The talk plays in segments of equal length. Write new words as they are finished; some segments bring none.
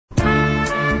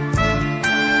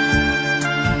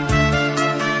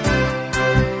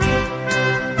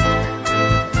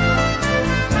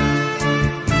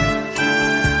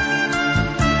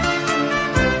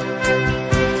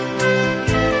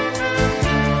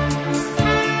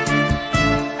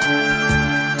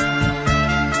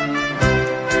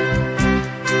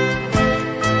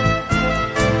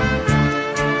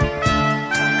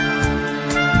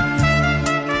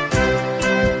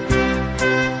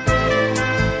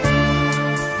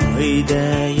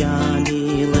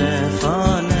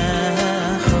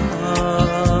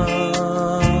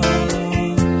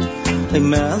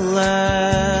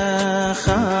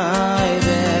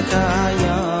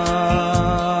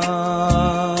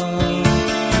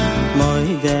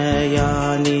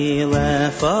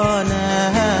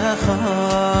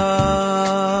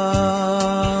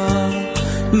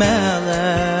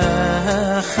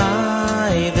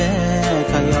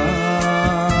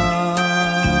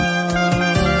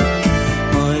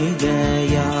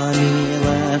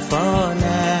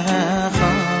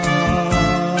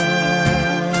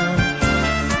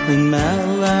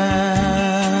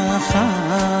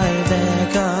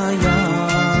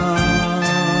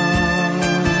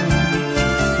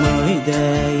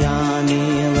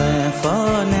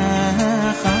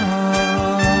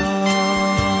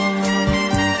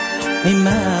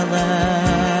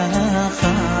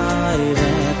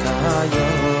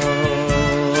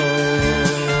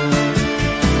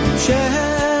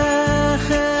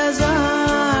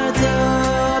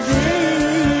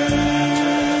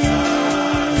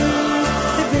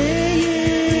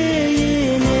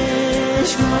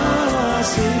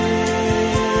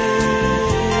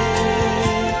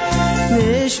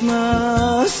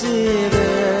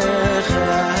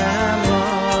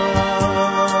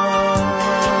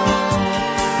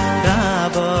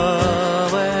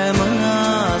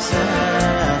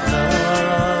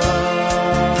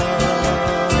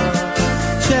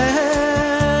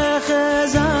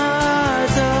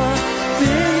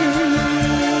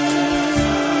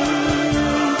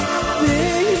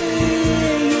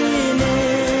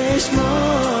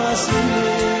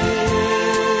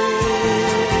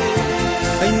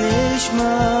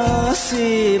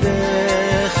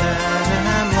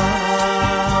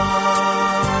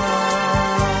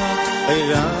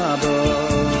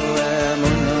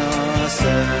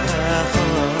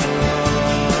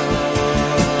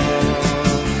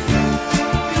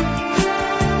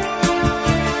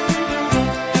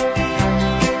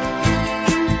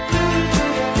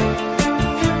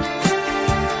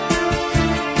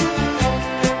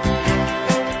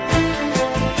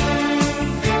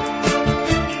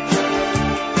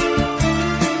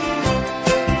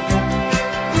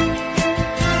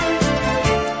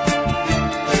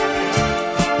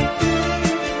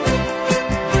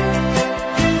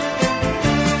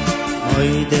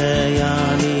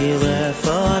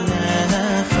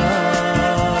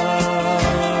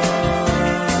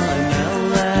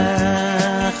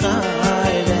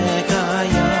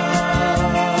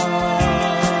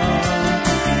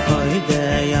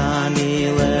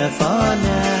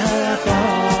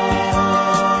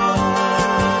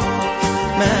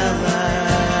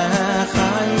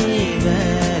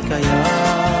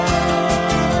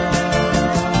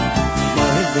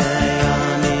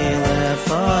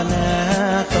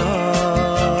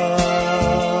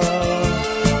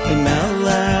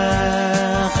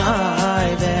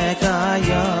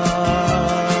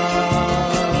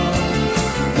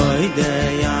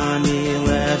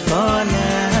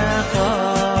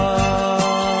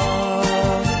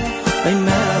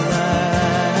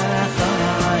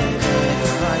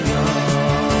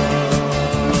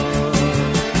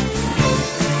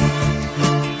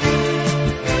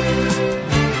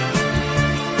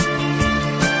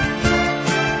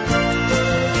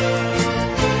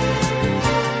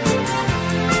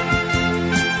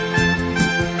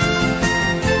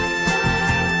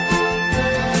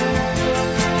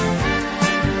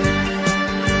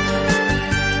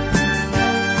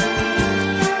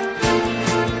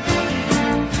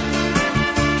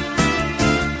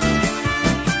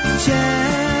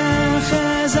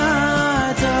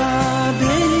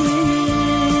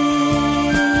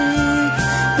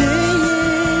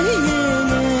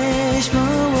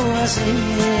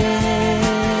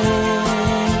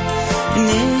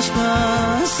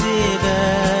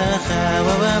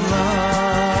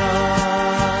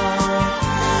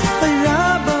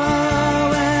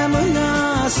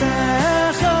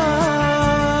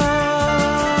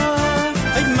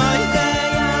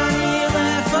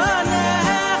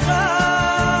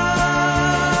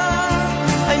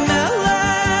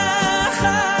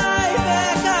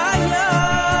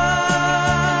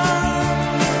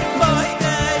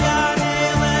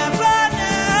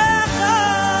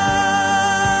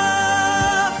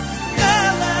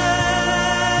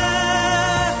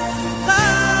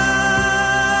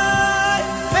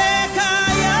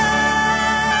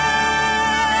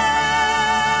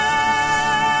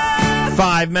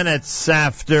Minutes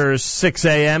after 6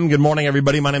 a.m. Good morning,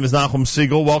 everybody. My name is Nachum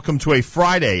Segal. Welcome to a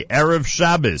Friday, Erev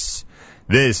Shabbos.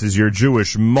 This is your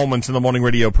Jewish Moments in the Morning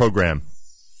radio program.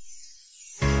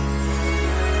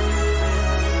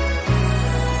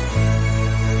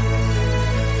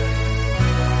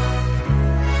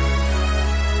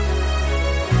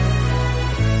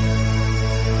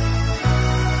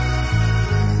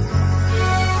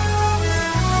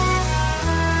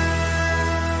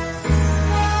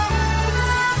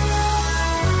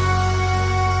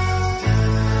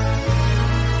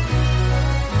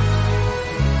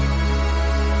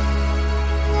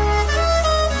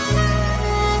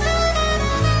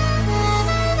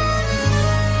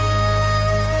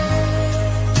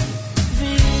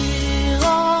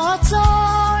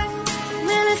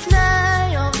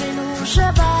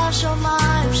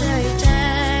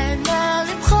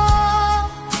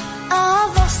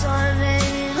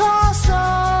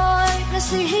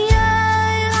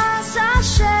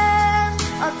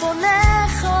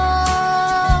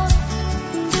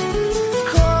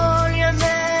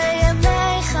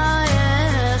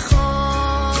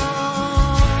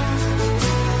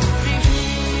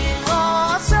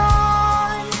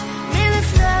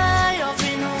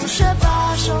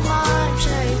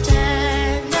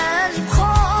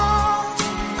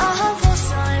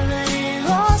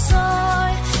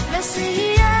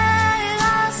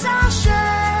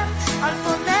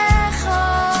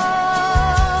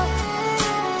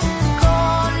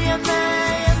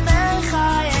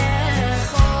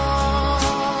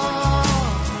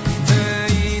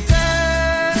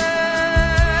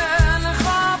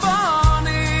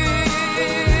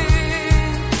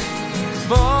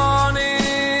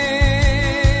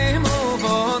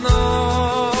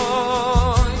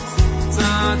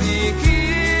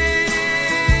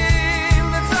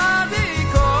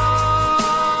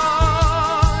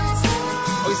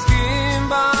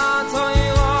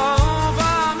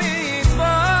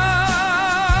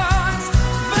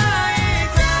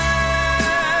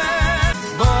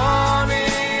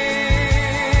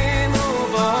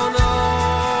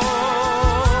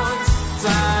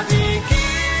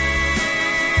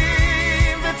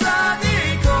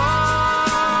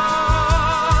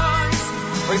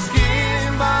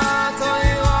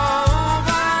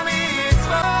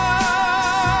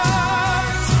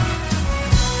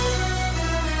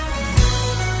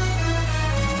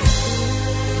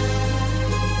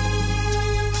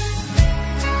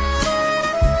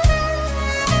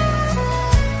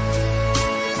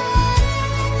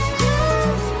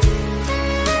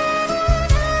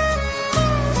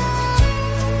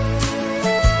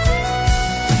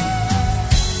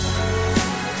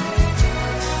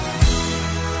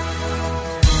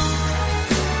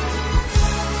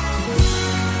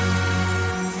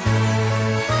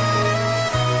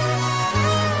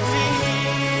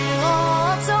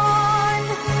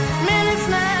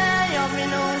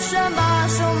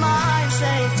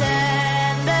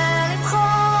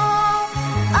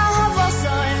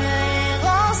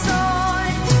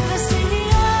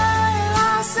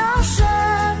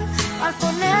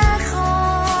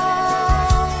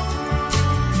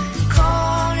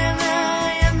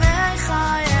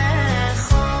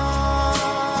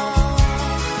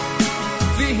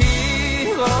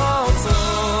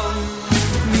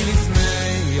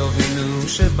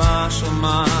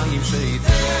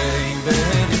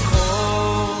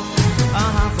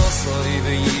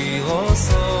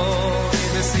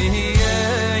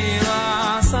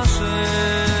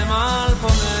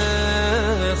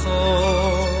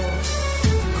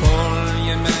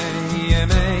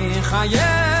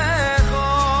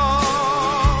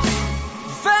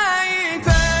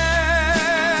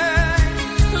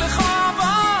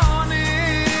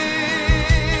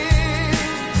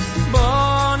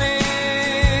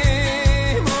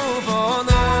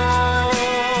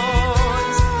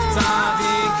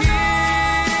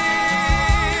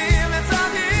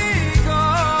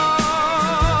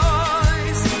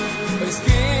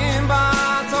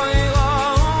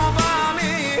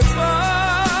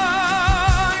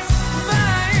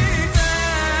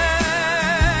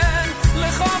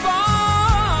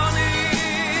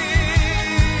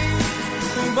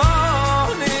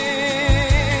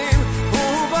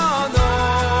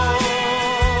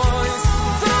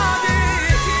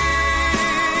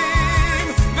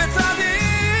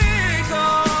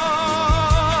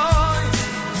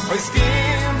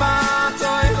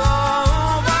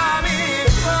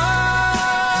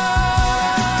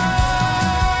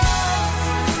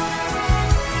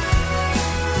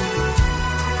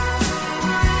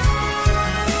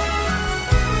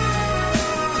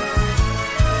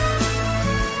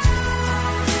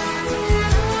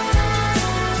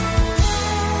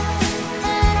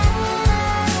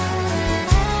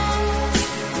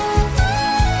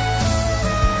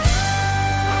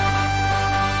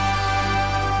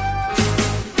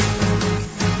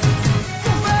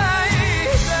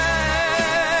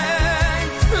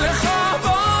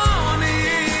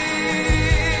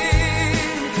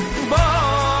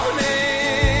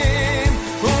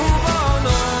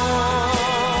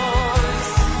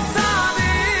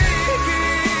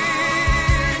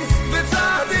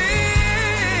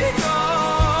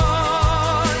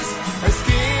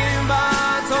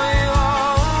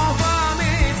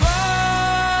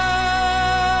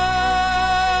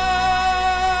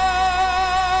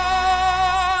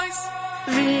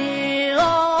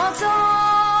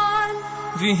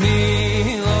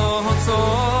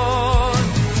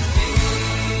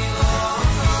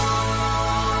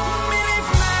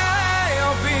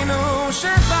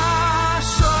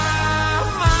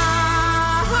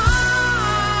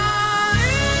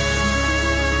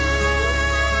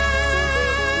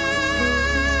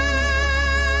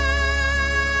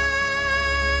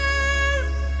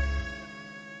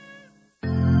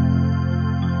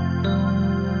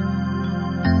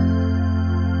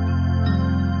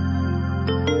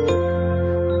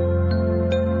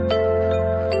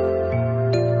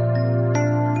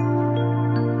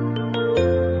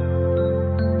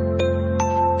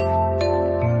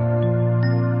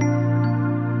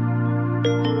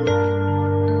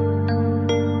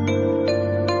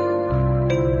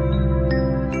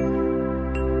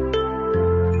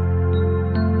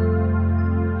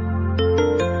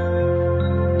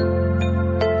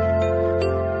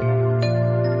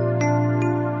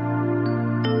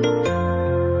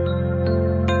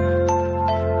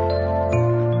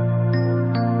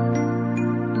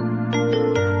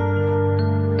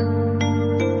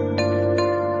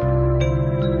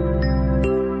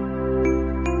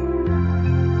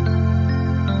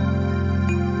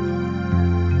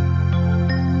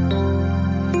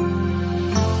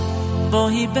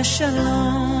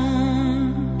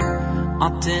 בשלום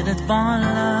עטרת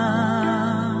בעלה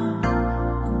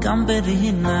גם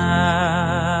ברינה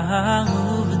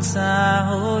ובצהולה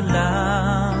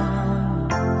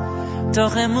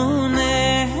תוך אמונה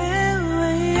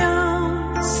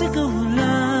ויום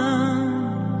סגולה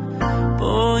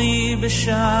בואי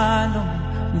בשלום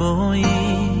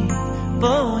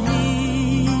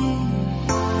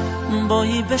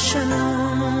בואי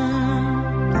בשלום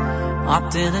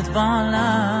עטרת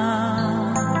בעלה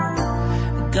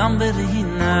גם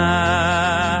ברינה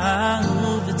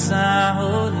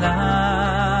ובצהולה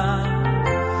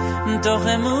תוך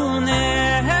אמונה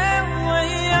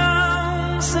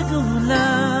ויום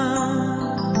סגולה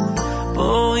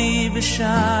בואי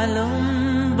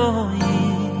בשלום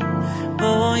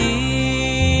בואי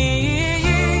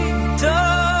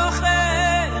תוך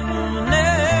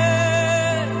אמונה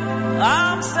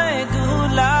עם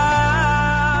סגולה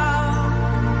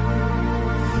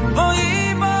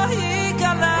בואי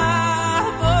כלה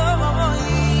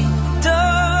בואי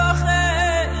תוך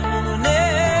אמונה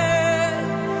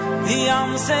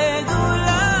ים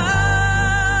סגולה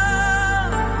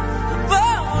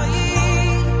בואי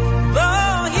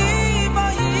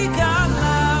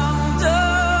כלה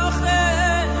תוך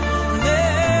אמונה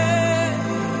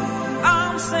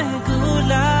ים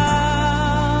סגולה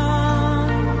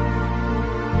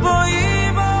בואי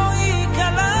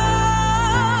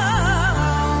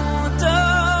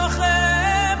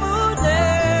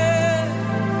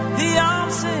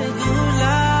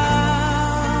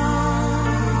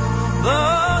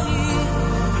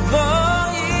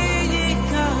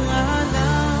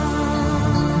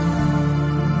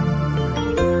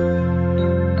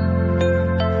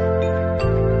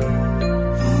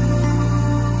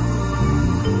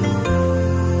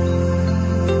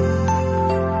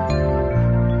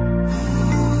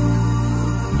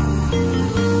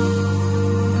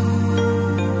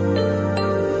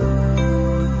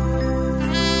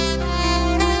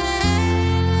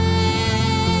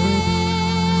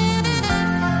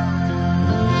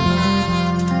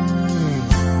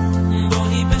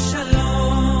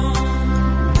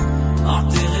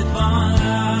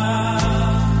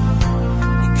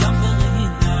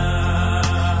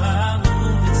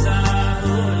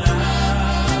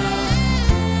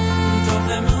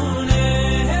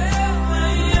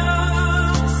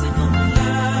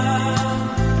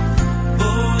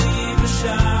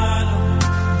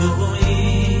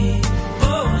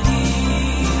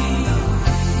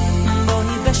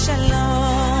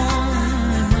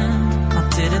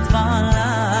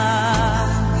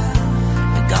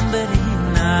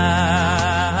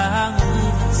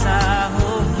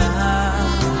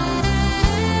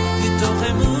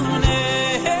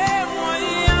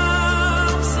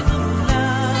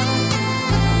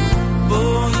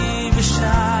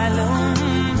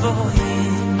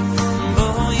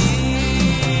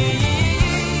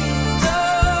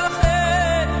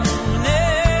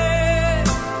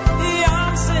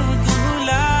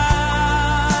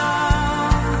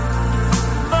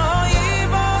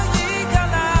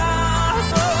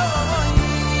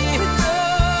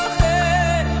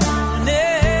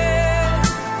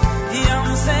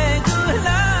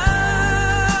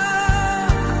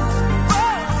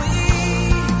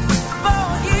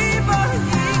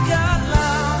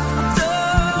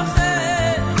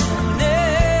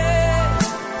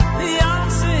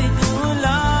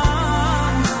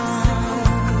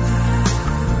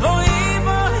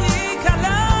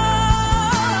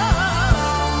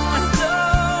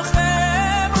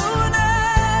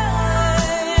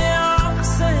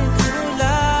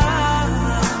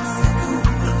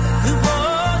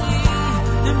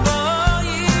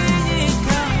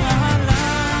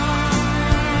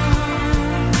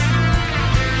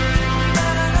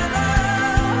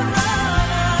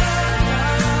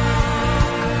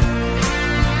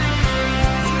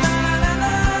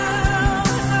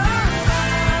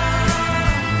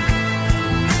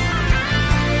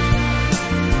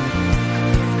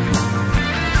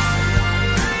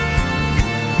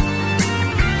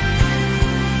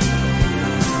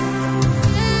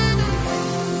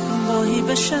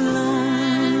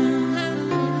בשלום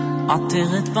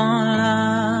עטרת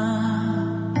בעלה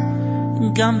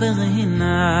גם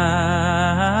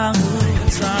ברהינה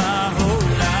רוצה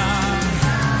עולם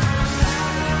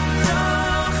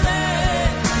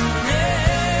תוכן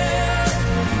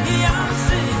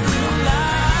יחזיק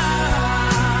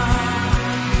עולם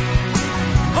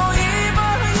בואי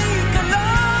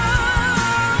קלום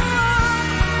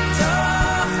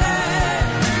תוכן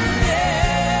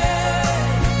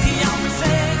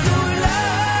יחזיק עולם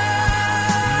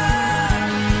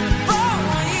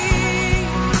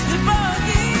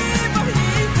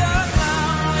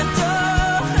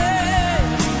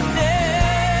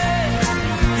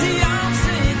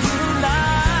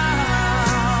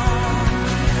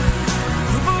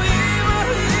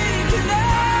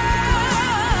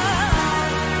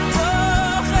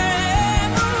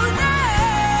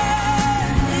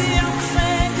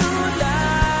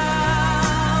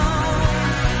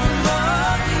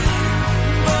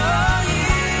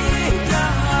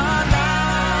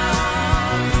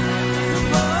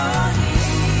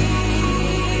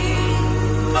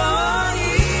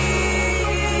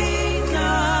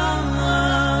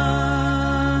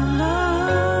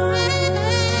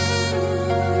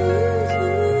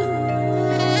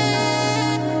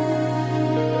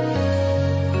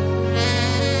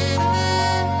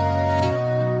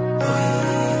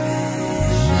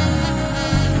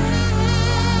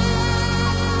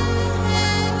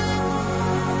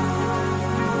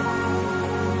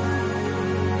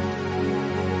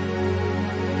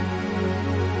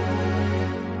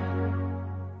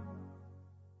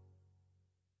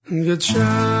Good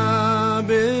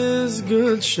Shabbos,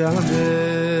 good Shabbos,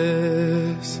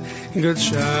 good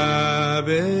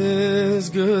Shabbos,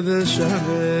 good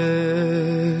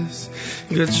Shabbos,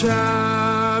 good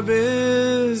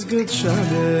Shabbos, good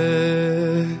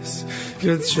Shabbos,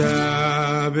 good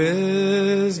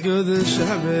Shabbos, good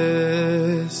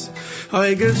Shabbos.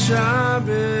 Oh, good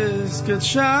Shabbos, good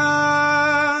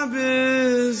Shabbos,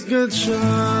 good Shabbos.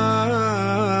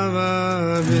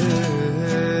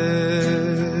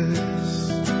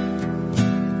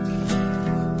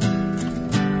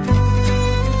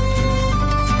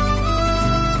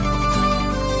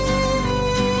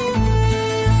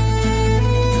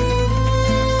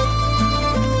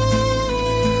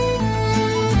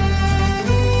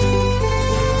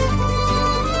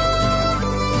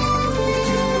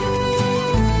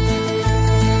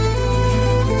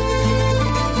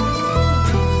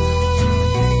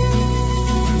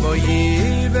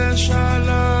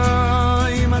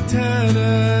 Shalom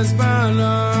ateres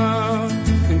bala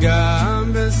gam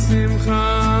besimcha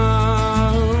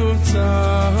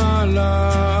utzala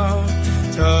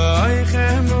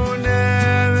toichem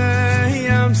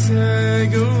uneveyam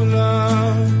segula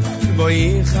boi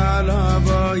chala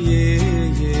boi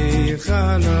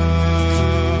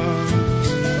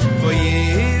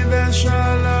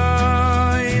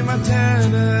beshalom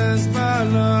ateres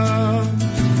bala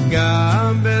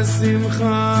gam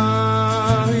besimcha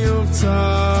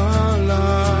yutzala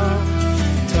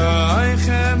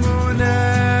toichem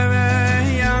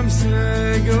uneveyam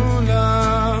segula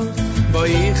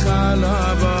boi chala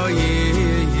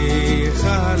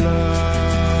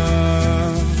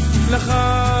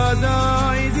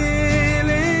l'chadai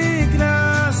dilik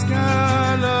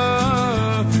laskala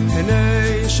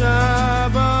enei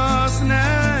Shabbos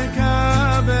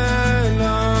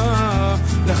nekabela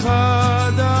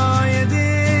l'chadai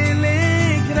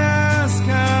dilik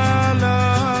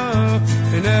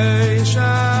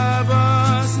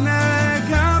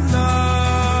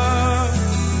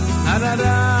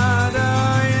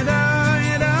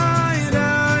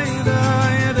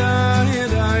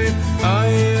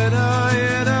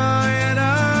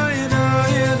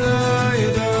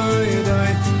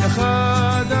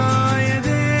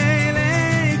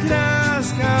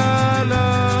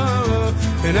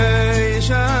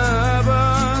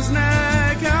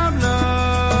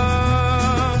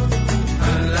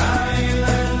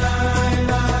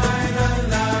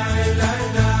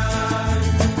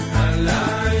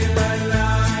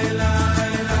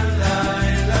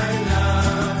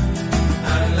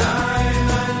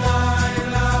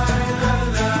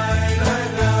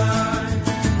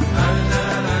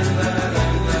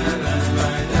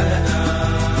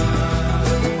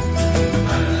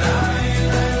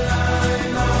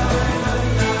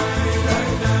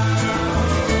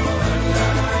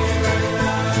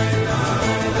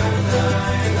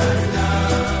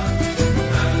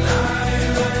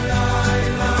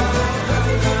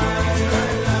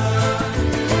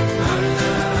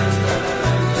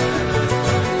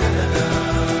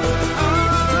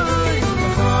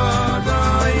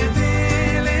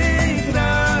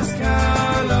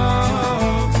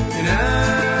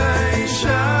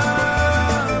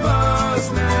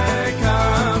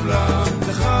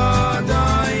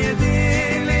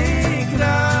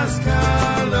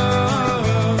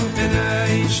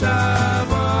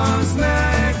Shabbos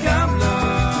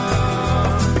Mekamlo.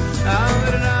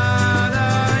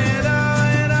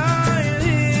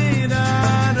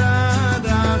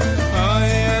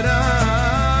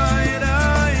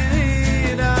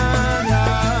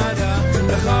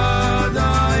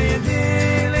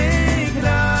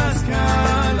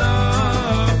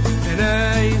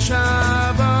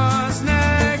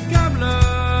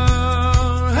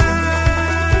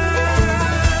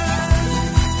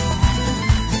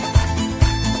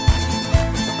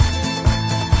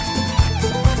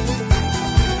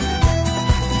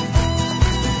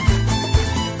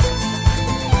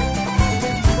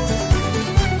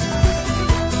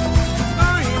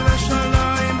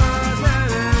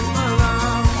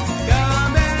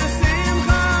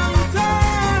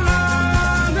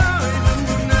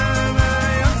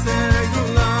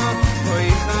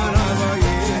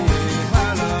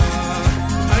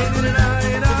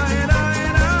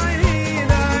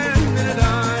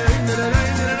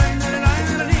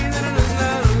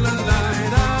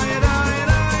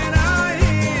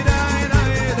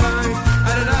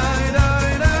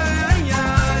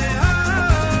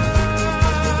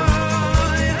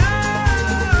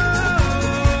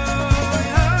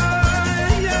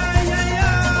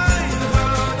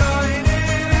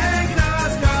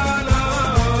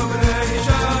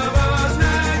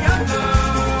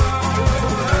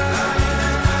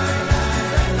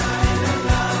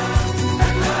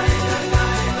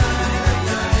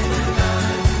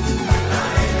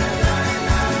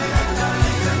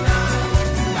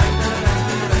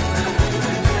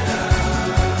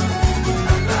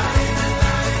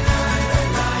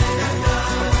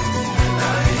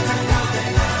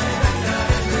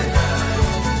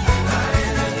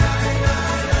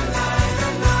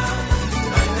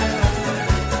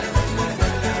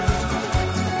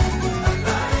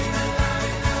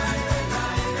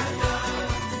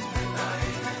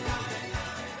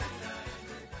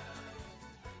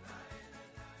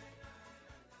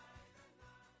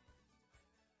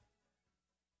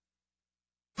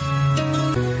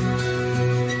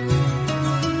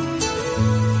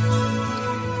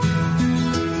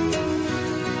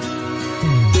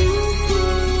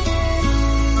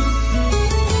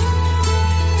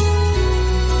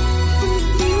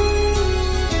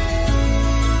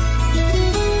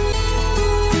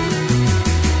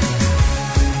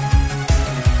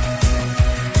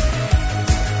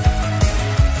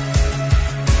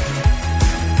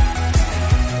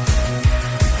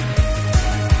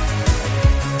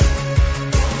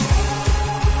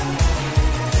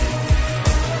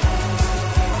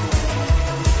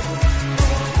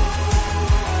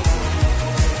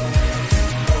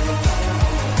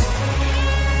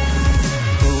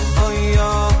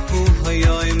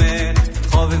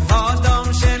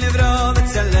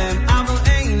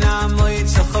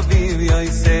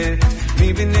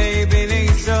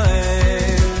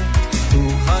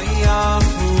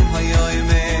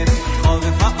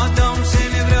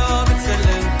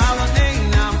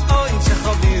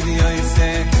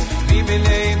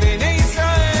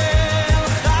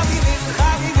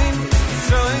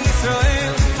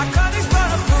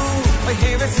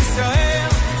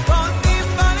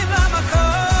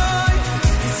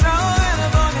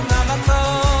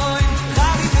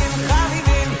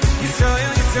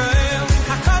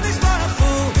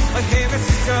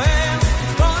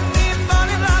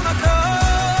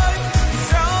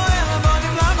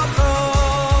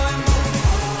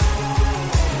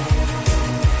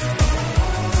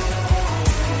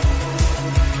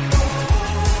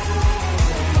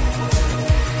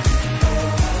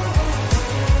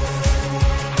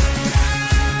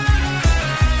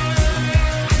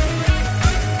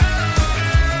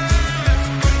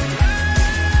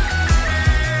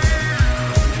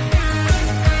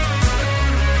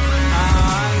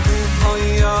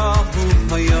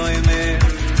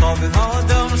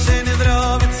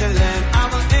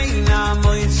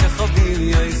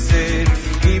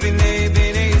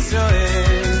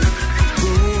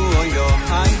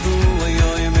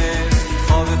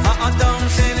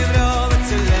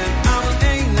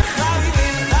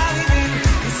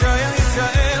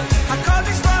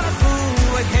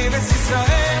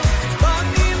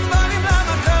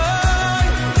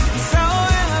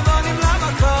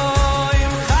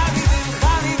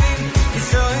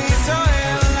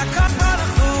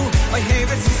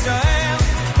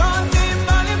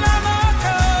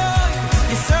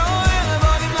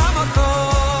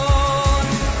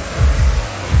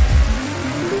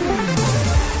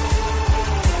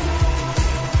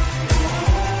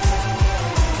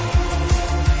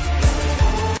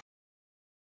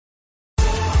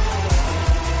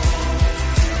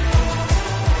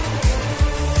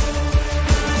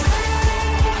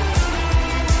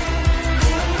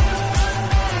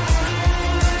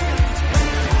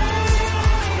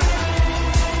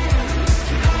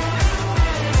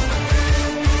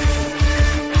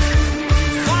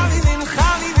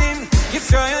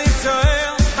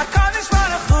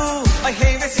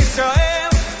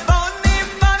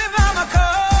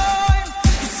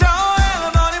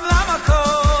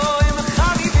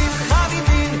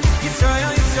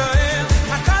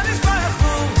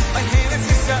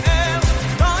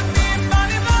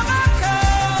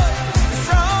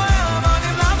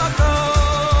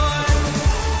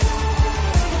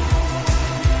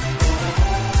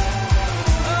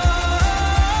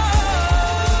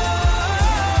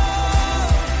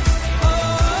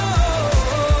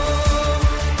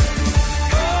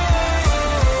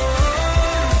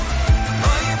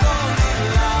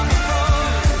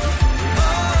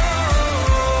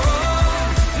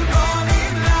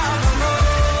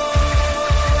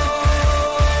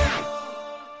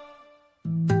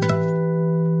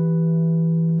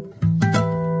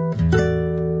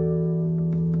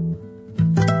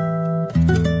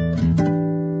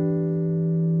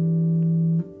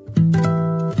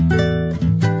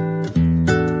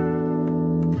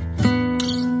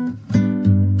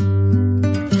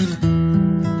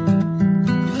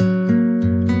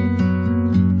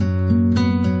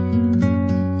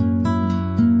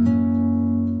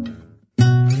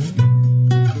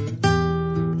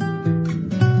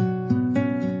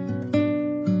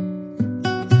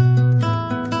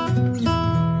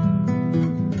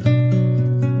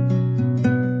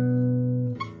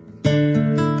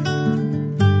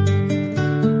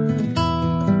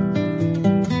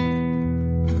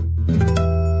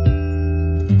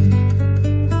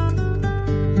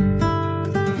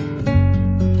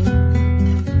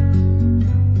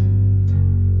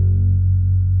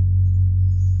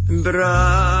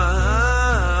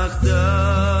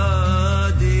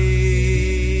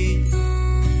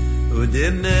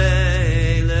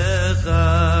 Udemelech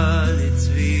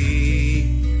alitzvi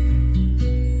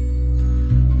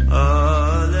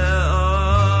Ale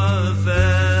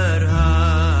ofer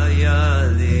hayalim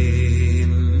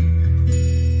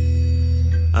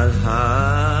Al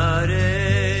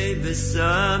harei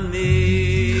besamim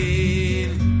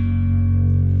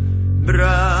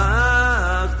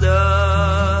Brachtadi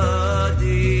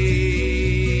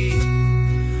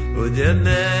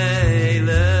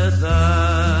Udemelech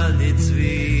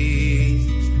alitzvi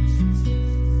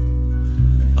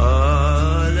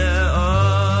Ale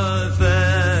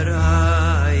ofer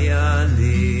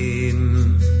hayalim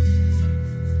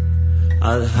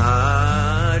Al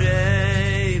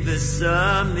harei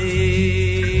besamim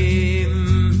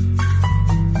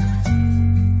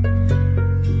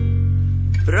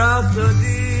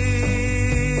Brachtadi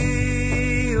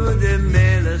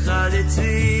Udemelech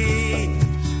alitzvi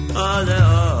Ale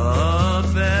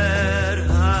ofer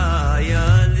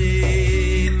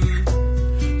hayalim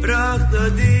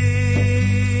Brachtadi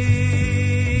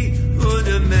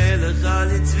Udemelech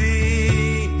alitzvi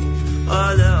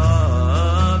Ale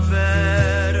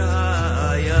ofer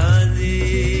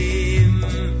hayalim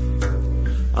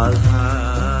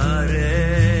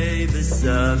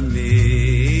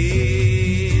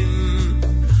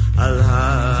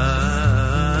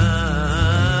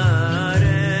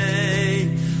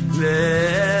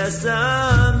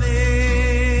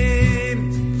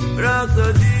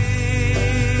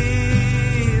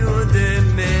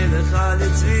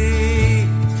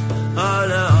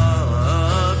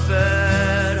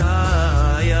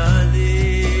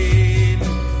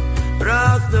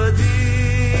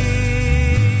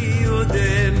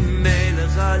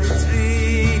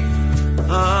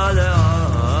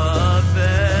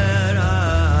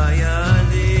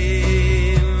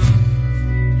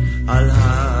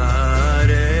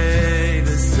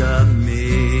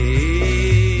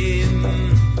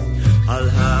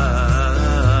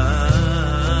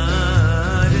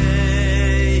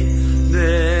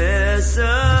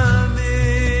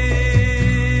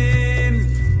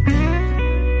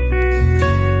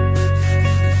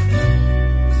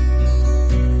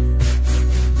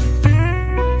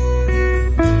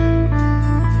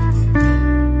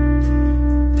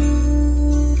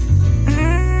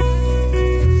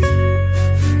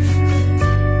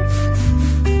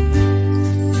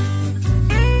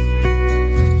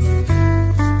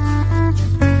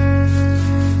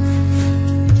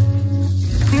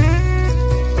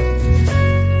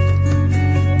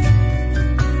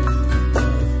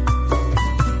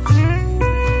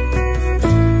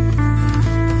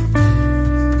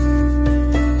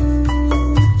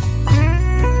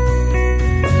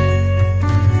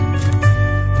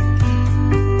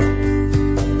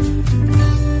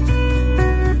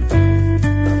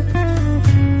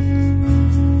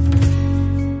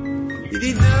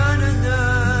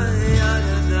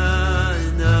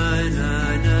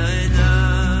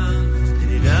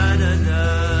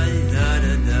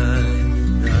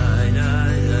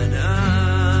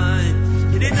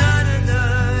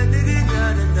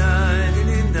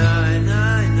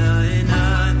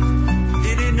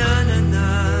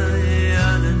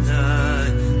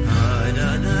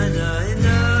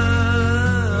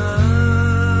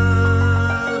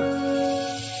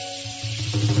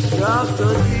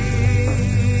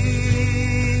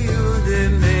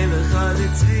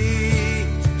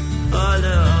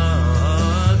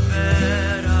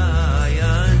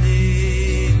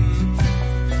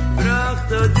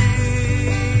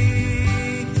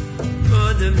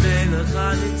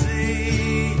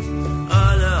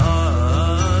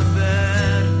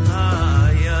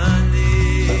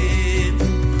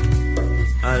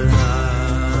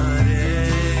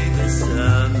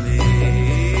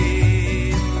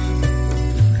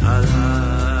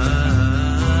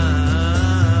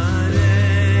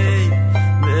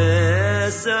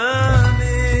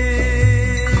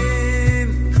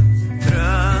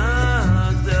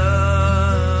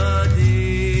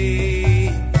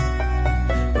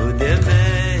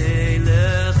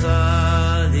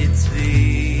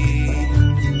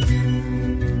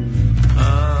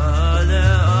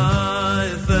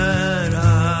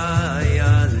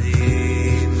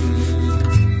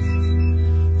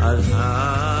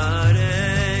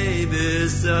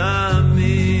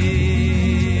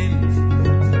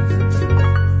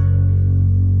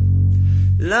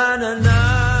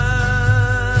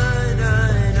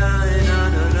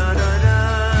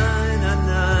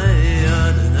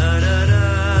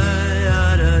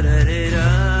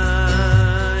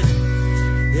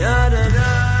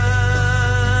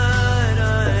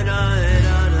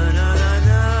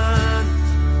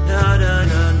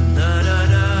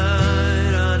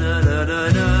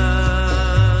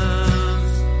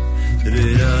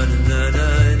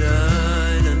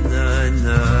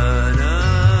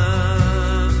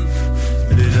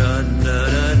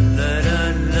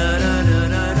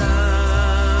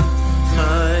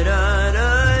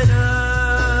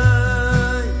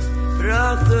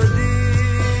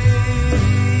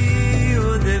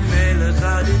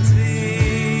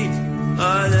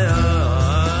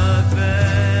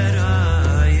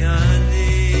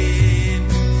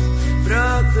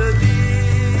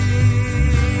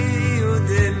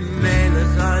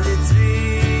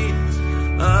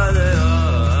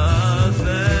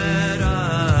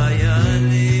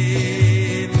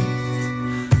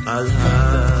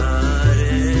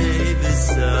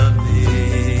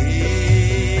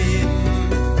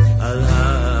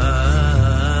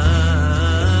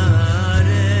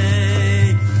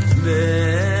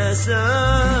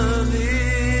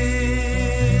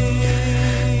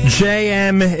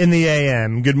JM in the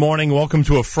AM. Good morning. Welcome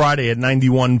to a Friday at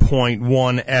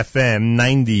 91.1 FM,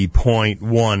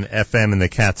 90.1 FM in the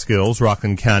Catskills,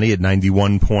 Rockland County at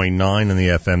 91.9 on the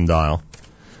FM dial.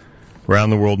 Around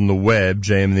the world on the web,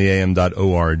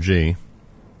 jmintheam.org.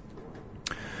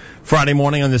 Friday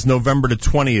morning on this November the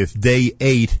 20th, day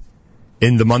 8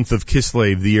 in the month of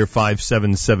Kislev, the year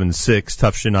 5776,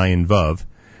 Tufshin Ayin Vav.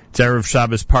 It's Erev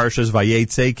Shabbos Parshas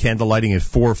Vayetze, candle lighting at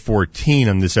 4:14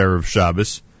 on this Erev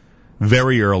Shabbos.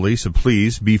 Very early, so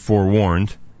please be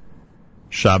forewarned.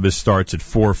 Shabbos starts at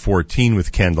 4:14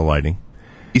 with candle lighting.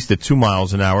 East at 2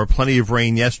 miles an hour. Plenty of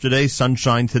rain yesterday,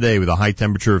 sunshine today with a high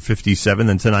temperature of 57,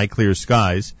 and tonight clear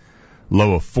skies,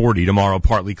 low of 40. Tomorrow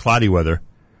partly cloudy weather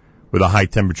with a high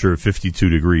temperature of 52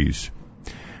 degrees.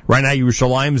 Right now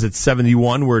Yerushalayim is at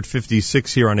 71. We're at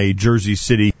 56 here on a Jersey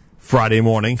City Friday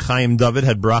morning. Chaim David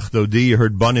had Brach Dodi. You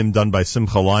heard Bunim done by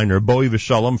Simcha Leiner. Boi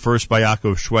V'Shalom, first by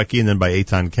Yaakov Shweki and then by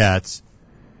Eitan Katz.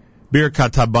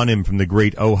 Birkat HaBanim from the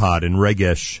great Ohad and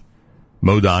Regesh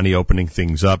Modani opening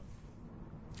things up.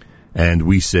 And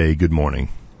we say good morning.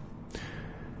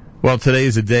 Well, today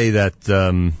is a day that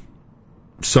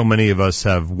so many of us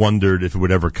have wondered if it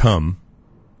would ever come.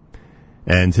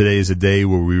 And today is a day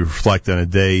where we reflect on a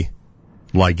day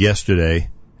like yesterday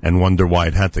and wonder why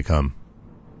it had to come.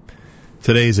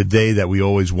 Today is a day that we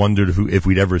always wondered if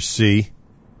we'd ever see.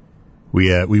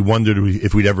 We wondered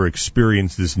if we'd ever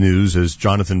experience this news, as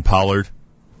Jonathan Pollard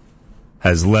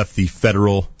has left the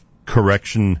federal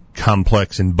correction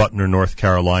complex in Butner, North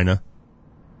Carolina,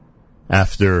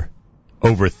 after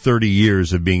over 30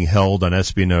 years of being held on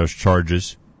espionage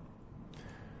charges.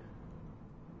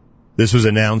 This was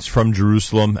announced from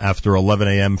Jerusalem after 11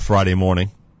 a.m. Friday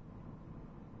morning.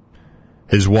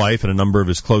 His wife and a number of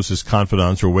his closest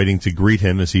confidants were waiting to greet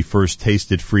him as he first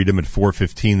tasted freedom at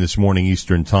 4:15 this morning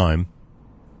Eastern Time.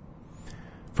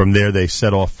 From there, they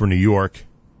set off for New York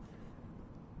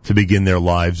to begin their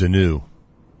lives anew.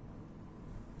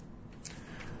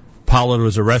 Pollard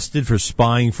was arrested for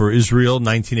spying for Israel in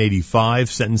 1985,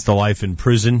 sentenced to life in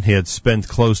prison. He had spent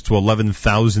close to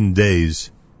 11,000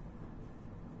 days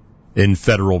in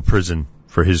federal prison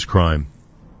for his crime.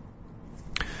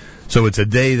 So it's a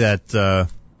day that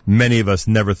many of us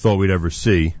never thought we'd ever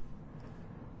see.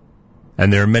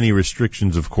 And there are many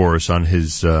restrictions, of course, on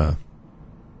his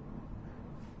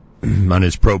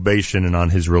probation and on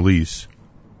his release.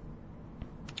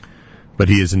 But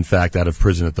he is, in fact, out of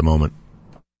prison at the moment.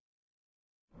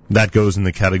 That goes in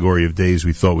the category of days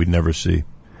we thought we'd never see.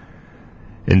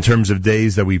 In terms of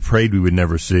days that we prayed we would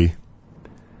never see,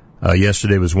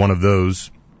 yesterday was one of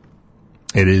those.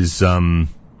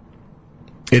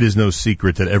 It is no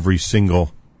secret that every single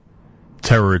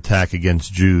terror attack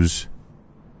against Jews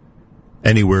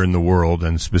anywhere in the world,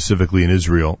 and specifically in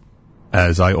Israel,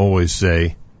 as I always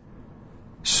say,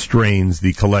 strains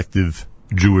the collective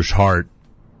Jewish heart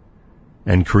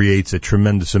and creates a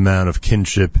tremendous amount of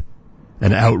kinship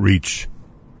and outreach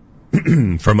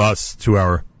from us to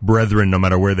our brethren, no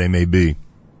matter where they may be.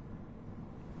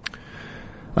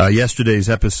 Yesterday's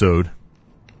episode,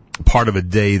 part of a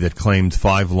day that claimed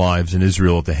 5 lives in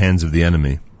Israel at the hands of the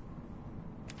enemy,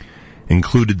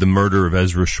 included the murder of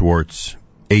Ezra Schwartz,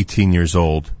 18 years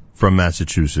old, from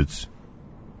Massachusetts.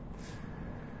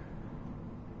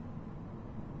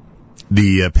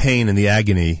 The pain and the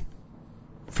agony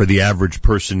for the average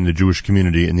person in the Jewish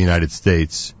community in the United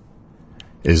States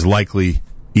is likely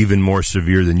even more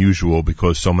severe than usual,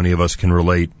 because so many of us can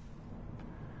relate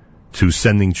to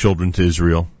sending children to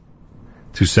Israel,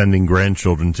 to sending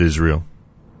grandchildren to Israel,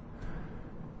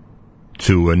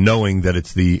 to knowing that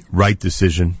it's the right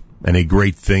decision and a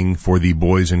great thing for the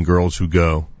boys and girls who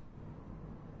go.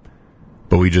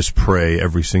 But we just pray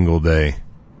every single day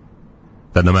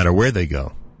that no matter where they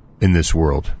go in this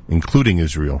world, including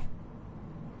Israel,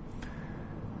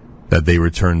 that they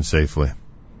return safely,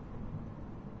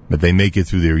 that they make it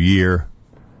through their year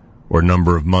or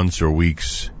number of months or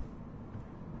weeks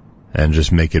and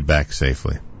just make it back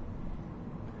safely.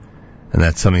 And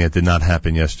that's something that did not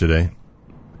happen yesterday.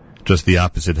 Just the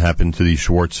opposite happened to the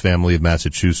Schwartz family of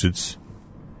Massachusetts,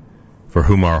 for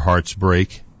whom our hearts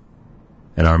break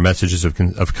and our messages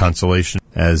of consolation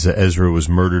as Ezra was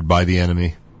murdered by the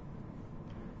enemy.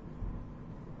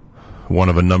 One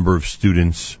of a number of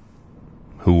students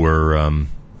who were on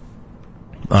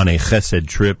a chesed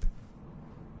trip.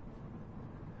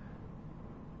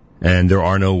 And there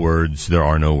are no words.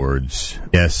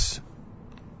 Yes,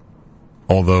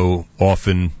 although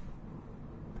often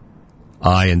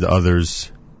I and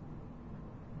others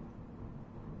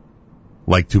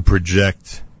like to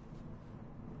project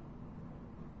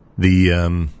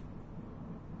the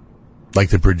like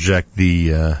to project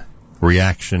the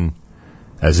reaction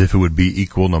as if it would be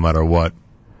equal no matter what.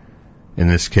 In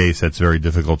this case, that's very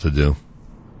difficult to do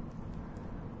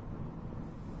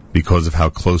because of how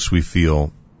close we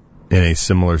feel in a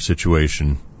similar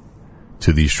situation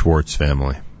to the Schwartz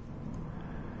family.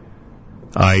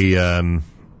 I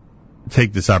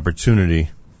take this opportunity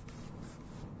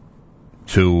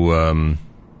to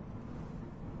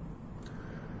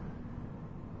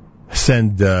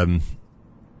send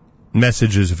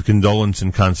messages of condolence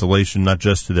and consolation, not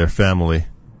just to their family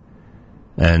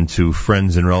and to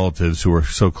friends and relatives who are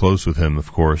so close with him,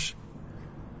 of course,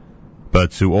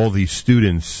 but to all the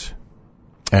students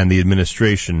and the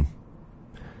administration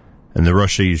and the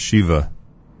Rosh Yeshiva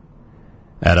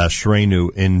at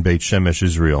Ashreinu in Beit Shemesh,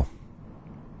 Israel.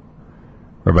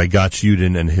 Rabbi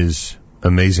Yudin and his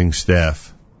amazing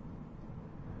staff.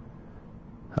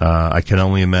 I can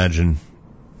only imagine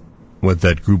what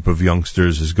that group of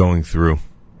youngsters is going through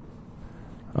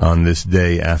on this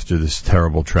day after this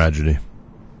terrible tragedy.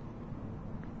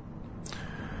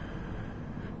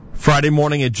 Friday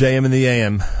morning at JM in the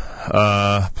AM.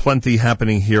 Plenty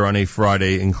happening here on a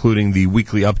Friday, including the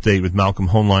weekly update with Malcolm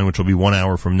Hoenlein, which will be 1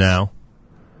 hour from now.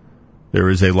 There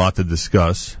is a lot to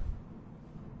discuss.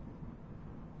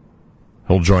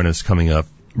 He'll join us coming up.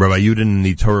 Rabbi Yudin in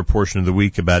the Torah portion of the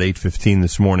week about 8:15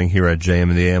 this morning here at JM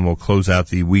in the AM. We'll close out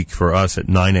the week for us at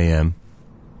 9 a.m.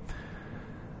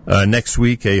 Next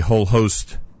week, a whole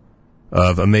host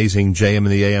of amazing JM in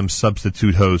the AM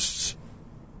substitute hosts.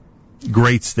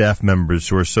 Great staff members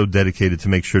who are so dedicated to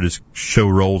make sure this show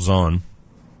rolls on.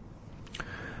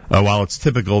 While it's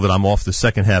typical that I'm off the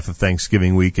second half of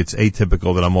Thanksgiving week, it's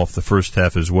atypical that I'm off the first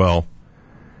half as well.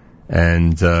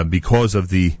 And because of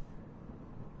the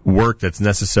work that's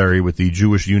necessary with the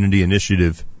Jewish Unity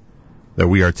Initiative that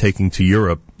we are taking to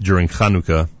Europe during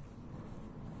Chanukah,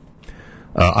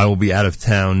 I will be out of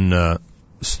town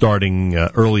starting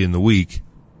early in the week.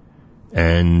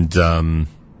 And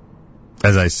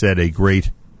as I said, a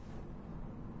great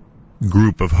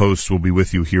group of hosts will be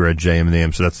with you here at JM and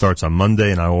AM. So that starts on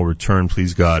Monday, and I will return,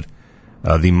 please God,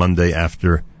 the Monday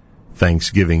after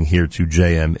Thanksgiving here to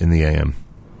JM in the AM.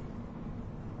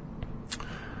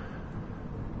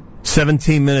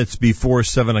 17 minutes before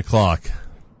 7 o'clock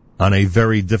on a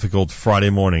very difficult Friday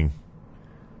morning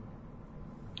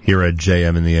here at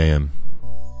JM in the AM.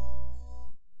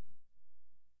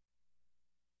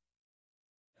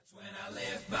 That's when I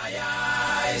lift my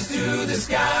eyes to the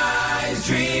skies,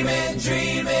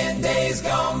 dreaming days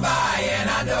gone by, and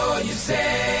I know you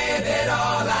said that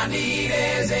all I need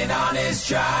is an honest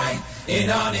try,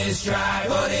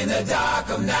 but in the dark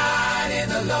of night, in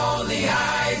the lonely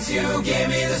heights, you give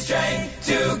me the strength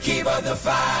to keep up the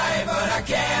fight, but I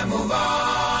can't move on,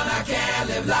 I can't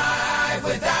live life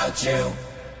without you.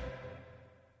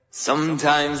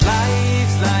 Sometimes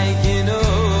life's like an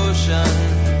ocean,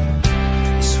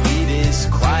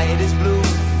 sweetest, quietest blue.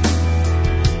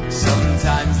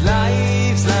 Sometimes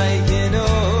life's like an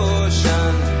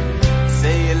ocean,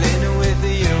 sailing with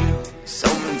you.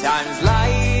 Sometimes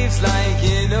life's like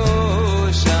an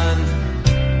ocean,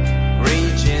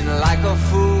 raging like a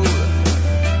fool.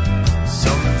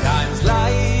 Sometimes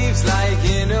life's like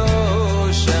an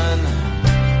ocean,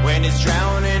 when it's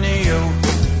drowning in you.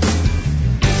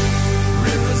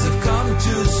 Rivers have come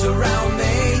to surround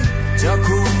me, to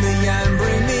cool me and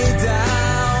bring me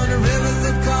down. Rivers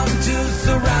have come to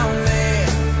surround me,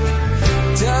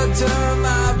 to turn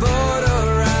my boat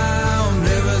around.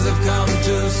 Rivers have come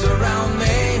to surround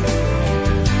me,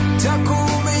 to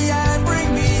cool me and bring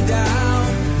me down.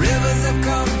 Rivers have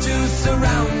come to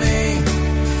surround me,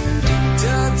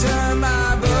 to turn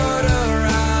my boat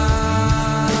around.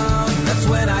 That's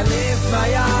when I lift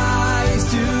my eyes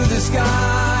to the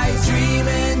sky,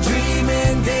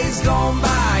 dreaming days gone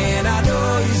by, and I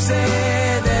know you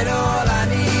said that all I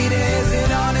need is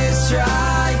an honest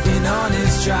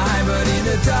try, but in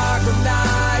the dark of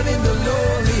night, in the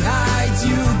lonely heights,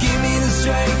 you give me the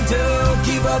strength to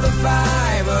keep up the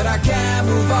fight, but I can't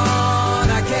move on,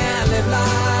 I can't live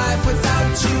life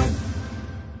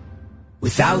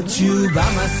without you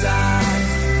by my side.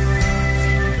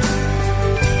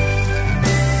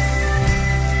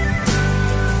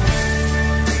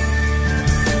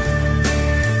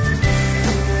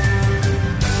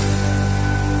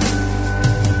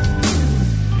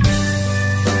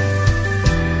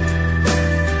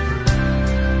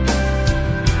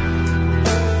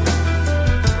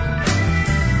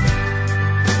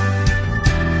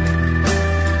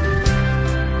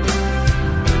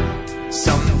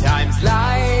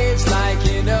 Life's like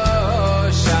an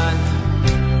ocean,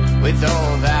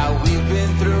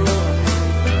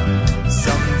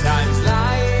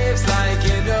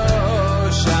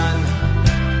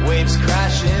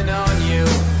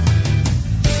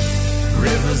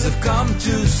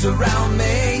 surround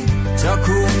me, to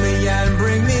cool me and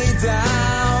bring me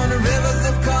down. Rivers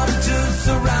have come to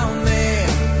surround me,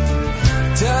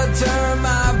 to turn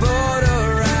my boat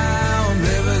around.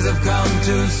 Rivers have come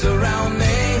to surround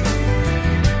me,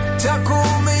 to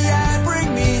cool me and bring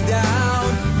me down.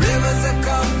 Rivers have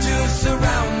come to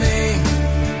surround me,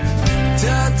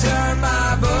 to turn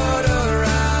my boat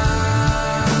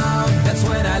around. That's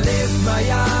when I lift my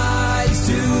eyes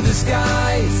to the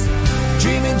skies,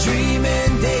 dreaming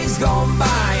days gone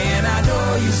by. And I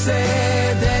know you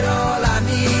said that all I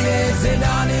need is an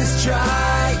honest try.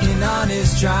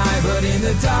 But in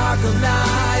the dark of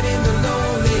night, in the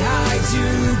lonely heights,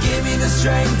 you give me the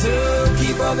strength to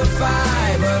keep on the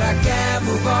fight. But I can't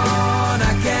move on,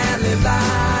 I can't live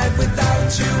life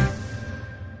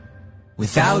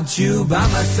without you by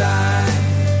my side.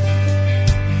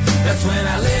 That's when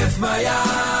I lift my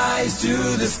eyes to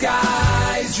the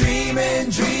skies, dreaming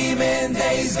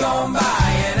days gone by.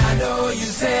 And I know you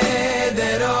said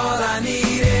that all I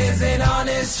need is an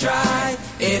honest try.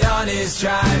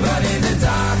 But in the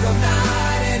dark of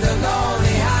night, in the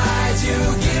lonely heights, you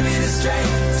give me the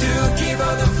strength to keep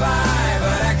on the fight.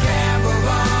 But I can't move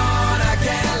on, I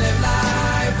can't live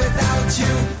life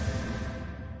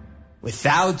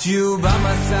without you by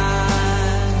my side.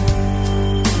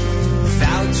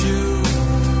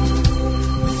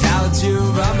 Without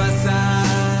you by my side.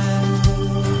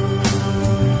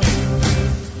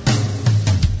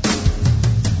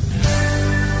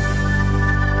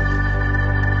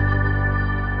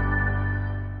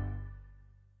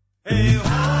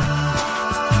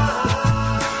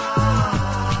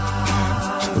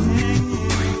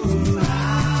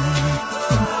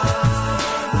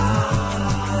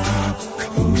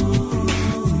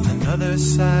 Another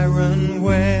siren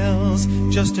wails,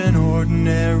 just an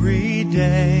ordinary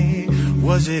day.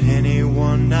 Was it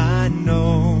anyone I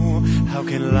know? How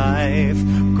can life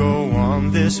go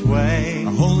on this way? A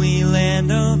holy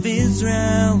land of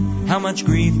Israel, how much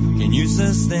grief can you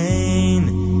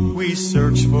sustain? We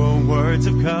search for words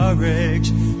of courage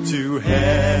to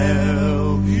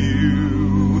help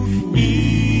you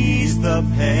ease the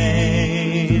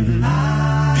pain.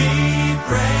 Be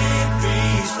brave, be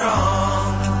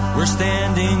strong. We're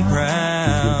standing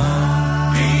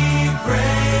proud. Be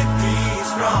brave, be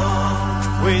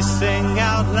strong. We sing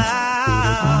out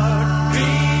loud. Be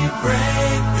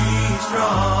brave, be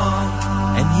strong.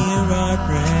 And hear our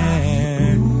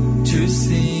prayer To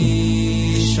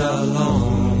see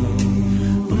shalom.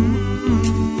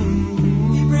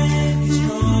 Be brave, be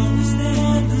strong, we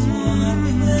stand as one,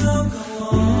 we will go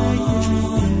on.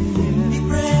 Be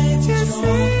brave, be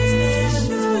strong, we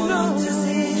stand as one, to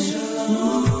see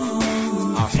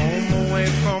shalom. Our home away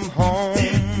from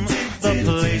home, the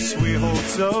place we hold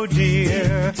so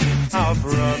dear. Our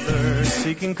brothers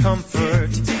seeking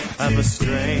comfort and the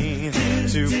strength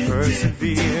to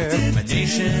persevere. A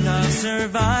nation of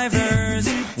survivors,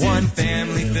 one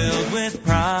family filled with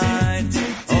pride.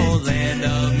 Oh, land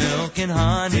of milk and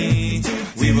honey,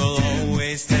 we will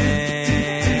always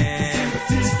stand.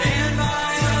 Stand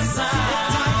by your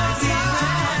side.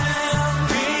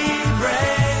 Be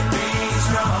brave, be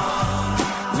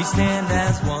strong. We stand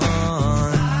as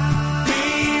one.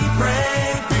 Be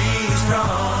brave, be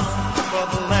strong. For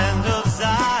the land of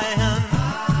Zion.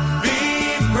 Be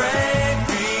brave,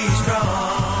 be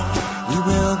strong. We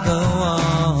will go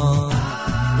on.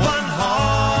 One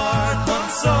heart, one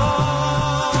soul.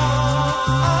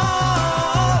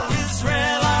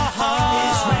 Israel, our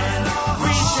heart.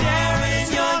 We share in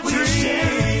your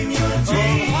dream.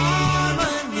 Oh,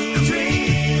 harmony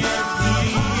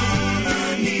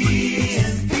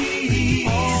and peace.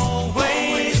 Always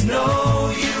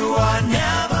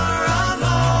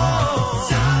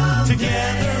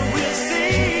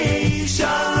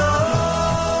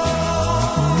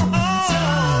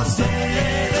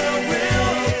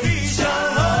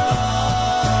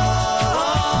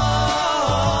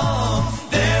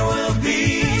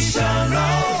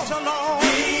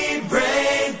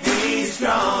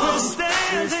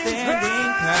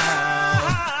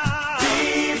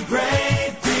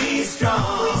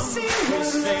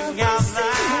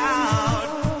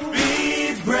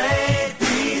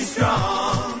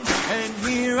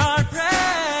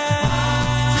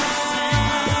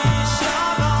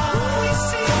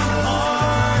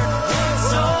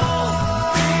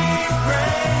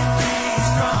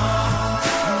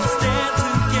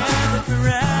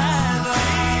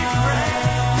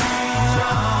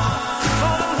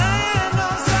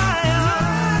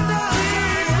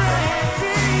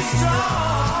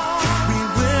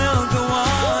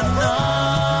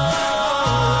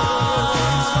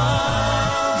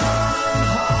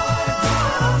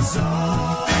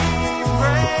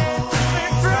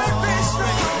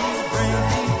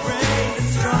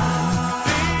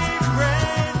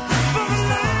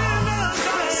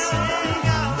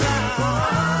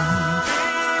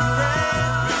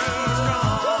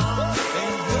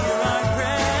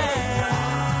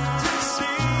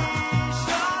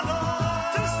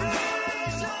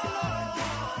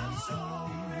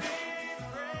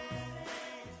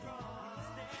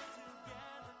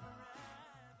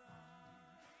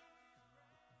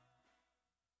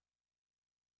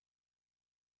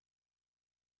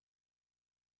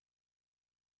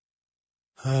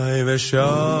Hay v'shamnu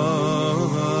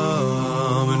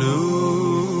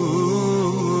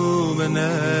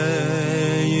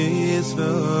b'nei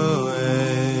Yisrael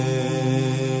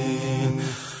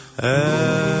es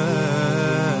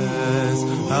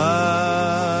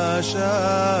ha-Shabbos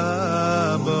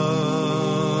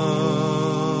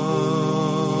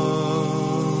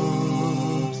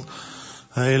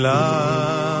hay la'asos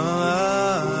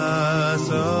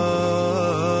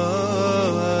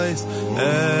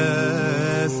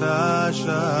es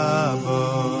ha-Shabbos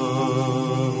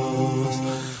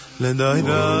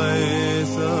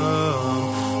l'daydaysam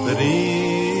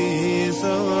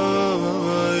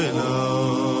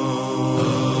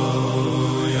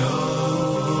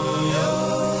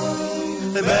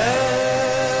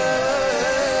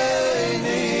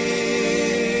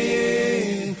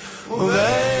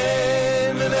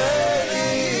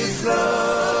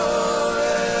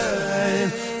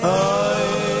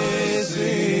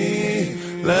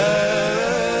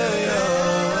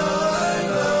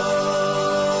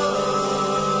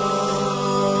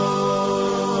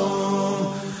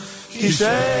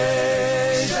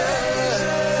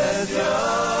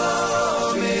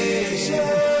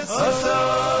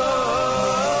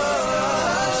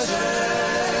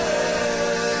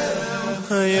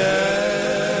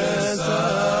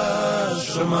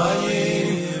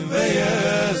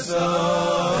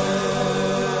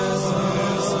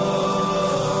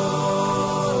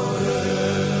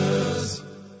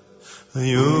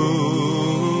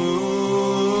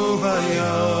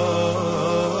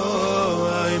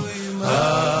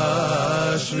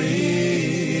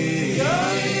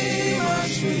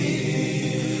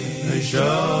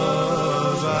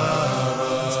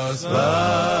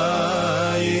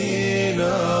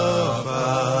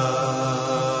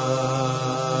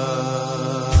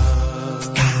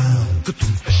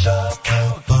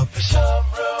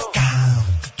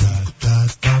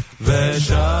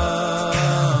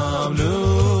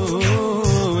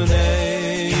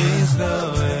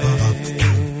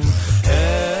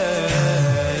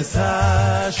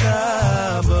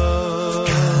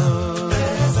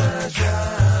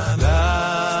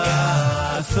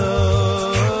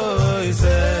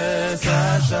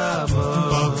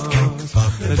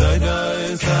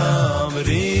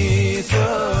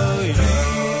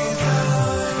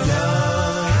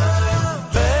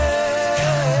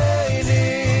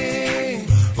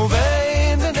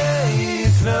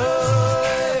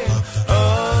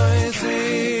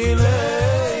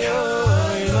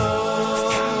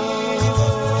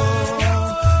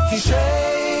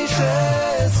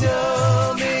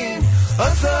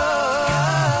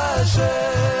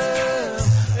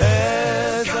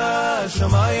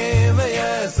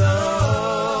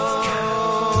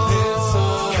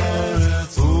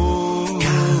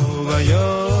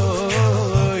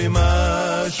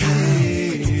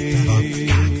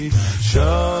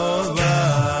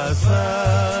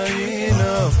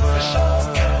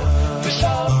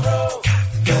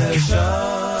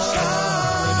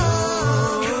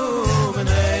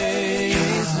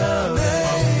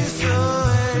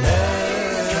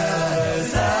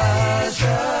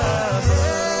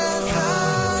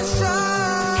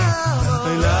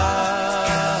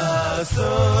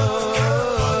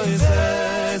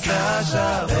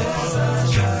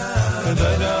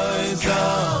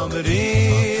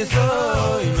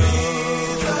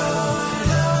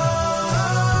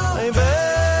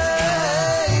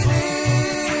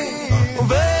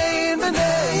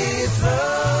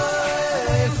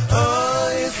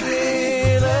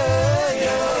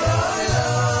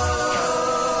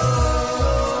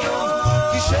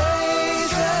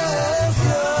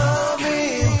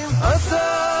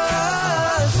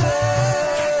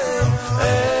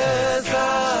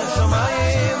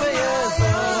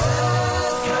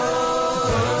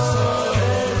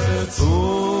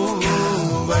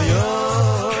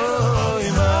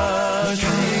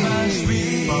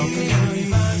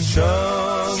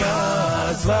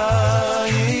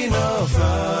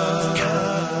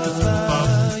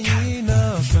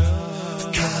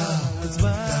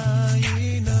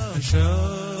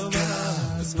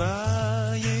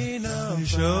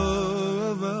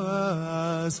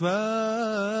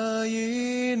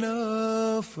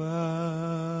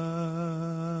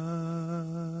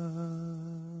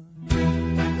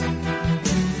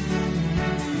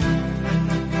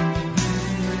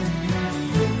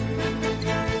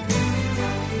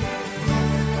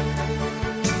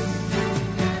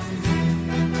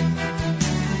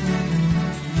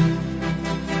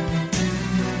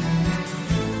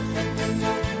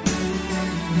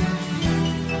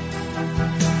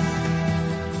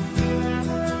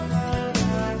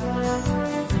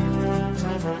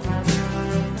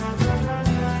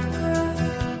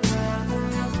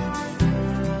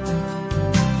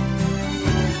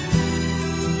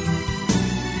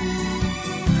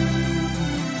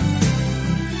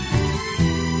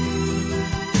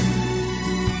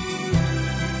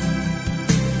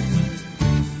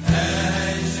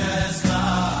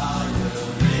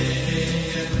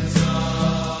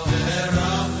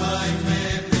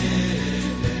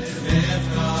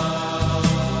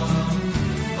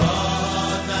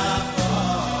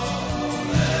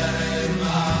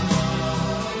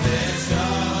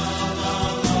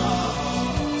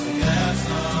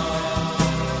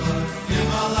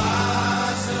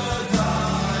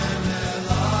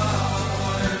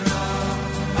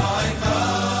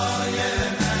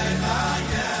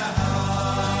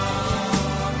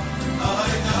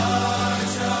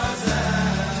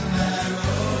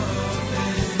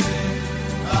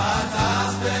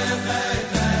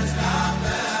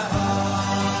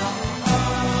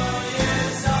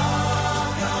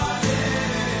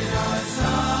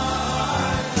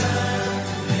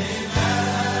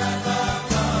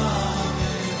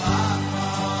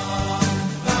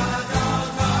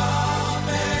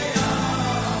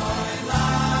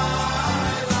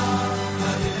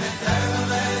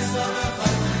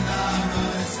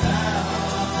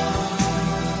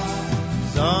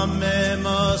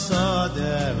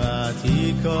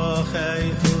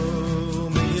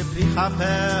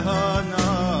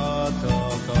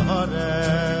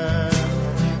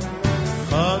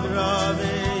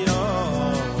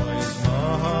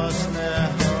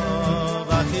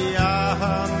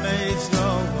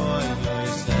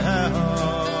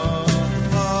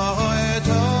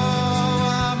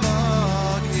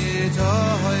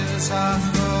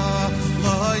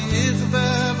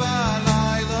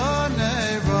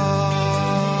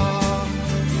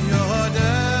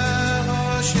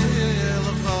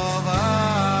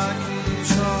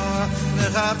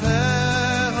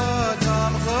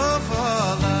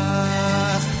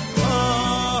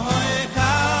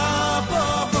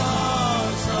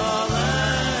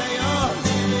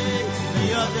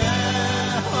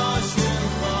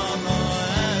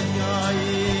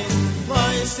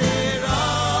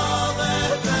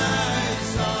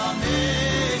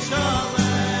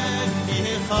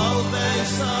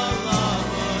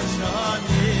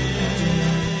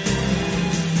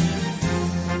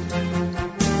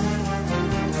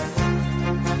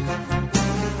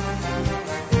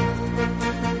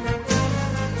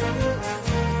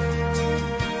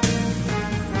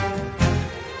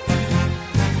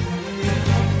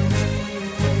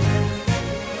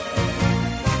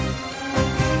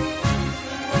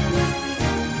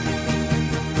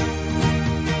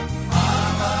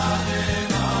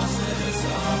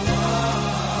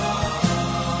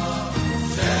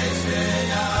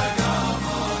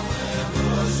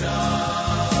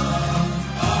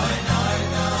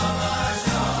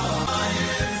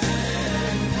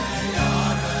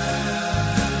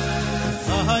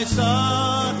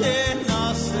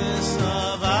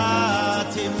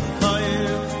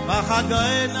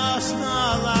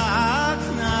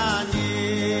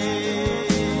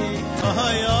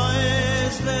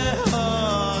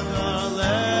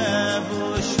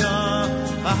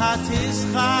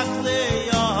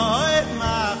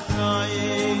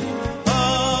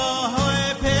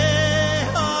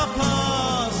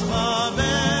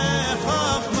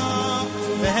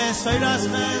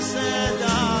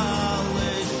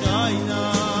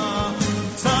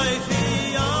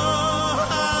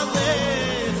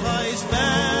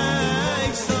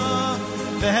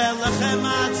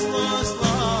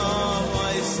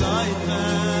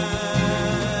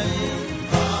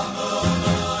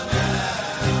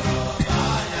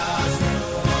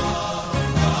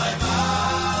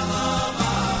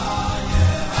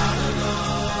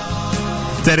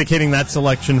Dedicating that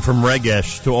selection from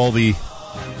Regesh to all the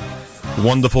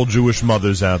wonderful Jewish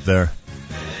mothers out there.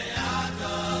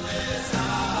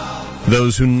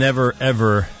 Those who never,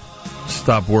 ever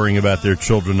stop worrying about their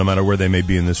children, no matter where they may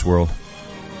be in this world.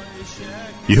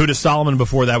 Yehuda Solomon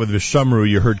before that with Vishamru.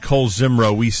 You heard Kol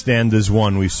Zimra, We Stand as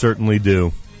One. We certainly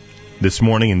do. This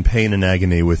morning in pain and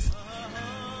agony with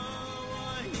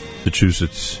the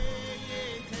Massachusetts.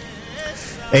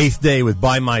 8th day with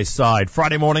By My Side.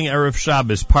 Friday morning, Erev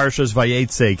Shabbos, Parshas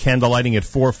Vayetze, candlelighting at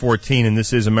 4:14, and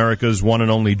this is America's one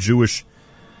and only Jewish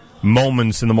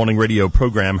Moments in the Morning radio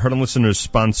program. Heard and listeners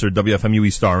sponsored WFMU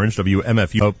East Orange,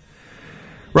 WMFU.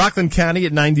 Rockland County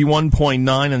at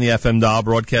 91.9 on the FM dial,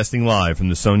 broadcasting live from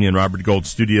the Sonia and Robert Gold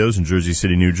studios in Jersey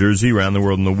City, New Jersey, around the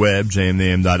world on the web,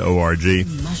 jmnam.org.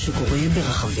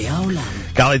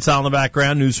 Galei Tzahal in the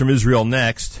background, news from Israel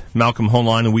next. Malcolm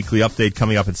Hoenlein, a weekly update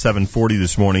coming up at 7:40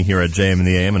 this morning here at JM in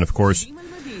the AM, and of course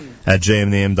at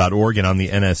jmnam.org and on the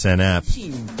NSN app.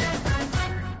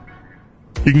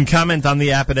 You can comment on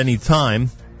the app at any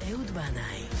time.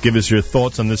 Give us your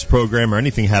thoughts on this program or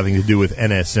anything having to do with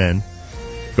NSN.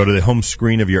 Go to the home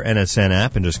screen of your NSN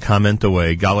app and just comment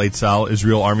away. Galei Tzahal,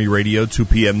 Israel Army Radio, 2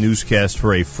 p.m. newscast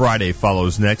for a Friday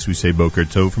follows next. We say Boker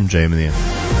Tov from JM in the AM.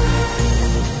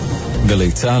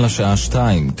 גלי צהל השעה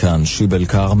 2, כאן שיבל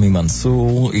קרמי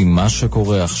מנסור עם מה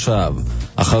שקורה עכשיו.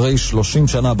 אחרי 30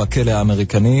 שנה בכלא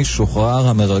האמריקני שוחרר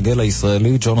המרגל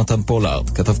הישראלי ג'ונתן פולארד.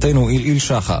 כתבתנו איל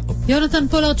שחר. יונתן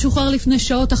פולארד שוחרר לפני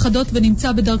שעות אחדות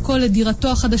ונמצא בדרכו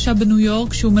לדירתו החדשה בניו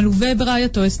יורק, שהוא מלווה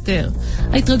ברעייתו אסתר.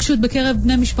 ההתרגשות בקרב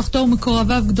בני משפחתו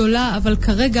ומקורביו גדולה, אבל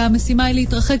כרגע המשימה היא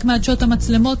להתרחק מעדשות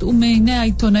המצלמות ומעיני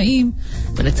העיתונאים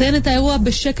ולציין את האירוע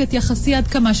בשקט יחסי עד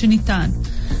כמה שניתן.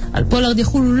 על פולארד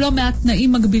יחולו לא מעט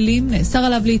תנאים מגבילים, נאסר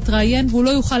עליו להתראיין והוא לא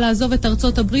יוכל לעזוב את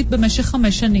ארצות הברית במשך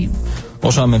 5 שנים.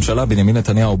 ראש הממשלה בנימין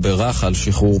נתניהו בירך על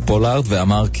שחרור פולארד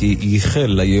ואמר כי ייחל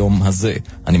ליום הזה.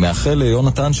 אני מאחל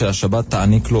ליונתן שהשבת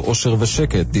תעניק לו אושר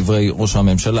ושקט, דברי ראש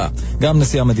הממשלה. גם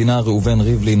נשיא המדינה ראובן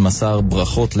ריבלין מסר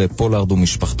ברכות לפולארד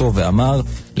ומשפחתו ואמר,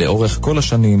 לאורך כל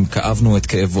השנים כאבנו את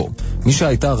כאבו. מי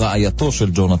שהייתה רעייתו של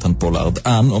ג'ונתן פולארד,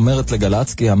 אן, אומרת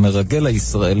לגלץ כי המרגל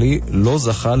הישראלי לא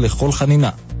זכה לכל חנינה.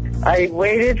 I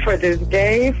waited for this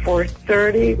day for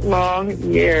 30 long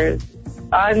years.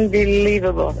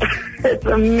 unbelievable. It's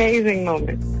an amazing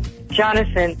moment.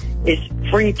 Jonathan is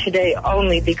free today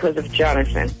only because of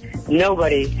Jonathan.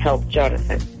 Nobody helped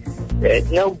Jonathan.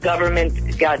 No government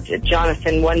got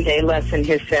Jonathan one day less in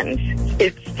his sentence.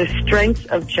 It's the strength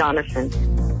of Jonathan.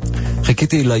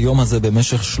 חיכיתי ליום הזה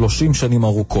במשך 30 שנים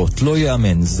ארוכות. לא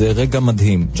יאמן, זה רגע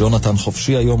מדהים. ג'ונתן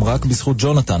חופשי היום רק בזכות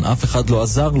ג'ונתן. אף אחד לא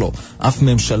עזר לו. אף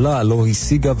ממשלה לא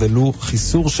השיגה ולו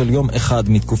חיסור של יום אחד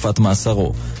מתקופת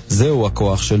מאסרו. זהו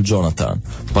הכוח של ג'ונתן.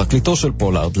 פרקליטו של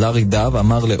פולארד, לארי דב,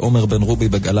 אמר לעומר בן רובי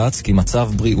בגלץ כי מצב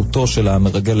בריאותו של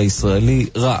המרגל הישראלי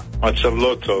רע. מצב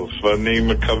לא טוב, ואני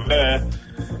מקווה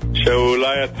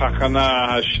שאולי התחנה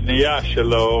השנייה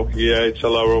שלו יהיה אצל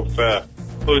הרופא.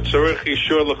 הוא צריך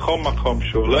אישור לכל מקום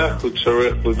שהוא הולך, הוא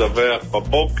צריך לדווח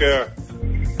בבוקר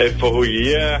איפה הוא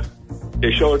יהיה,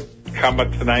 יש עוד כמה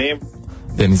תנאים.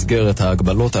 במסגרת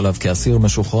ההגבלות עליו כאסיר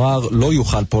משוחרר, לא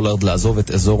יוכל פולארד לעזוב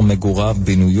את אזור מגוריו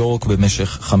בניו יורק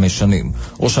במשך 5 שנים.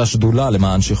 ראש השדולה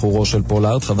למען שחרורו של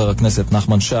פולארד, חבר הכנסת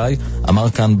נחמן שי, אמר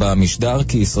כאן במשדר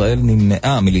כי ישראל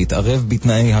נמנעה מלהתערב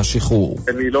בתנאי השחרור.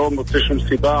 אני לא מוצא שום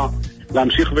סיבה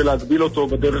להמשיך ולהגביל אותו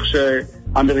בדרך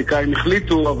שהאמריקאים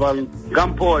החליטו, אבל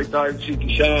גם פה הייתה איזושהי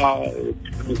גישה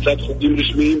מצד חוגים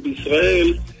רשמיים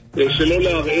בישראל, שלא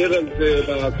לערער על זה,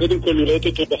 קודם כל לראות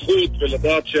אותו בחוץ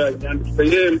ולדעת שהעניין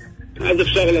מסתיים. אז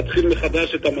אפשר להתחיל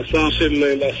מחדש את המסע של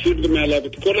להסיר מעליו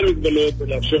את כל המגבלות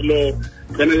ולאפשר לו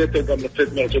בין היתר גם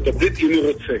לצאת מארצות הברית אם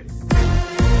הוא רוצה.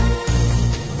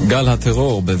 גל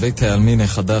הטרור בבית העלמין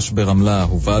החדש ברמלה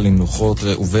הובא למנוחות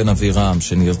ראובן אבירם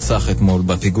שנרצח אתמול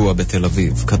בפיגוע בתל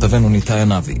אביב. כתבנו ניתאי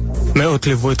נבי. מאות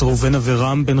ליוו את ראובן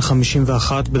אבירם בן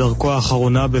 51 בדרכו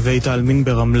האחרונה בבית העלמין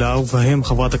ברמלה, ובהם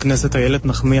חברת הכנסת איילת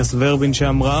נחמיאס ורבין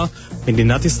שאמרה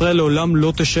מדינת ישראל לעולם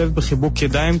לא תשב בחיבוק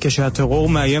ידיים כשהטרור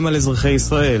מאיים על אזרחי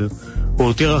ישראל. הוא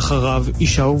הותיר אחריו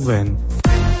אישה ובן.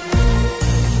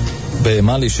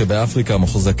 במאלי שבאפריקה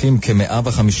מוחזקים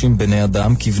כ-150 בני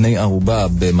אדם כבני ערובה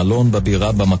במלון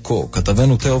בבירה במקו.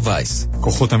 כתבנו תאו וייס.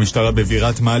 כוחות המשטרה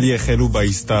בבירת מאלי החלו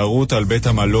בהסתערות על בית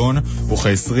המלון,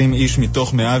 וכ-20 איש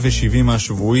מתוך 170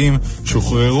 השבויים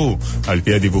שוחררו. על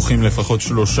פי הדיווחים לפחות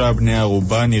 3 בני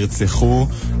ערובה נרצחו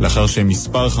לאחר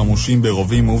שמספר חמושים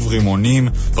ברובים וברימונים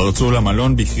פרצו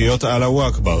למלון בקריאות אללהו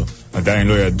אכבר. עדיין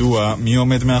לא ידוע מי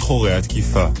עומד מאחורי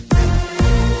התקיפה.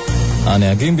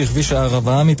 הנהגים בכביש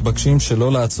הערבה מתבקשים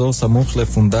שלא לעצור סמוך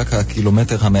לפונדק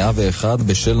הקילומטר 101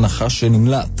 בשל נחש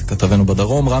שנמלט. כתבנו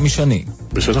בדרום רמי שני.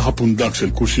 בשטח הפונדק של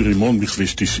כושי רימון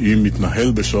בכביש 90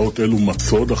 מתנהל בשעות אלו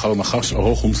מצוד אחר נחש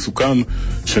ארוך ומסוכן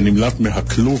שנמלט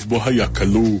מהכלוב בו היה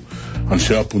כלוא.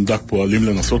 אנשי הפונדק פועלים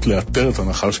לנסות לאתר את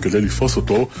הנחש כדי לפוס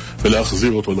אותו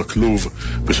ולהחזיר אותו לכלוב.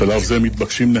 בשלב זה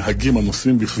מתבקשים נהגים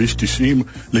הנוסעים בכביש 90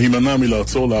 להימנע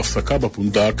מלעצור להפסקה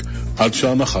בפונדק עד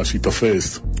שהנחש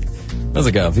יתפס.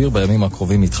 מזג האוויר בימים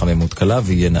הקרובים התחממות קלה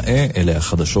ויהיה נאה. אלה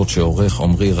החדשות שעורך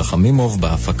עומרי רחמימוב,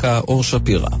 בהפקה אור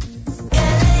שפירה.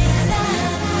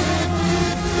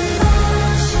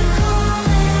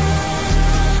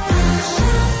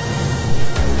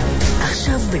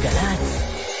 עכשיו בגל"צ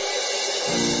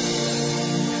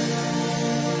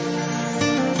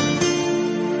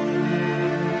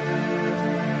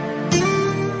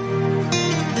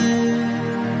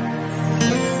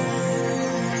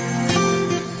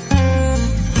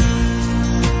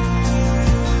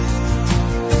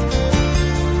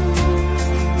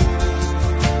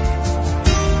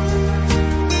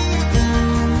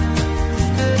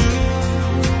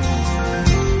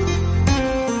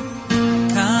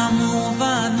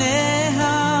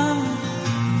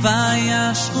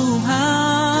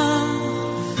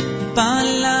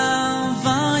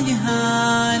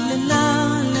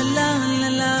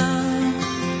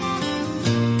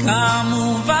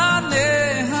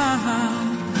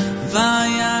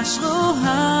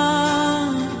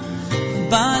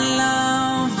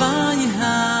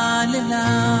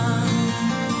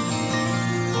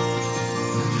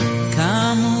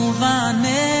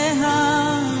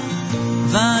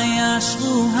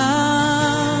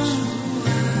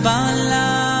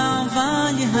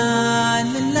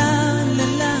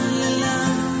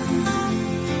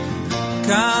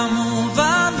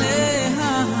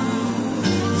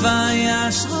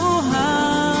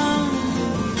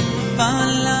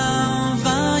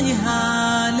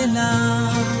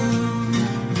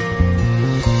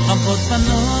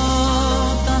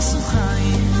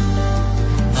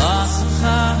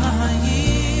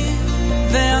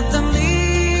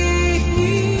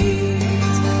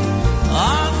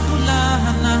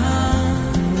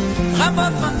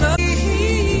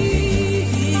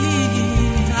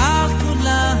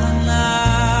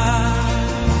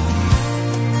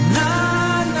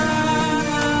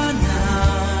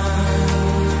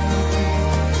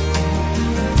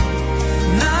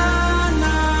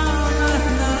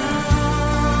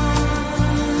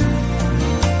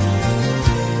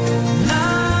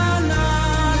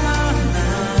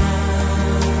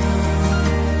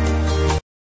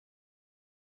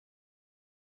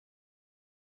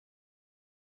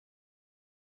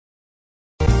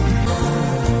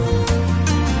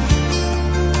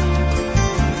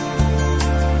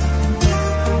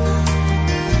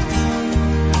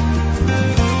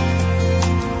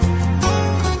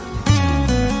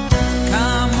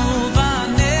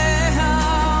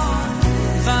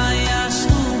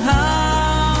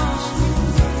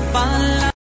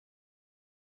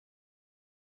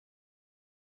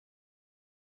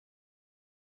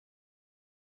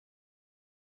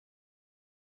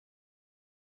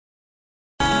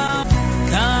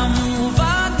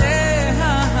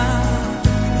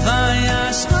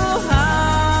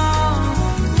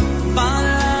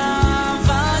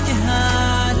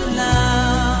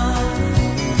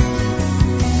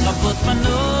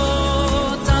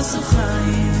בנות עשו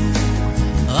חיים,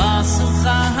 עשו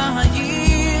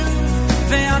חיים,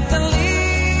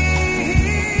 והטלית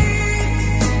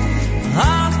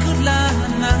עד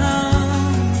כולנה,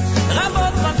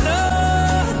 רבות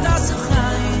בנות עשו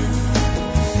חיים,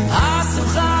 עשו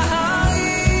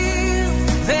חיים,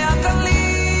 והטלית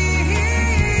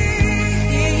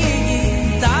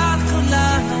עד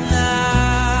כולנה.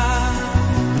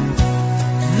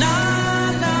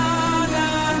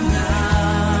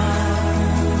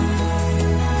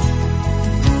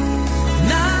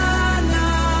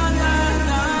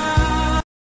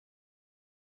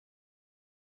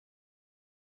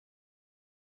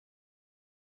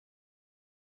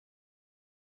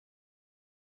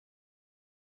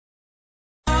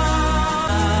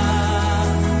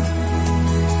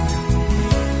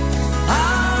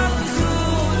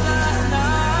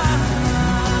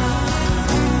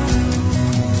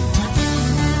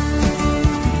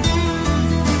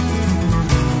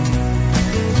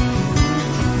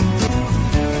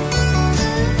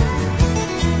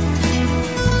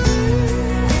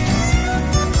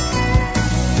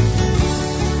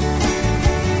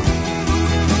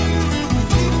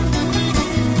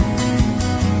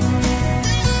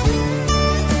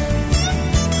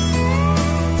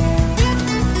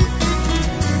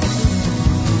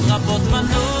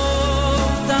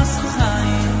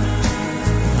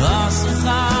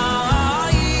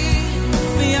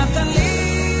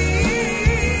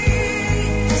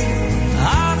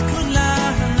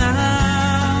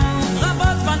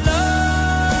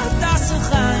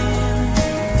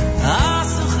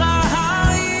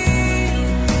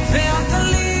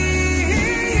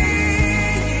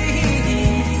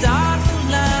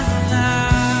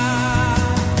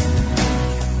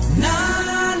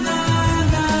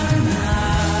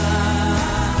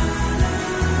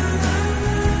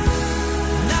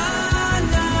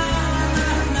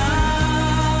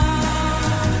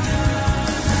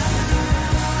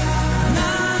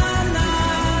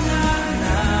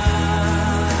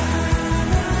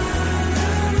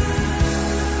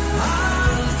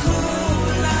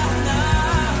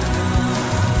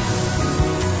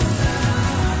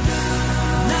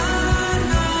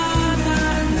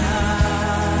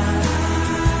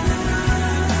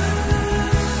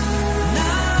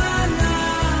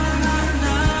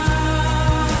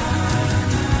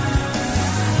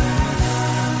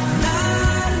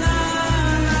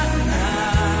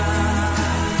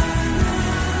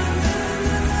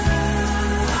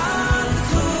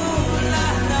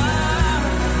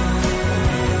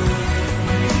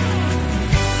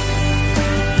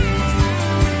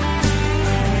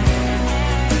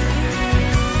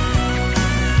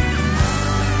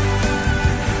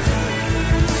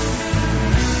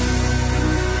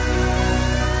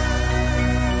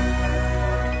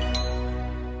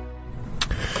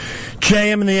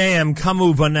 JM in the AM,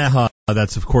 Kamu Vaneha.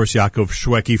 That's, of course, Yaakov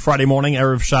Shweki. Friday morning,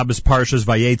 Erev Shabbos, Parshas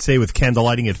Vayetze, with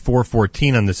candlelighting at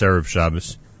 4:14 on this Erev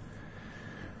Shabbos.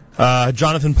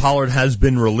 Jonathan Pollard has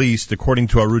been released, according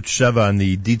to Arutz Sheva, and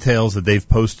the details that they've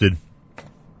posted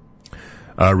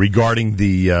regarding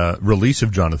the release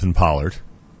of Jonathan Pollard.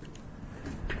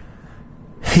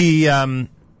 He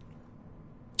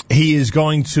is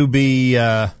going to be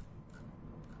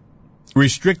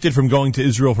restricted from going to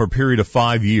Israel for a period of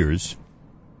 5 years.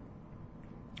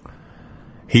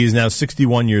 He is now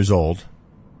 61 years old.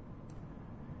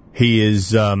 He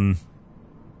is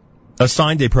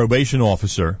assigned a probation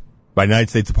officer by the United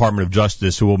States Department of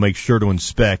Justice who will make sure to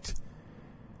inspect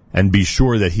and be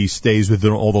sure that he stays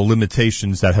within all the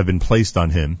limitations that have been placed on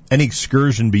him. Any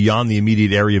excursion beyond the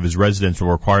immediate area of his residence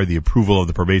will require the approval of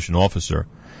the probation officer.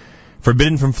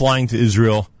 Forbidden from flying to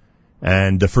Israel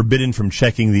and forbidden from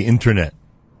checking the internet.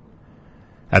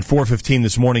 At 4:15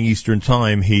 this morning Eastern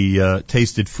Time, he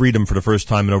tasted freedom for the first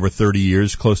time in over 30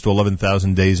 years, close to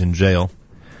 11,000 days in jail.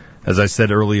 As I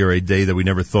said earlier, a day that we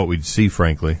never thought we'd see,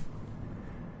 frankly.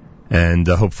 And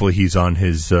hopefully he's on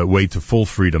his way to full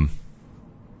freedom.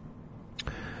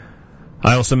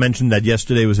 I also mentioned that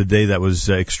yesterday was a day that was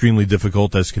extremely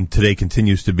difficult, as today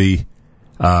continues to be.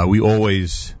 We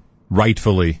always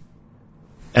rightfully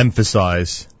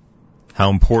emphasize how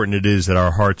important it is that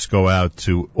our hearts go out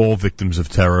to all victims of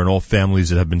terror and all families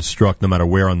that have been struck, no matter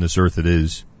where on this earth it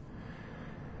is.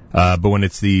 But when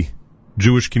it's the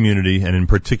Jewish community, and in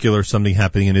particular something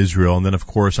happening in Israel, and then of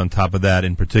course on top of that,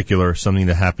 in particular, something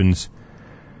that happens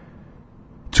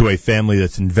to a family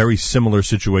that's in very similar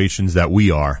situations that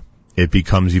we are, it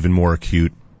becomes even more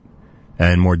acute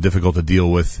and more difficult to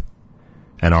deal with,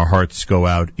 and our hearts go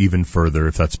out even further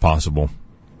if that's possible.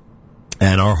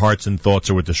 And our hearts and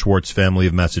thoughts are with the Schwartz family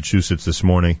of Massachusetts this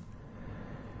morning.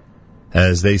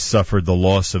 as they suffered the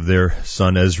loss of their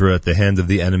son Ezra at the hand of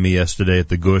the enemy yesterday at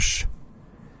the Gush.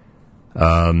 He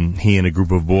and a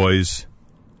group of boys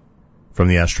from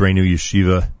the Ashreinu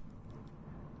Yeshiva,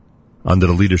 under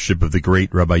the leadership of the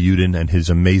great Rabbi Yudin and his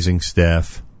amazing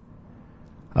staff,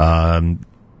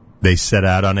 they set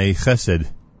out on a chesed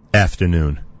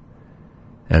afternoon,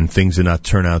 and things did not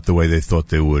turn out the way they thought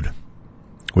they would,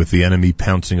 with the enemy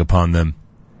pouncing upon them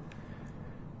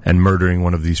and murdering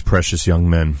one of these precious young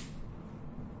men.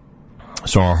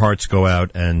 So our hearts go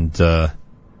out, and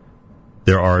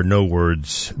there are no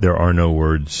words.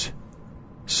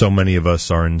 So many of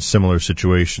us are in similar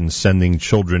situations, sending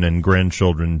children and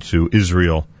grandchildren to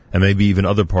Israel and maybe even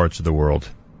other parts of the world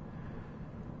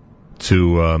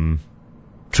to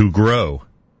grow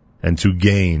and to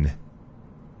gain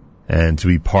and to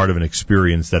be part of an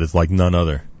experience that is like none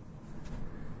other.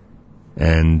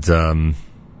 And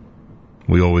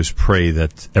we always pray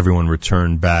that everyone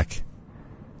return back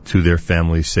to their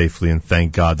families safely, and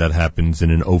thank God that happens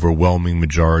in an overwhelming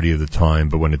majority of the time,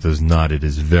 but when it does not, it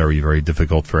is very, very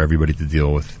difficult for everybody to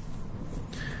deal with.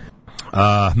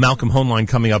 Malcolm Hoenlein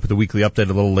coming up at the weekly update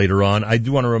a little later on. I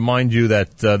do want to remind you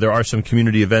that there are some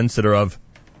community events that are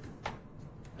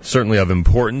certainly of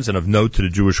importance and of note to the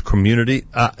Jewish community.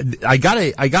 I got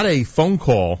a phone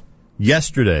call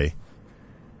yesterday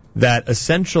that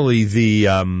essentially the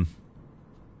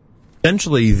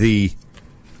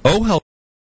Ohel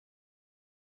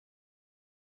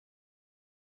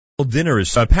dinner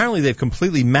is, apparently they've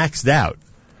completely maxed out.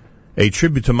 A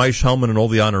tribute to Maish Hellman and all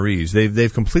the honorees.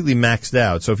 They've completely maxed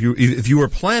out. So if you were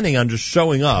planning on just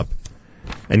showing up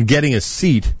and getting a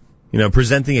seat,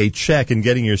 presenting a check and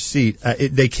getting your seat,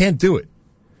 they can't do it.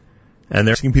 And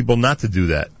they're asking people not to do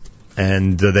that.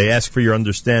 And they ask for your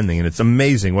understanding. And it's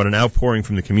amazing what an outpouring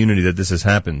from the community that this has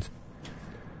happened.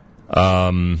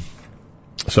 So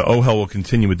Ohel will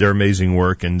continue with their amazing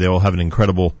work, and they will have an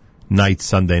incredible night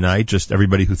Sunday night. Just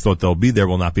everybody who thought they'll be there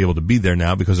will not be able to be there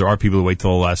now, because there are people who wait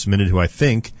till the last minute who I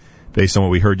think, based on what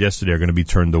we heard yesterday, are going to be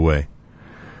turned away.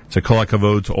 So kol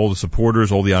hakavod to all the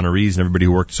supporters, all the honorees, and everybody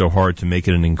who worked so hard to make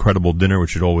it an incredible dinner,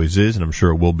 which it always is, and I'm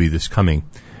sure it will be this coming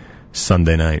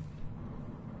Sunday night.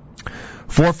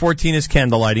 4:14 is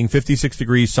candlelighting, 56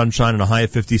 degrees, sunshine, and a high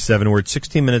of 57. We're at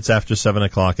 16 minutes after 7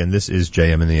 o'clock, and this is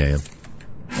JM in the AM.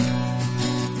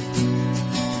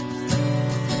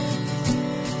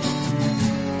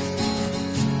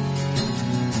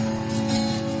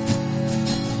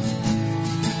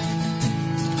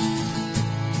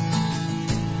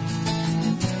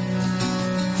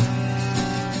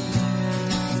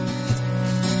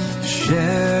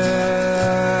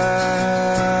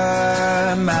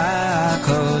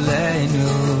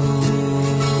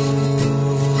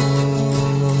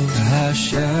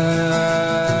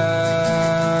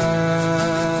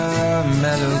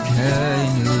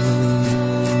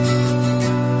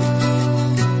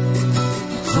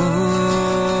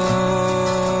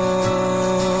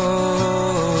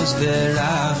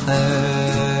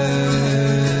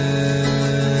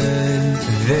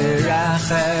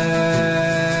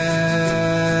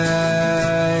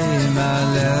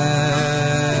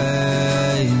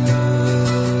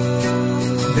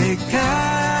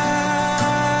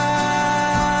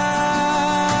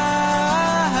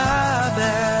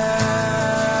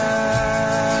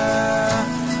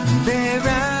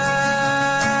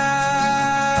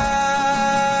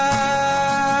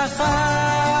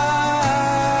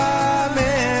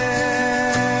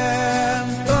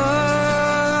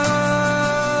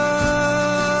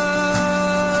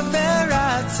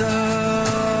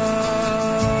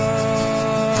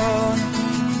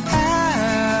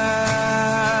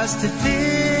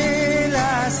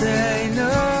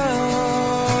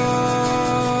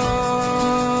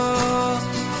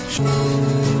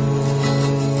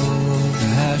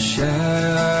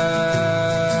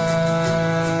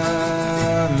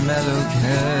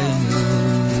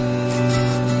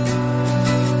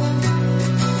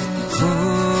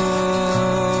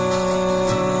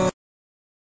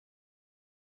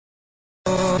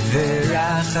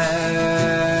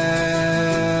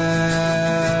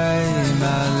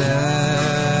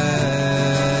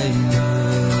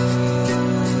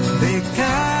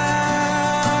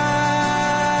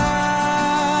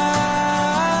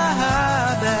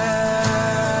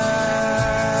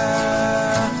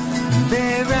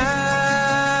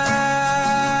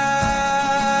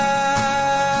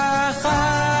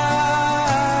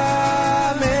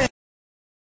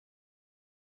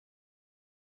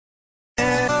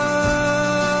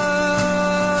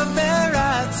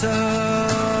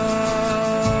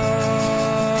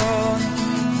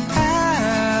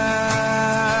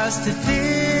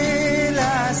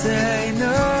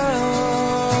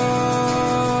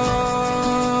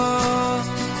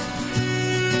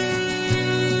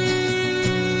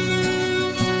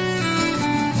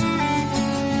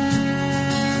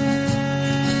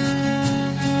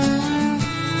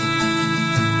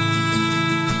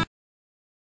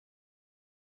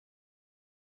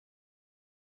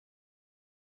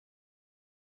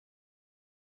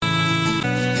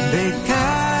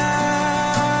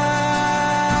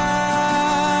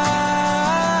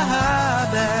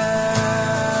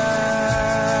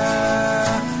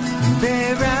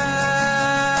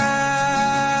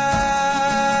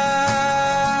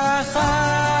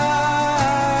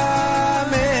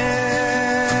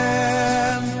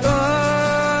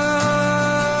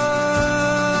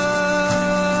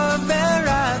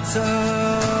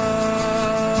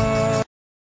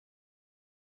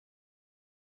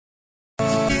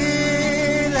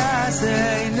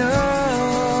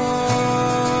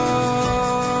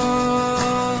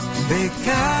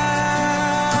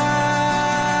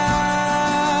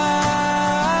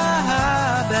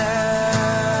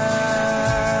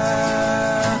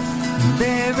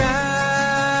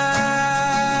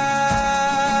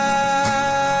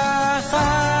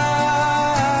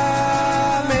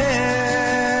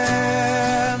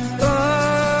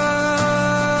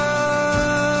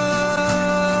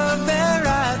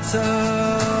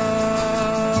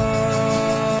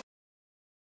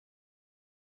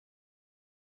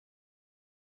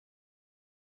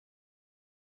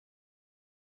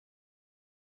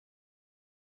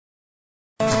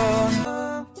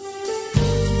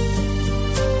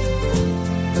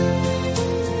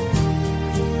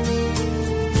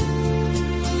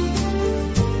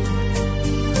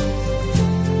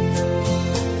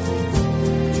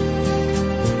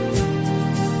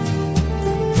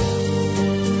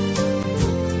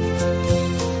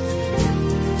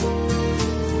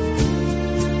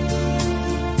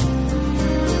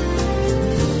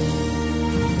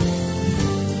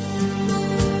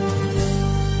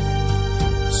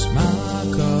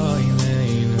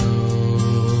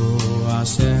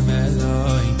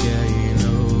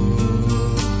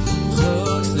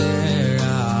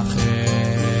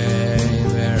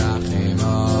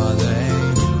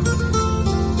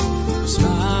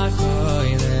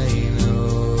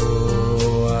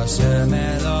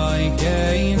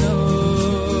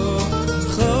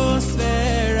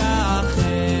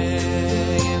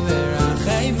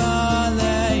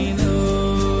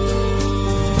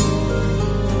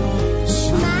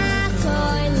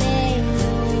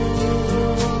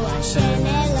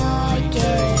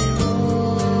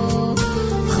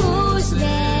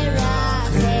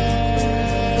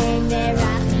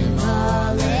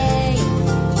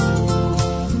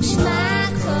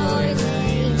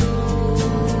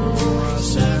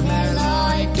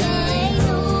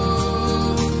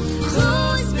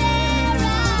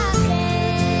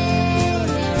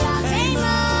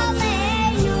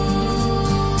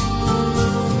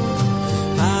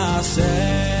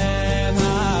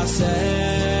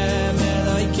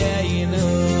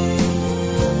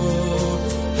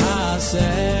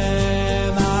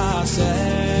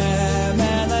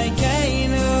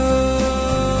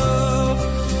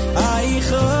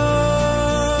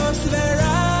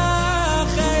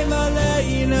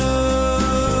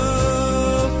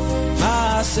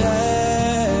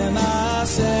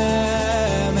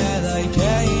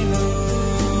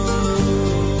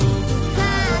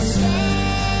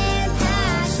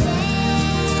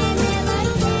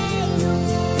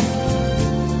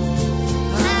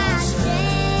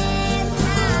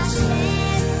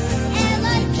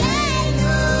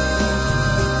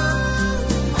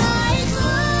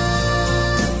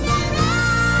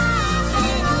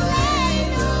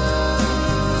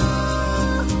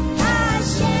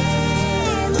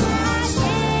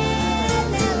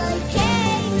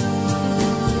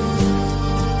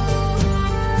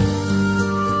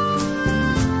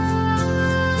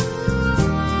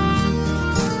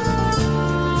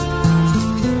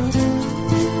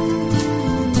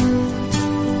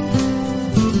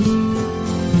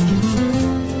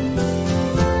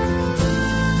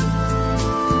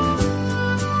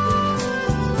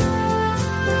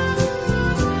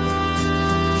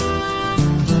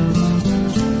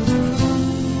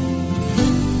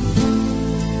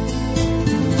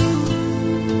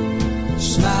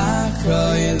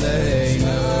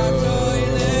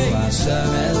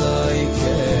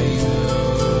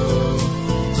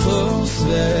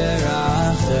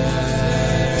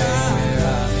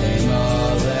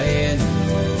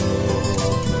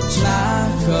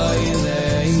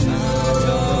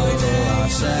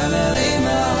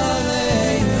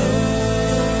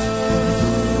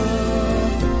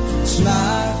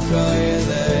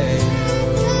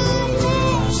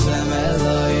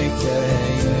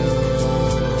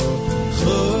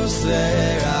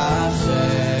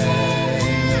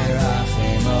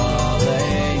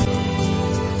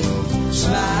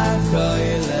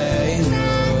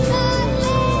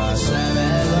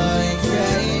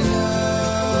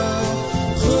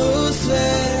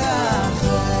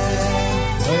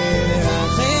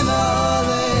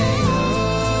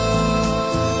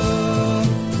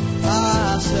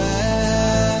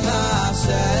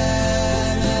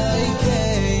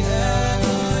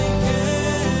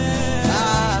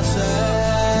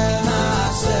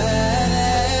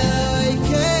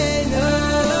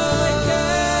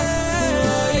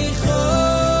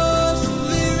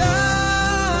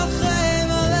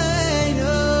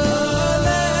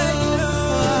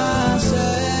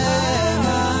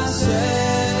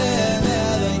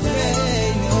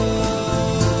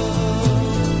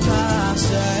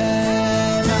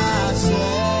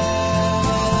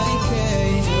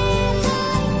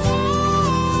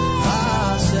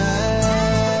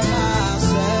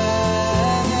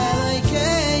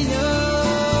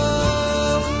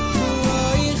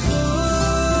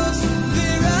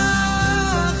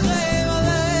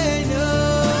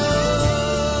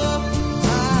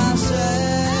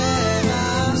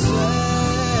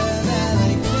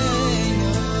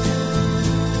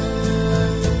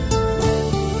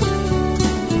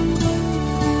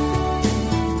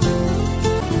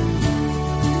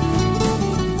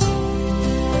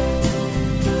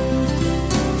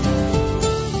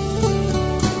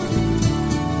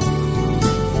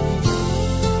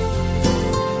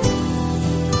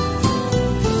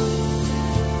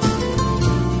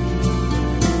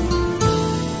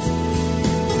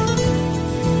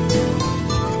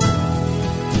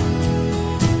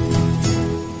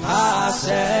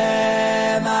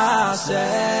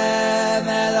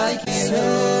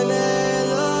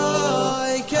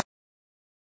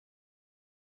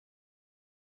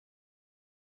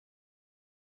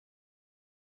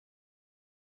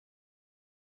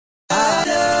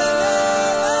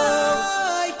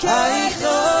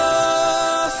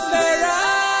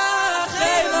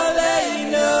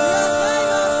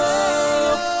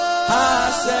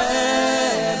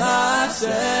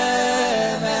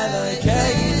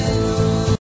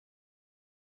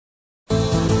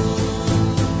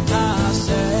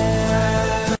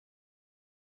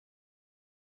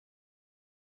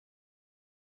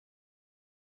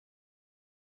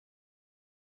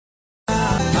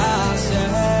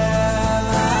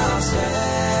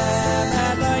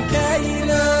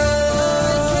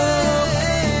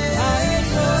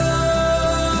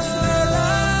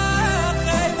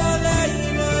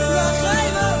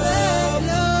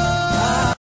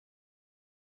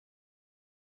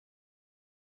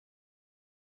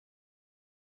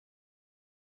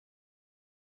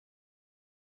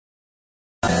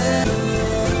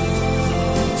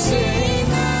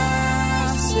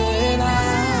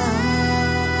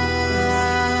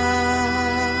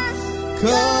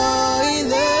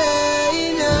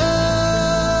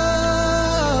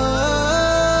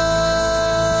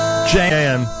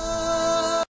 JM.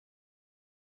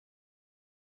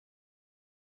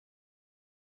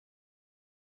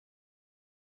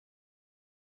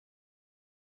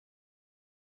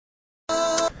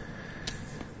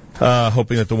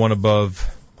 Hoping that the one above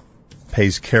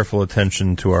pays careful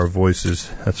attention to our voices,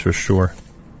 that's for sure.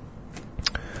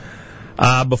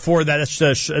 Before that,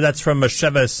 that's from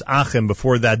Sheves Achim.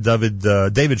 Before that, David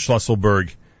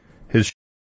Schlusselberg, his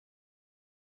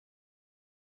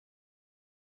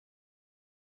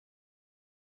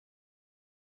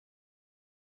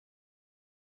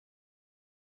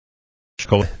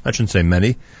I shouldn't say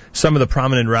many. Some of the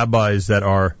prominent rabbis that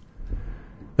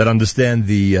understand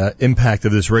the impact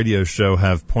of this radio show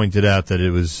have pointed out that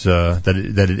it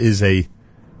it is a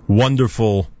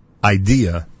wonderful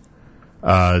idea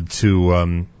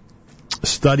to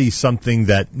study something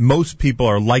that most people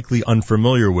are likely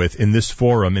unfamiliar with in this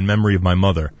forum in memory of my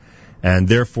mother, and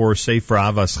therefore Sefer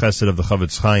Avas Chesed of the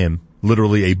Chavetz Chaim,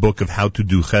 literally a book of how to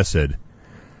do Chesed.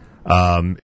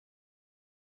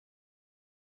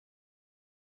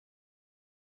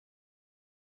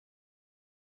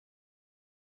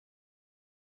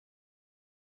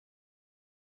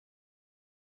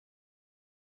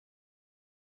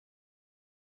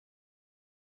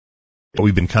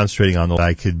 We've been concentrating on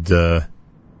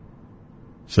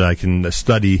so I can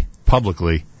study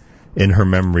publicly in her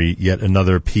memory yet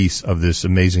another piece of this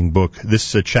amazing book.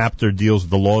 This chapter deals with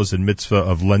the laws and mitzvah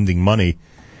of lending money.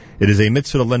 It is a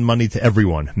mitzvah to lend money to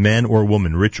everyone, man or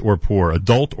woman, rich or poor,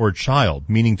 adult or child,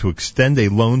 meaning to extend a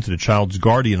loan to the child's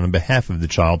guardian on behalf of the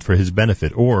child for his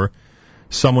benefit, or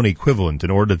someone equivalent,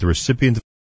 in order that the recipient of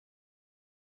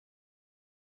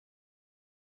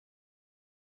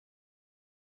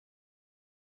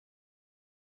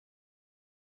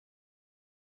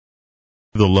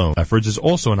the loan efforts is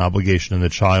also an obligation on the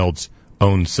child's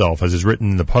own self, as is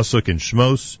written in the pasuk in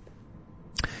Shmos,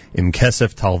 Im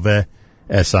Kesef Talveh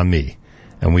Es Ami,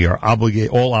 and we are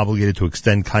all obligated to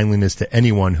extend kindliness to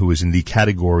anyone who is in the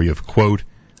category of, quote,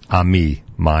 Ami,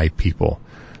 my people.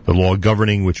 The law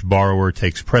governing which borrower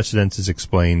takes precedence is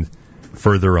explained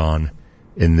further on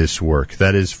in this work.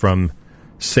 That is from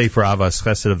Sefer Avas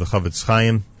Chesed of the Chavetz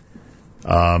Chaim.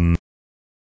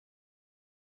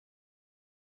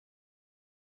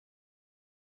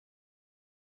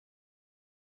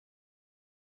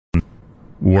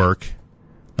 Work,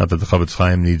 not that the Chavetz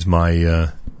Chaim needs my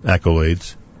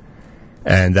accolades,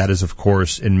 and that is, of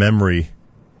course, in memory,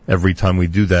 every time we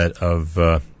do that,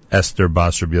 of Esther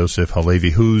Bas Rabbi Yosef Halevi,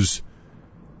 whose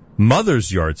mother's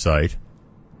yahrzeit,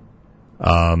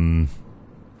 my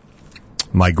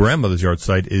grandmother's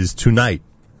yahrzeit, is tonight,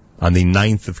 on the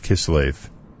 9th of Kislev.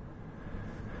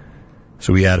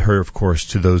 So we add her, of course,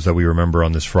 to those that we remember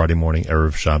on this Friday morning,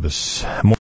 Erev Shabbos.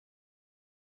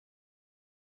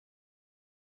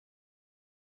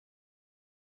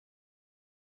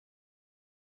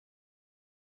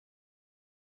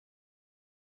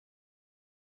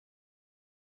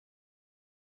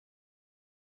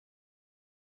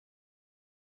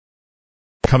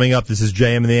 Coming up, this is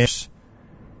JM and the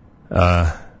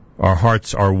AM. Our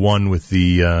hearts are one with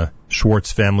the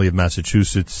Schwartz family of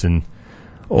Massachusetts and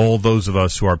all those of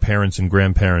us who are parents and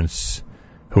grandparents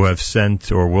who have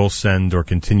sent or will send or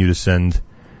continue to send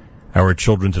our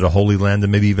children to the Holy Land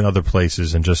and maybe even other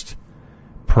places, and just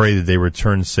pray that they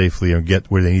return safely and get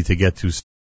where they need to get to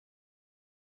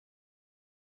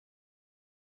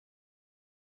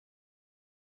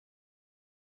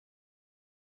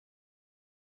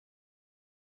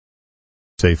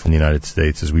safe in the United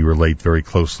States, as we relate very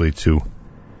closely to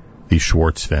the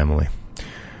Schwartz family.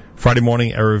 Friday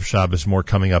morning, Erev Shabbos, more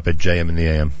coming up at JM in the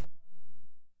AM.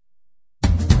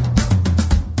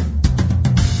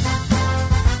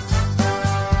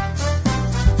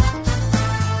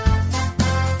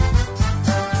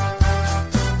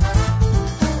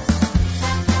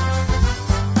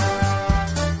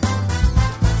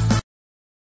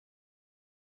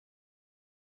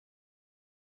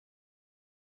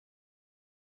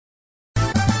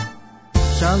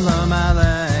 Shalom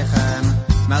Aleichem,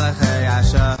 Malachei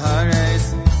Asharis,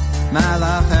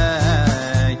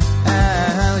 Malachei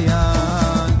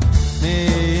Elyon, Mi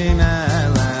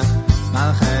Melech,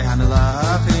 Malachei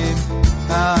HaMelachim,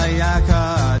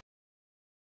 Hayakad.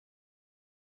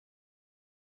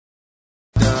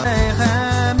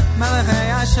 Aleichem, Malachei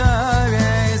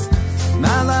Asharis,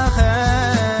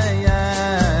 Malachei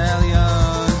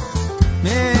Elyon,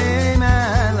 Mi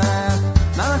Melech,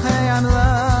 Malachei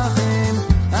HaMelachim.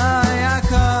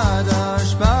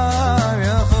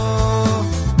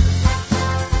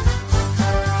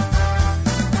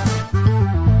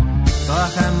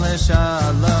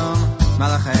 Shalom,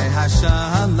 Malachei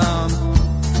Hashalom,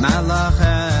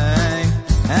 Malachei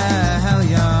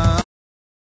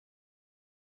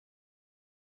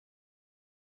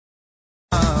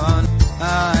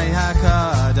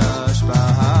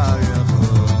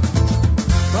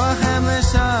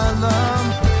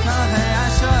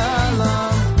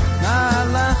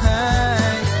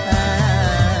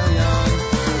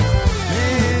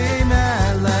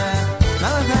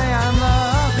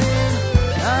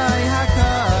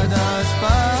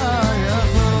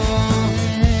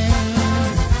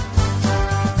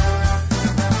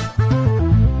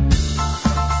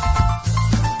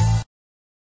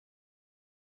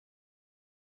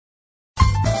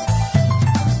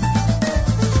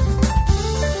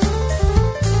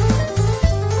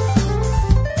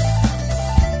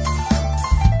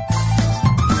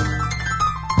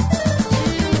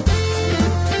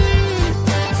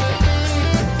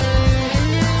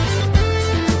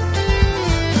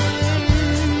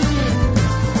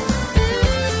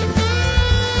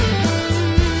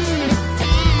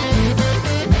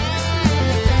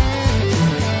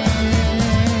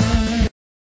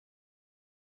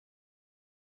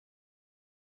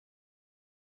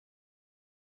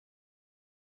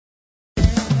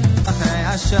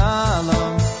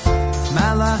Shalom,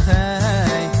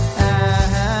 Malachei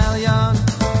Elyon,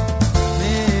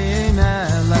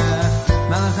 Melech,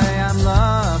 Malachei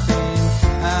Amlachim,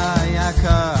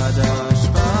 Ayakadosh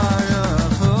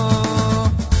Baruch Hu,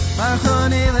 Baruch Hu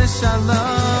Nile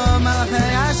Shalom,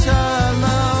 Malachei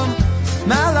Shalom,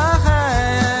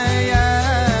 Malachei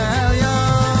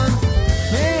Elyon,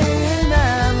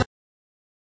 Melech,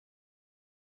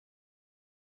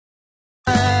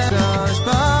 Kadosh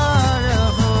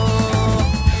Baruch Hu.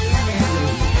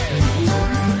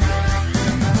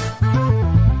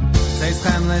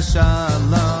 Seizchem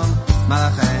leShalom,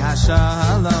 Malachei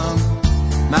HaShalom,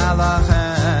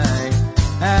 Malachei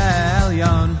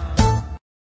Elyon.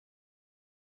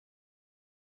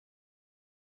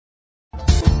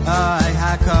 Ay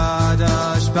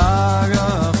HaKadosh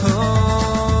Baruch Hu.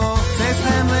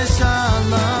 Seizchem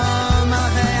leShalom,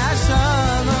 Malachei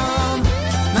HaShalom,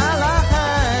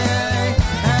 Malachei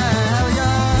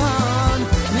Elyon.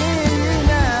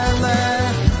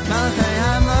 Minelech, Malachei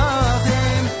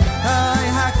Hamlochim, Ay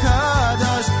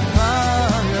HaKadosh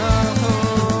Baruch Hu.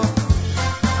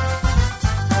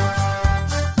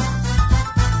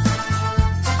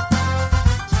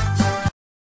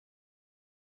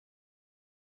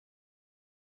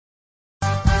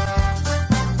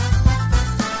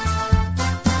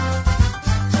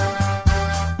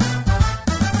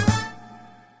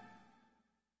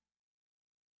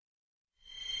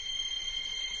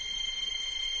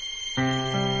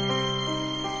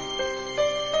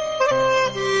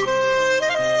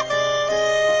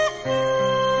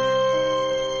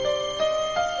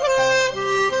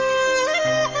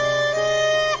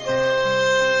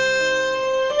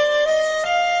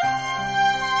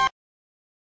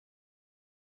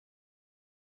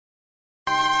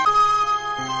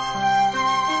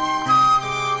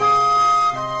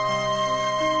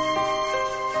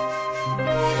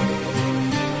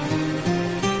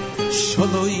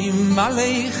 Shalom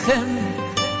Aleichem,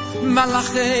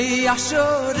 Malachei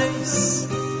Ashores,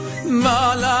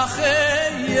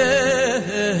 Malachei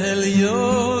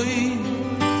Elyon,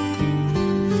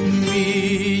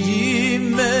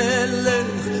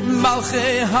 Melech,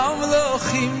 Malchei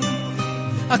Hamlochim,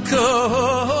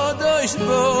 HaKadosh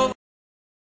Baruch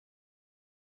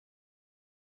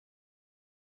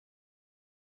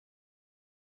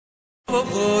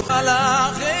Hu,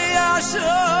 Malachei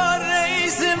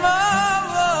Ashores, Malachei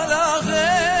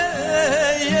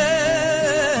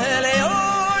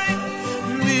Elyon,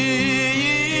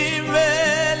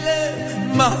 Melech,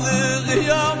 Malchei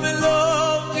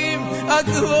Hamlochim,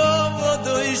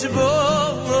 HaKadosh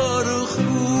Baruch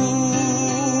Hu.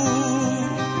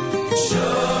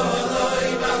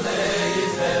 Shalom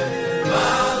Aleichem,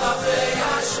 Malachei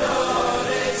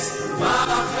Ashores,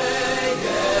 Malachei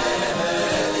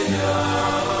Elyon,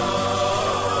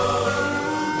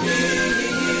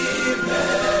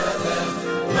 Melech,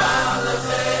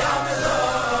 Malachei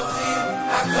Hamlochim,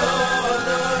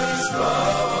 HaKadosh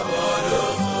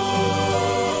Baruch Hu.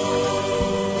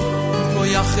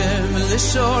 Boyachem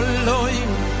leShalom,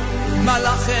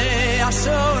 Malachei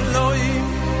Asholom,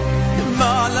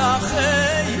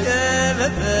 Malachei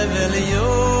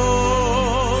Elyon,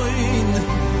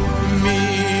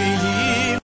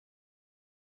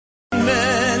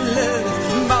 Melech,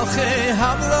 Malchei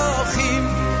Hamlochim,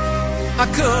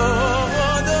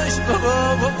 HaKadosh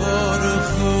Baruch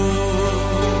Hu.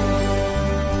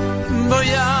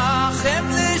 Boyachem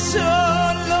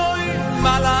leShalom,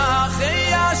 Malachei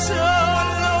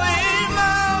Asholom,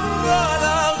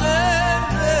 Malachei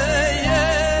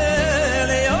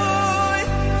Elyon,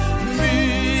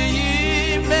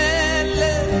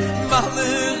 Melech,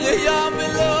 Malchei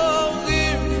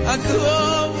Hamlochim,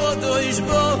 HaKadosh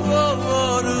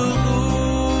Baruch Hu.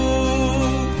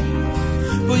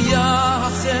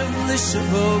 Boyachem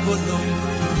leShalom,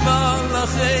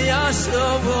 Malachei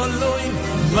Asholom,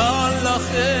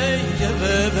 Malachei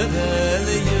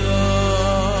Elyon,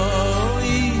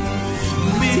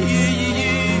 Melech,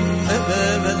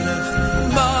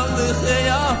 Malchei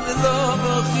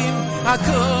Hamlochim,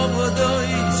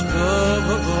 HaKadosh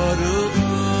Baruch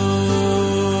Hu.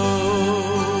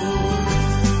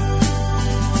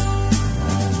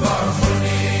 Baruch Hu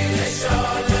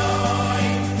leShalom,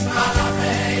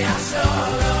 Malachei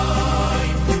Asholom,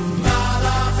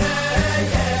 Malachei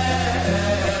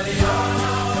Elyon,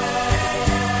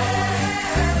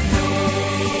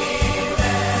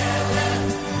 Melech,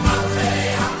 Malchei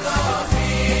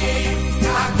Hamlochim,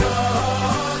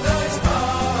 HaKadosh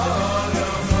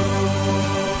Baruch Hu.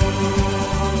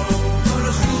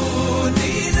 Baruch Hu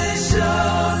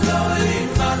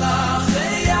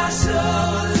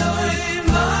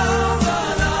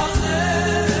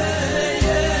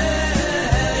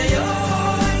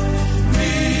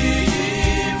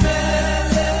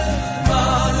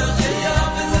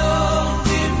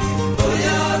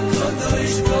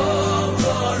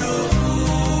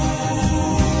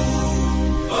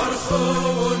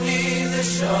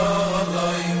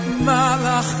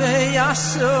Malachei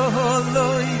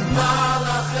Asholoi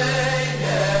Malachei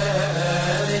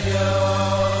Elyon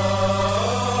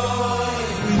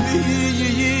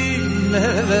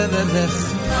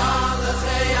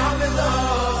Malachei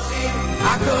Amelochim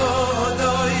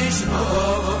HaKadosh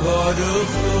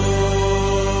Baruch Hu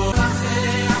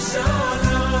Malachei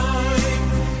Asholoi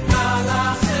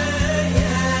Malachei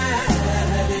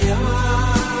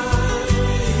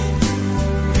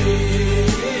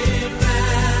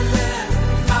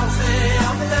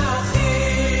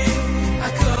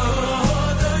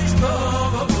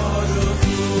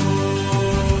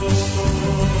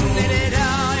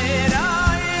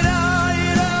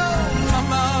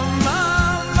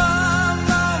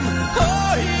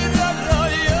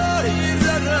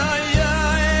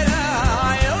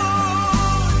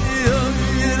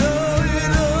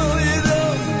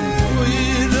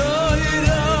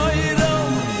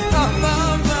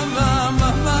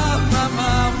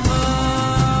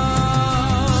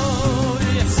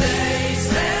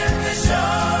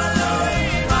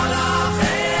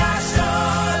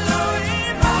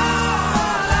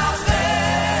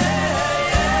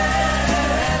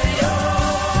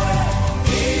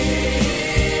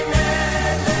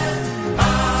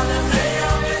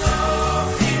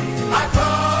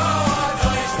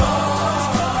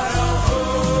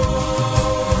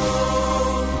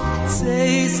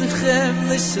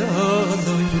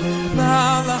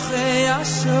Malachei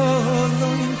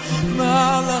Asholoi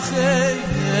Malachei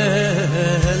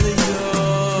Elyon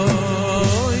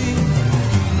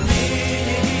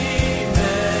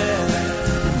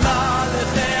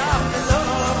Malachei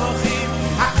Amelochim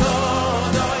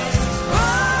HaKadosh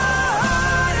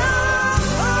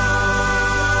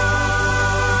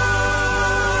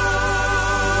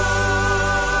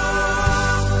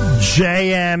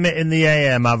JM in the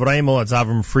AM. Avremel, it's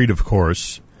Avram Fried, of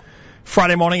course.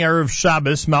 Friday morning, Erev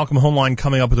Shabbos. Malcolm Hoenlein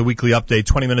coming up with a weekly update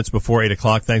 20 minutes before 8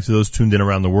 o'clock. Thanks to those tuned in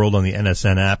around the world on the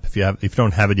NSN app. If you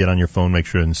don't have it yet on your phone, make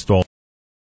sure to install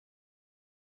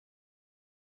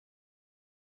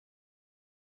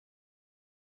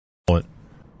it.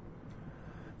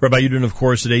 Rabbi Yudin, of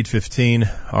course, at 8:15.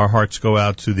 Our hearts go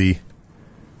out to the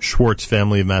Schwartz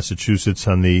family of Massachusetts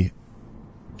on the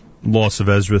loss of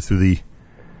Ezra through the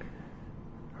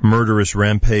murderous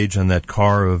rampage on that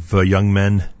car of young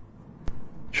men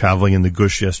traveling in the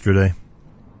Gush yesterday.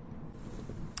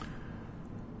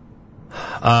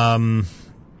 Want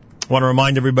to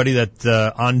remind everybody that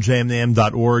on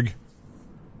jmnam.org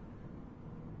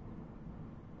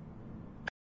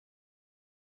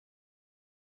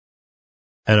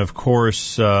and of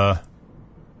course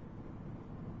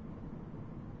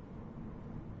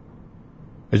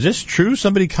is this true?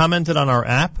 Somebody commented on our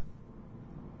app?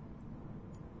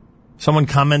 Someone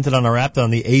commented on our app that on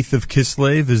the 8th of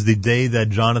Kislev is the day that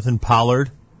Jonathan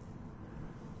Pollard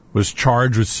was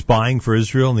charged with spying for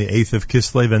Israel, and the 8th of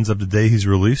Kislev ends up the day he's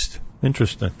released.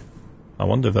 Interesting. I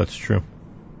wonder if that's true.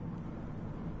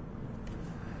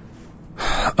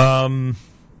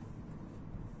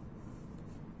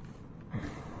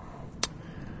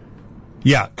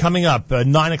 Yeah, coming up,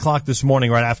 9 o'clock this morning,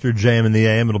 right after JM in the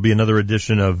AM, it'll be another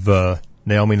edition of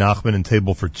Naomi Nachum and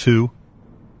Table for Two.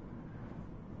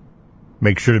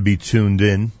 Make sure to be tuned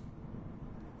in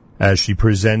as she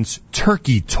presents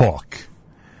Turkey Talk.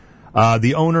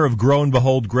 The owner of Grow and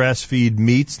Behold Grass Feed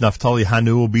Meats, Naftali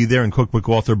Hanu, will be there, and cookbook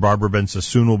author Barbara Ben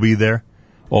Sassoon will be there,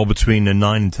 all between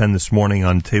 9 and 10 this morning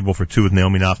on Table for Two with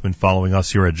Naomi Nachum following us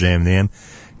here at JM the AM.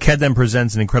 Kedem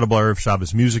presents an incredible Erev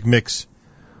Shabbos music mix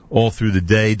all through the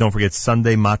day. Don't forget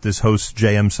Sunday, Matis hosts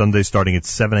JM Sunday starting at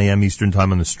 7 a.m. Eastern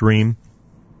Time on the stream,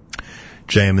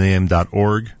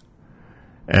 jmnam.org.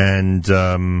 And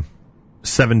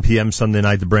 7 p.m. Sunday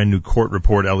night, the brand new court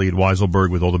report, Elliot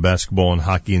Weiselberg with all the basketball and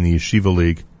hockey in the Yeshiva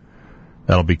League.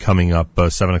 That'll be coming up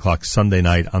 7 o'clock Sunday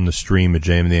night on the stream at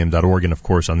jmnam.org and, of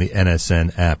course, on the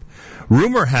NSN app.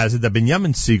 Rumor has it that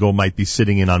Binyamin Segal might be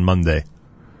sitting in on Monday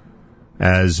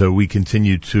as we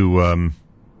continue to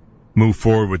move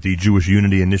forward with the Jewish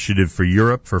Unity Initiative for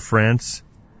Europe, for France.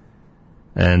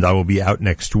 And I will be out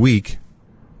next week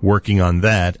working on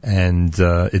that, and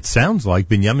it sounds like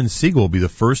Binyamin Segal will be the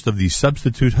first of the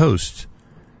substitute hosts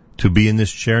to be in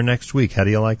this chair next week. How do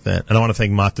you like that? And I want to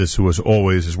thank Matis, who as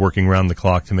always is working around the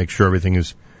clock to make sure everything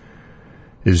is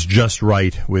just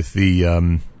right with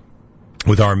the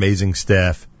with our amazing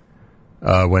staff.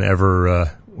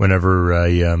 Whenever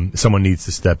someone needs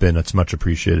to step in, it's much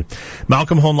appreciated.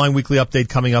 Malcolm Hoenlein weekly update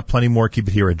coming up. Plenty more. Keep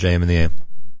it here at JM in the AM.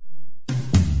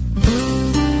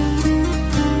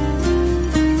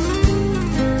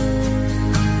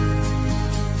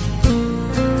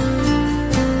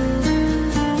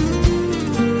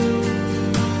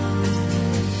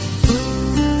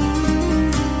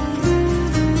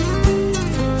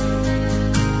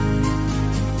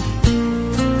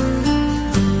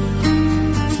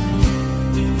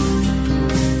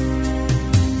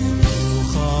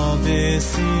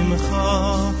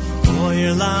 besimcha,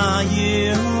 oir la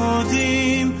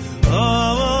Yehudim,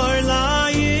 oir la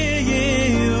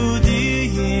Yehudim.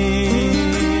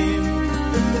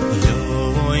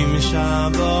 Yoim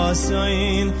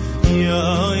Shabbosin,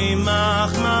 Yoim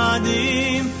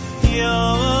Achmadim,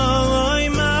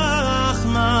 Yoim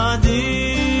Achmadim.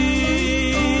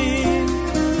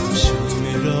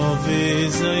 Shomiro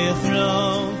v'zoichro,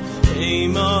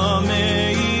 Eima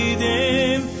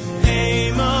meidim,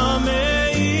 Eima meidim.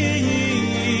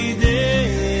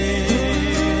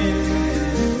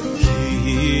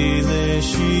 Ki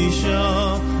l'shisha,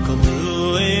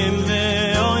 Kamruim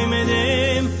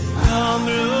ve'oimedim,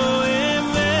 Kamruim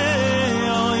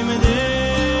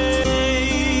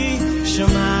ve'oimedim.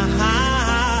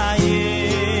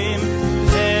 Shomahayim,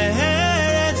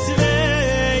 Eretz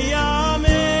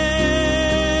ve'yamim.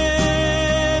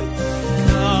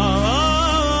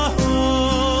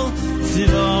 Kol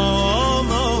Zivom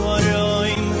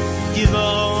Oroim,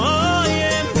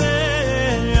 Givoyim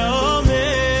ve'yamim.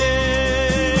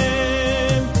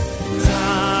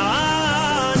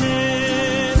 Tanim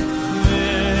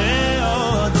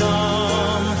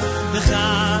ve'odom,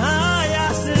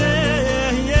 v'chayas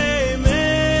re'yemim.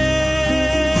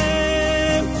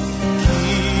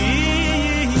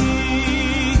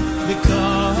 Ki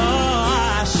b'kol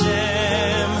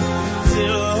Hashem,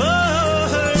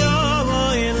 Tzorah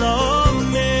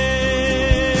Elohim.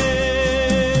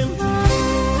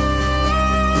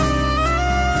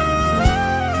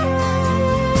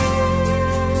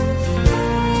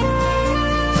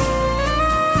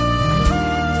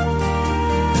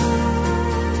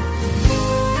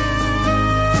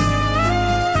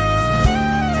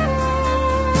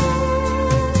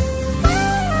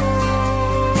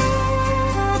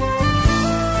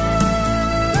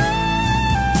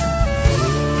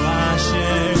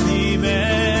 Asher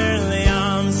diber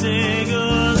li'am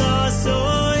Segal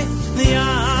asoy,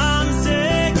 li'am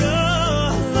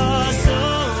Segal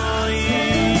asoy.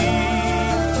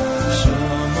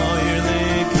 Shomoyer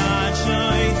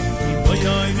lekadshoy,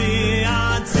 yiboyoy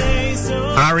v'yatzei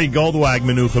soy. Ari Goldwag,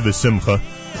 Menucha V'Simcha.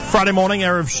 Friday morning,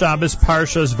 Erev Shabbos,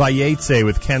 Parshas Vayetze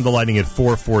with candlelighting at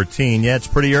 4:14. Yeah, it's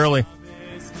pretty early.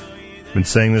 Been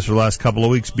saying this for the last couple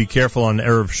of weeks. Be careful on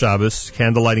Erev Shabbos.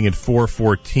 Candlelighting at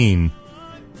 4:14.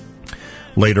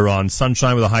 Later on,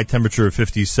 sunshine with a high temperature of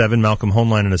 57. Malcolm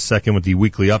Hoenlein in a second with the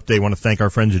weekly update. I want to thank our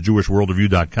friends at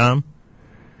JewishWorldReview.com.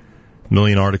 A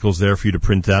million articles there for you to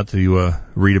print out to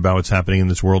read about what's happening in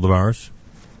this world of ours.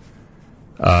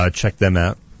 Check them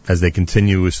out as they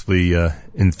continually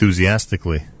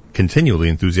enthusiastically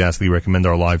recommend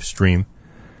our live stream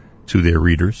to their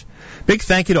readers. Big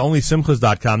thank you to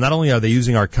OnlySimchas.com. Not only are they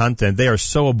using our content, they are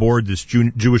so aboard this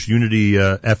Jewish unity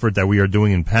effort that we are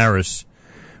doing in Paris,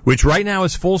 which right now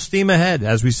is full steam ahead.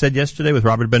 As we said yesterday with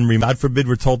Robert Ben Rima, God forbid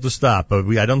we're told to stop, but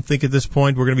I don't think at this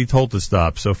point we're going to be told to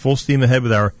stop. So full steam ahead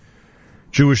with our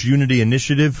Jewish Unity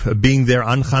Initiative, being there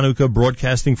on Chanukah,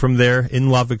 broadcasting from there in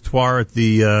La Victoire at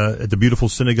the beautiful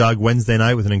synagogue Wednesday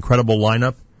night with an incredible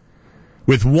lineup,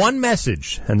 with one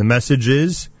message, and the message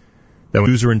is that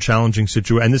when Jews are in challenging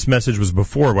situations, and this message was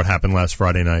before what happened last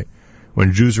Friday night,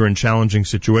 when Jews are in challenging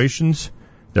situations,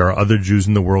 there are other Jews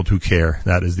in the world who care.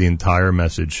 That is the entire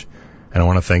message, and I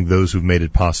want to thank those who've made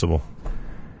it possible.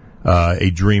 A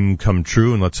dream come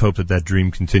true, and let's hope that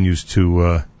dream continues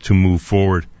to move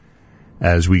forward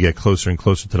as we get closer and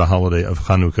closer to the holiday of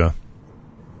Chanukah.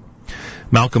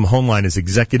 Malcolm Hoenlein is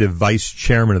Executive Vice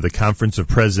Chairman of the Conference of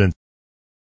Presidents.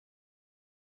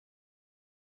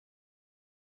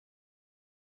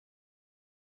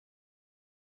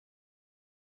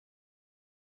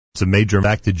 It's a major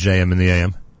back to JM in the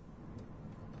AM.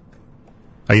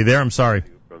 Are you there? I'm sorry.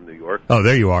 From New York. Oh,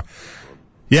 there you are.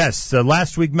 Yes,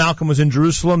 last week Malcolm was in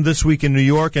Jerusalem, this week in New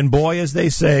York, and boy, as they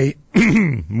say,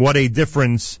 what a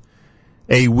difference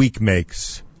a week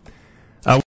makes.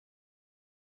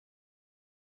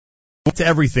 To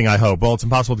everything, I hope. Well, it's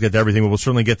impossible to get to everything, but we'll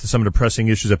certainly get to some of the pressing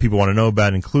issues that people want to know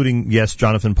about, including, yes,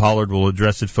 Jonathan Pollard will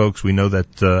address it, folks. We know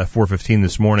that at 4:15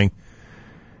 this morning,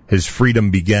 his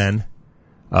freedom began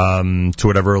to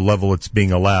whatever level it's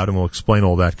being allowed, and we'll explain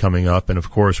all that coming up. And, of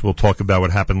course, we'll talk about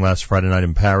what happened last Friday night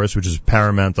in Paris, which is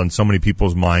paramount on so many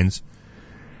people's minds,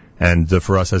 and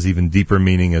for us has even deeper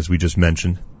meaning, as we just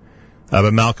mentioned.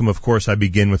 But Malcolm, of course, I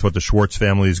begin with what the Schwartz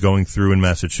family is going through in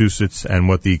Massachusetts and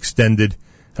what the extended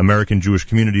American Jewish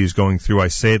community is going through. I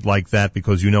say it like that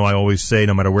because, you know, I always say,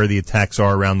 no matter where the attacks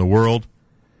are around the world,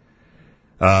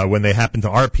 when they happen to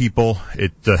our people,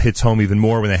 it hits home even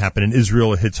more. When they happen in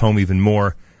Israel, it hits home even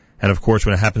more. And, of course,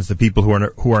 when it happens to people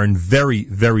who are in very,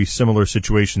 very similar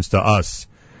situations to us,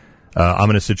 I'm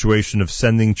in a situation of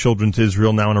sending children to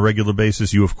Israel now on a regular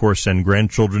basis. You, of course, send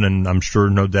grandchildren, and I'm sure,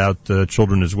 no doubt,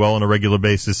 children as well on a regular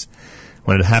basis.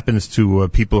 When it happens to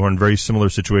people who are in very similar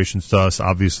situations to us,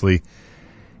 obviously,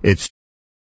 it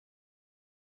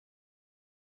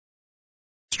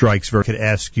strikes very. I could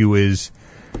ask you is,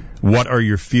 what are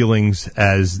your feelings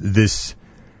as this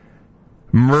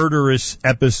murderous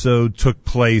episode took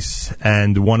place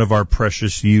and one of our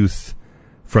precious youth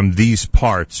from these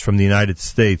parts, from the United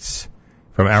States,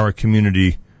 from our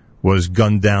community, was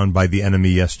gunned down by the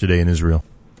enemy yesterday in Israel?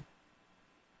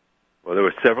 Well, there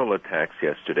were several attacks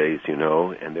yesterday, as you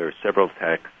know, and there are several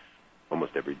attacks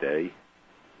almost every day.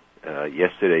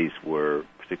 Yesterday's were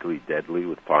particularly deadly,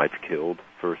 with 5 killed.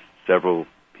 First, a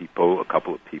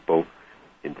couple of people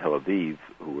in Tel Aviv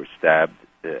who were stabbed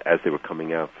as they were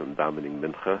coming out from davening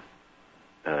mincha,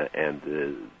 and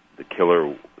the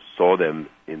killer saw them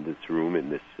in this room,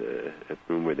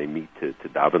 room where they meet to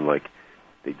daven, like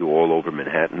they do all over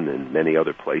Manhattan and many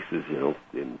other places,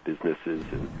 in businesses.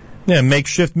 And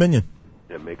makeshift minyan.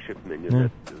 Yeah, makeshift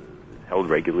minyan that is held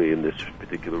regularly in this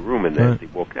particular room. And as he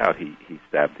walked out, he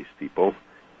stabbed these people.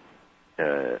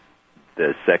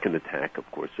 The second attack,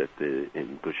 of course,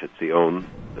 in Gush Etzion,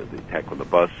 the attack on the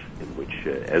bus, in which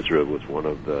Ezra was one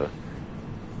of the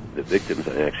victims.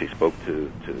 I actually spoke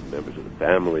to members of the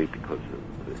family because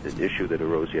of an issue that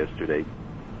arose yesterday.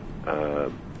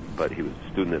 But he was a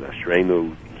student at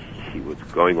Ashreinu. He was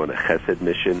going on a chesed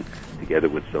mission together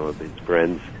with some of his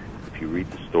friends. If you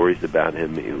read the stories about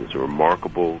him, he was a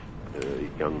remarkable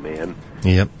young man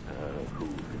who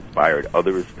inspired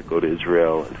others to go to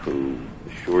Israel and who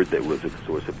assured there was a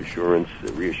source of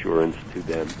reassurance to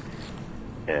them.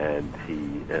 And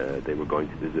they were going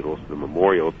to visit also the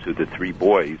memorial to the 3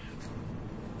 boys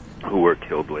who were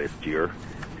killed last year.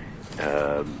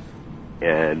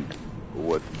 And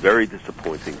what's very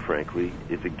disappointing, frankly,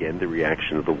 is again the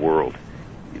reaction of the world.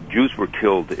 Jews were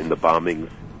killed in the bombings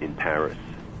in Paris,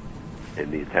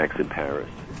 in the attacks in Paris.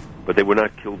 But they were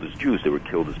not killed as Jews, they were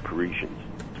killed as Parisians.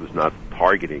 It was not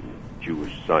targeting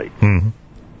Jewish sites. Mm-hmm.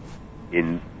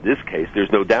 In this case,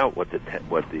 there's no doubt what the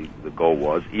goal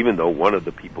was, even though one of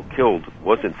the people killed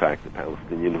was in fact a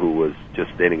Palestinian who was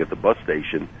just standing at the bus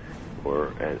station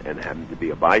and happened to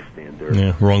be a bystander.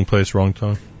 Yeah, wrong place, wrong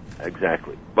time.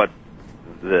 Exactly. But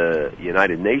the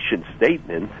United Nations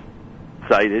statement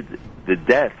cited the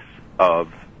deaths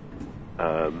of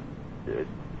 3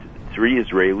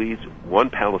 Israelis, 1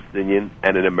 Palestinian,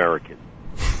 and an American.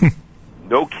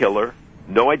 No killer,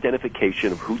 no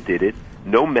identification of who did it,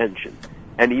 no mention.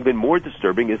 And even more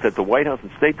disturbing is that the White House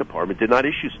and State Department did not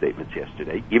issue statements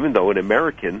yesterday, even though an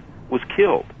American was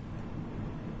killed.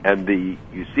 And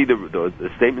you see the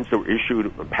statements that were issued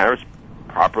in Paris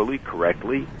properly,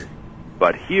 correctly,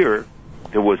 but here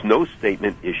there was no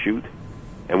statement issued,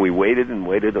 and we waited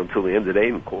until the end of the day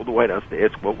and called the White House to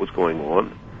ask what was going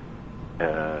on.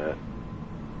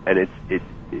 And it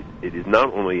is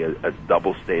not only a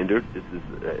double standard, this is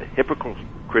a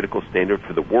hypocritical standard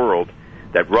for the world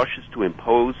that rushes to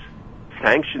impose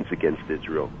sanctions against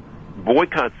Israel,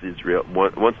 boycotts Israel,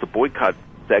 wants to boycott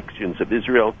sections of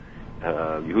Israel,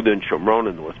 Yudin and Shomron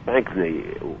and the West Bank.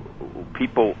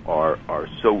 People are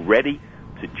so ready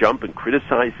to jump and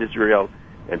criticize Israel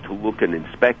and to look and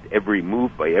inspect every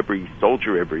move by every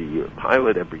soldier, every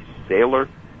pilot, every sailor,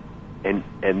 and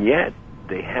yet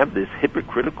they have this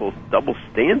hypocritical double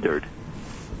standard.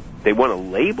 They want to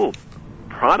label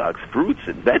products, fruits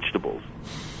and vegetables,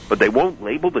 but they won't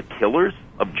label the killers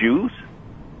of Jews.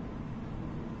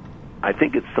 I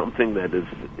think it's something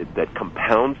that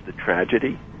compounds the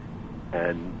tragedy,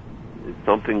 and it's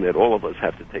something that all of us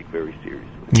have to take very seriously.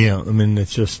 Yeah, I mean,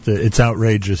 it's just, it's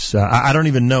outrageous. I don't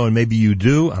even know, and maybe you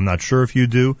do, I'm not sure if you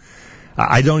do.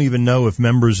 I don't even know if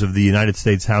members of the United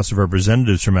States House of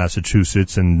Representatives from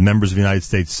Massachusetts and members of the United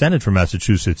States Senate from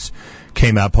Massachusetts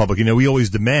came out public. You know, we always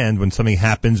demand when something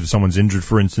happens, if someone's injured,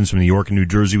 for instance, from New York and New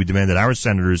Jersey, we demand that our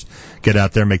senators get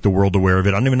out there and make the world aware of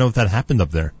it. I don't even know if that happened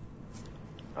up there.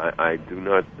 I do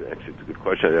not. Actually, it's a good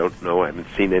question. I don't know. I haven't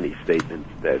seen any statements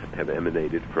that have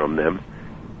emanated from them.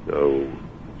 So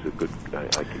it's a good.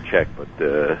 I can check, but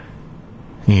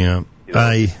yeah, you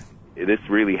know, this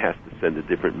really has to send a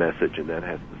different message, and that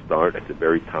has to start at the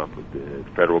very top of the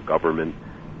federal government.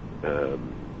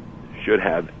 Should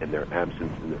have, and their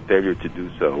absence and their failure to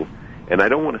do so. And I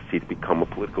don't want to see it become a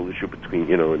political issue between,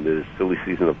 in the silly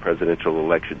season of presidential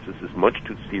elections. This is much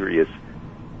too serious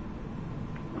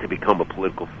to become a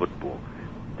political football.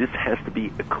 This has to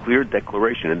be a clear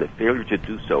declaration, and the failure to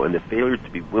do so, and the failure to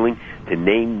be willing to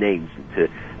name names and to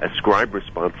ascribe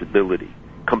responsibility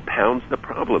compounds the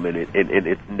problem, and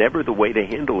it's never the way to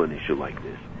handle an issue like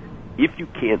this. if you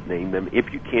can't name them,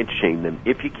 if you can't shame them,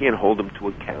 if you can't hold them to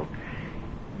account,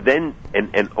 then,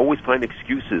 and always find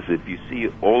excuses. If you see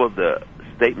all of the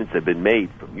statements that have been made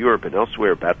from Europe and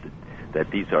elsewhere about that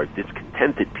these are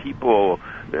discontented people,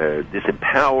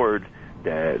 disempowered,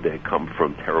 they come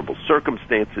from terrible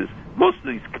circumstances. Most of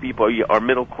these people are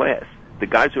middle class. The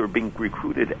guys who are being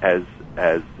recruited as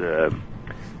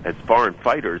foreign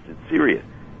fighters in Syria,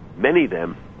 many of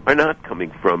them are not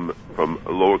coming from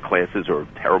lower classes or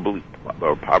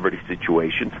or poverty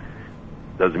situations.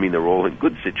 Doesn't mean they're all in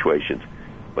good situations,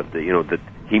 but that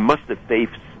he must have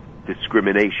faced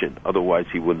discrimination. Otherwise,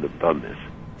 he wouldn't have done this.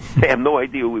 They have no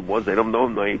idea who he was. They don't know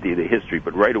no idea the history,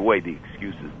 but right away the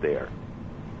excuse is there.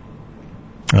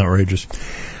 Outrageous.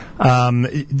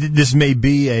 This may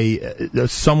be a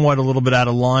somewhat a little bit out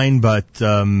of line, but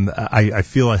I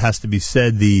feel it has to be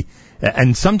said.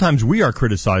 And sometimes we are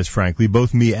criticized, frankly,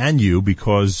 both me and you,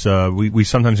 because we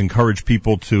sometimes encourage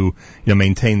people to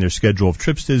maintain their schedule of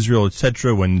trips to Israel,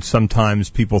 etc. When sometimes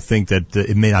people think that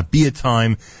it may not be a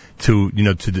time to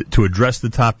address the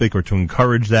topic or to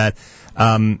encourage that.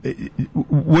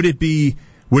 Would it be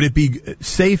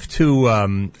safe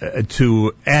to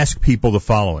ask people the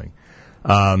following?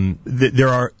 There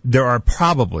are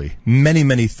probably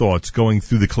many thoughts going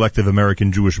through the collective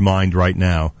American Jewish mind right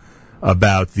now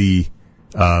about the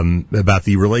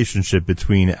relationship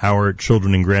between our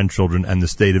children and grandchildren and the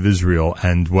state of Israel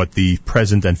and what the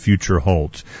present and future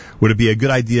holds. Would it be a good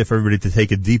idea for everybody to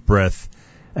take a deep breath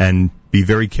and be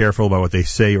very careful about what they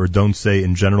say or don't say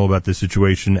in general about this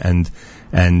situation, and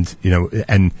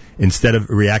instead of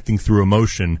reacting through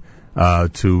emotion,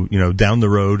 to down the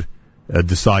road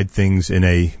decide things in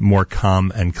a more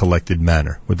calm and collected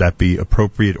manner? Would that be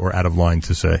appropriate or out of line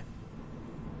to say?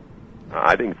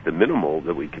 I think it's the minimal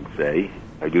that we can say.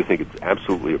 I do think it's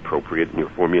absolutely appropriate, and your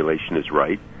formulation is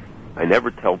right. I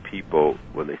never tell people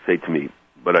when they say to me,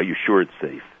 "But are you sure it's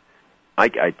safe?"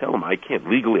 I tell them I can't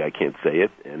say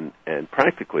it, and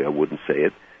practically I wouldn't say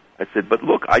it. I said, but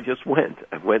look, I just went.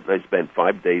 I went and I spent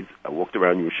 5 days. I walked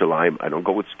around Yerushalayim. I don't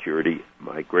go with security.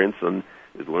 My grandson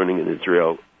is learning in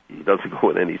Israel. He doesn't go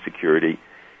with any security.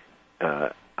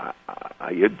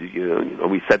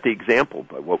 We set the example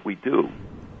by what we do.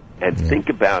 And think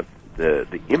about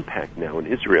the impact now in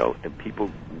Israel, and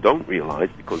people don't realize,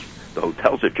 because the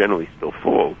hotels are generally still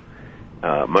full.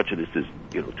 Much of this is,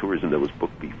 tourism that was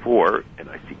booked before, and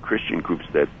I see Christian groups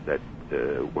that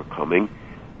were coming.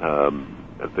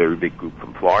 A very big group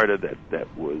from Florida that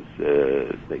was,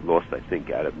 they lost, I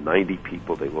think, out of 90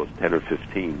 people, they lost 10 or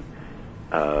 15.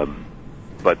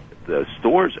 But the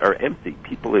stores are empty.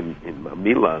 People in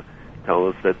Mamila tell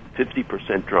us that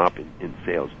 50% drop in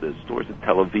sales. The stores in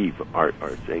Tel Aviv are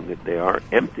saying that they are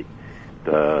empty.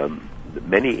 The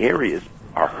many areas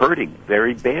are hurting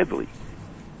very badly.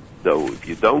 So if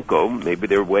you don't go, maybe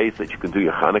there are ways that you can do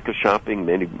your Hanukkah shopping.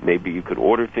 Maybe you could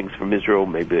order things from Israel.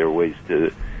 Maybe there are ways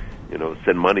to,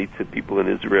 send money to people in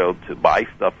Israel to buy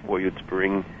stuff for you to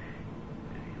bring.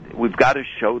 We've got to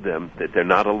show them that they're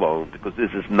not alone, because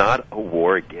this is not a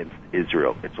war against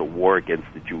Israel. It's a war against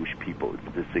the Jewish people.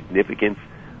 It's the significance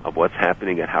of what's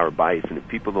happening at Har Bayis. And if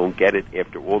people don't get it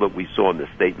after all that we saw in the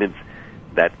statements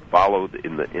that followed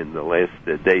in the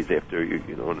last days after,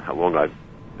 and how long I've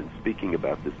been speaking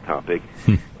about this topic,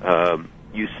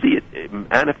 you see it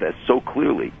manifest so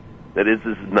clearly that this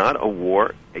is not a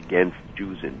war against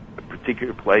Jews in a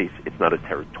particular place. It's not a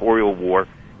territorial war.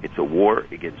 It's a war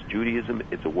against Judaism.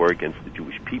 It's a war against the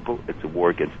Jewish people. It's a war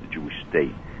against the Jewish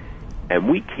state. And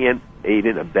we can't aid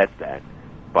and abet that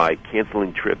by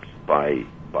canceling trips, by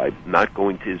not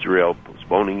going to Israel,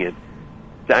 postponing it.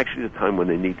 It's actually the time when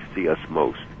they need to see us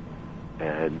most.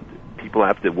 And people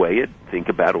have to weigh it, think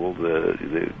about all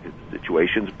the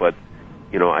situations. But,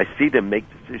 I see them make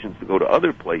decisions to go to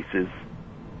other places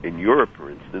in Europe,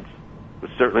 for instance, but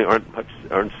certainly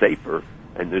aren't safer,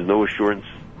 and there's no assurance,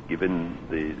 given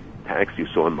the attacks you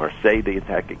saw in Marseille, the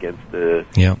attack against the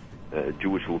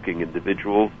Jewish-looking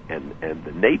individual, and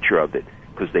the nature of it,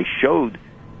 because they showed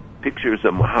pictures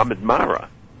of Mohammed Marra,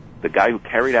 the guy who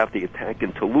carried out the attack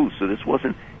in Toulouse. So this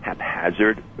wasn't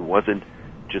haphazard. It wasn't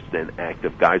just an act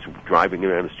of guys who were driving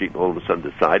around the street and all of a sudden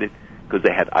decided, because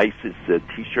they had ISIS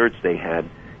T-shirts. They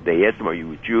asked him, "Are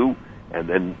you a Jew?" and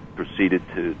then proceeded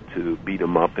to beat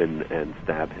him up and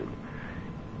stab him.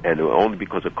 And only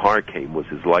because a car came was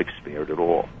his life spared at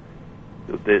all.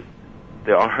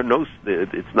 There are no.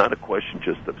 It's not a question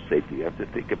just of safety. You have to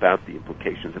think about the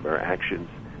implications of our actions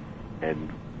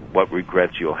and what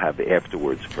regrets you'll have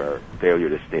afterwards for our failure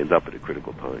to stand up at a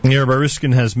critical time. Rabbi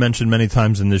Riskin has mentioned many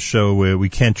times in this show where we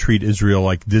can't treat Israel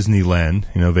like Disneyland,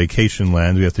 vacation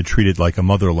land. We have to treat it like a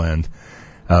motherland.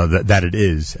 that it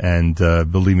is. And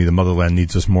believe me, the motherland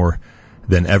needs us more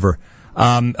than ever.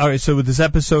 All right, so with this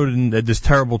episode and this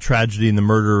terrible tragedy and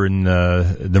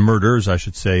the murders, I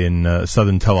should say, in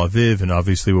southern Tel Aviv, and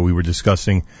obviously what we were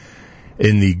discussing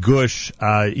in the Gush,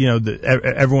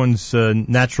 everyone's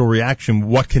natural reaction,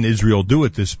 what can Israel do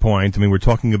at this point? I mean, we're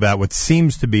talking about what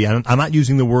seems to be, I'm not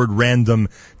using the word random,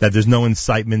 that there's no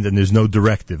incitement and there's no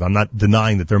directive. I'm not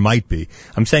denying that there might be.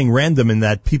 I'm saying random in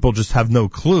that people just have no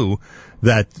clue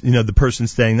that, the person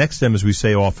standing next to them, as we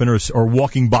say often, or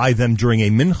walking by them during a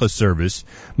mincha service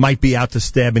might be out to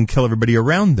stab and kill everybody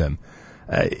around them.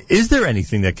 Is there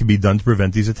anything that can be done to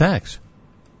prevent these attacks?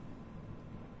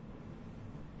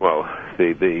 Well,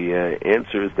 the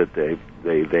answer is that they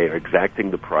are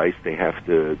exacting the price. They have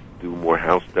to do more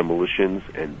house demolitions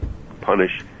and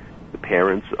punish the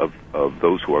parents of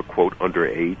those who are, quote,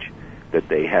 underage, that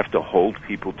they have to hold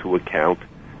people to account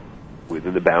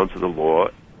within the bounds of the law.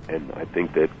 And I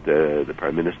think that the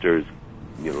Prime Minister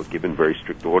has, given very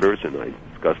strict orders, and I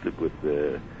discussed it with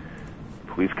the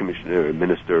police commissioner and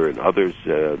minister and others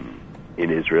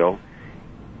in Israel.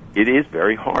 It is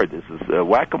very hard. This is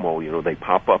whack-a-mole. They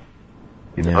pop up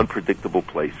in unpredictable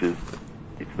places.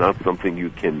 It's not something you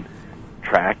can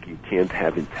track. You can't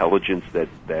have intelligence that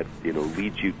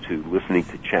leads you to listening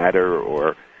to chatter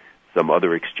or some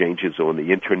other exchanges on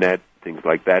the internet, things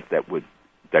like that would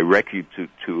direct you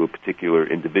to a particular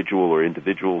individual or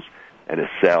individuals and a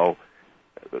cell.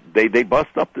 They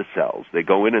bust up the cells. They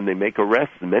go in and they make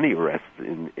arrests, many arrests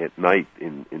at night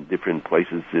in different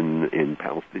places in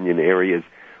Palestinian areas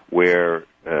where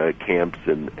camps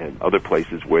and other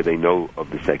places where they know of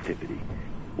this activity.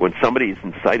 When somebody is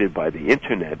incited by the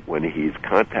internet, when he's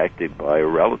contacted by a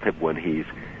relative, when he's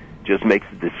just makes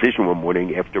a decision one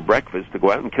morning after breakfast to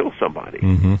go out and kill somebody,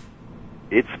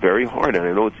 it's very hard. And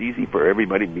I know it's easy for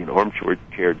everybody to be an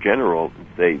armchair general and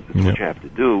say, this is what you have to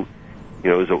do.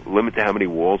 There's a limit to how many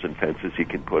walls and fences you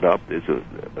can put up. There's a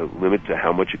limit to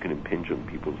how much you can impinge on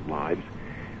people's lives.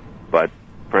 But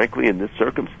frankly, in this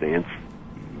circumstance,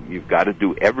 you've got to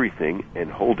do everything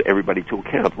and hold everybody to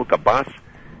account. Look, Abbas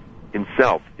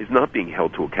himself is not being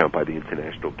held to account by the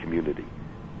international community.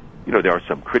 There are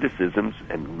some criticisms,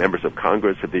 and members of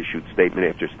Congress have issued statement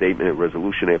after statement and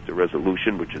resolution after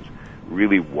resolution, which is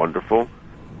really wonderful.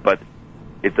 But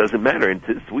it doesn't matter. And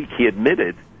this week he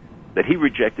admitted that he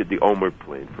rejected the Omer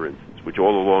plan, for instance, which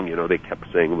all along, they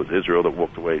kept saying it was Israel that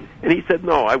walked away. And he said,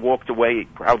 no, I walked away. He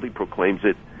proudly proclaims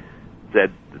it.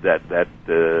 Said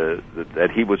that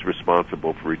he was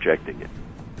responsible for rejecting it.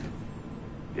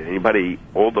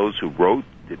 All those who wrote,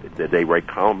 did they write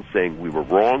columns saying we were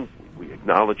wrong? We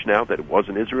acknowledge now that it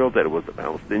wasn't Israel, that it was the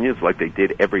Palestinians, like they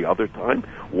did every other time,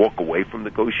 walk away from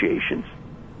negotiations?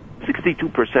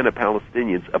 62% of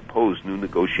Palestinians opposed new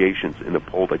negotiations in a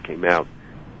poll that came out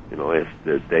in the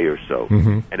last day or so.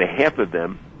 And a half of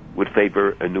them would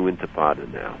favor a new intifada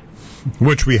now.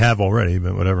 Which we have already,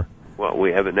 but whatever. Well,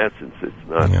 we have in essence.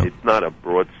 It's not a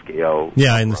broad scale.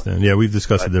 Yeah, I understand. Yeah, we've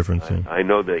discussed the difference. I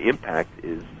know the impact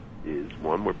is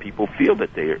one where people feel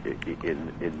that they are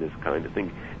in this kind of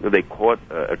thing. They caught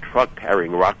a truck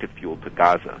carrying rocket fuel to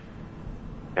Gaza,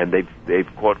 and they've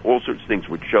caught all sorts of things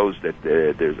which shows that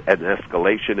there's an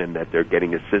escalation and that they're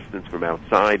getting assistance from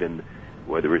outside, and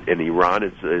whether Iran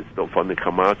is still funding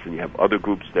Hamas, and you have other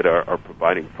groups that are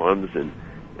providing funds and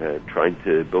trying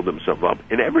to build themselves up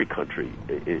in every country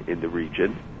in the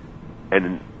region,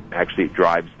 and actually it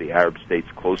drives the Arab states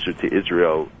closer to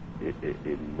Israel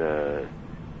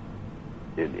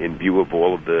in view of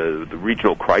all of the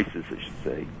regional crisis, I should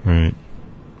say. Right.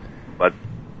 But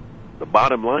the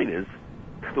bottom line is,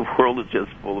 the world is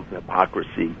just full of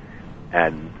hypocrisy,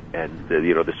 and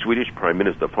the Swedish Prime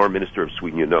Minister, the Foreign Minister of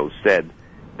Sweden, said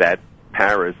that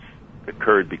Paris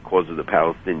occurred because of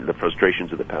the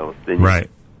frustrations of the Palestinians. Right.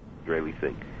 Israeli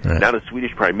thing. Right. Now the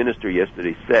Swedish Prime Minister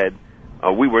yesterday said,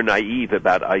 we were naive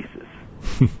about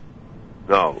ISIS.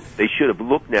 No, they should have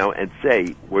looked now and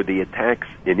say, were the attacks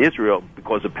in Israel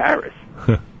because of Paris?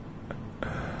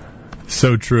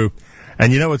 So true.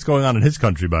 And you know what's going on in his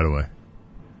country, by the way?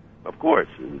 Of course.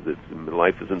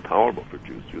 Life is intolerable for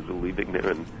Jews. Jews are leaving there.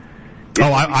 And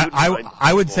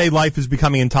I would say life is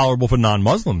becoming intolerable for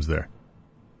non-Muslims there.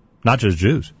 Not just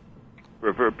Jews.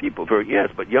 For people, yes,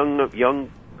 but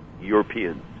young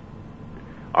Europeans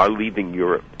are leaving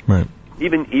Europe. Right.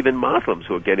 Even Muslims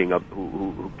who are getting up,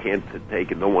 who can't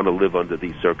take and don't want to live under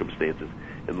these circumstances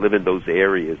and live in those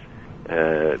areas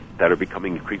that are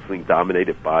becoming increasingly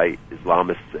dominated by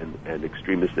Islamists and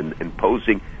extremists and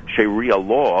imposing Sharia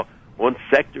law on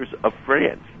sectors of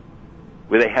France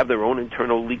where they have their own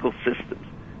internal legal systems.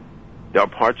 There are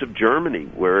parts of Germany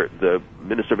where the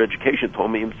Minister of Education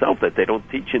told me himself that they don't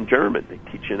teach in German, they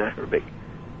teach in Arabic,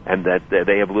 and that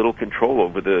they have little control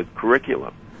over the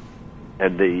curriculum.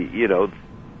 And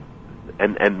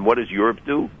and what does Europe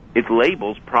do? It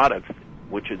labels products,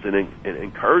 which is an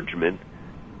encouragement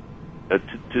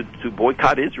to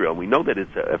boycott Israel. We know that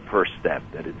it's a first step,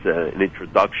 that it's an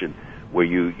introduction where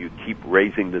you keep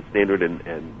raising the standard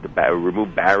and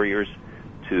remove barriers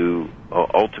to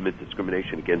ultimate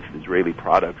discrimination against Israeli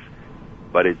products.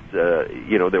 But it's, there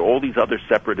are all these other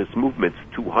separatist movements,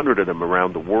 200 of them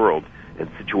around the world, and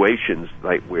situations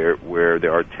like where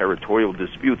there are territorial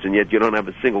disputes, and yet you don't have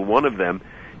a single one of them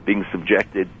being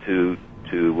subjected to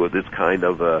this kind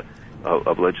of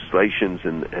legislations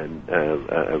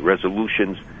and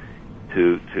resolutions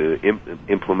to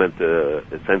implement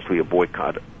essentially a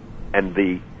boycott. And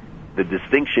the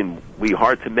distinction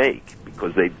hard to make,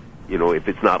 because they, if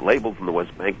it's not labeled from the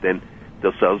West Bank, then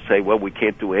they'll say, well, we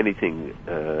can't do anything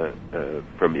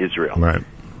from Israel. Right.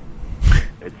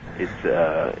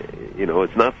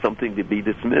 It's not something to be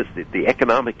dismissed. The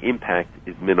economic impact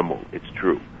is minimal. It's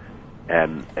true,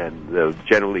 and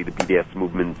generally the BDS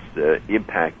movement's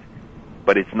impact.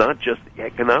 But it's not just the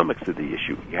economics of the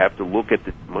issue. You have to look at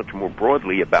it much more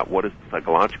broadly about what is the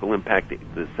psychological impact,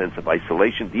 the sense of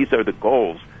isolation. These are the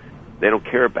goals. They don't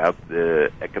care about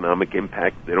the economic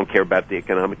impact. They don't care about the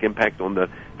economic impact on the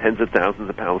tens of thousands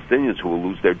of Palestinians who will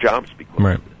lose their jobs because of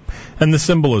it. And the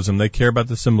symbolism. They care about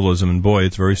the symbolism, and boy,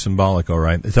 it's very symbolic, all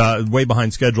right. It's way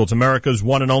behind schedule. It's America's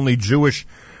one and only Jewish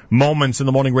Moments in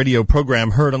the Morning radio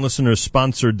program, heard on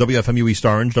listeners-sponsored WFMU East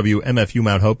Orange, WMFU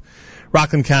Mount Hope,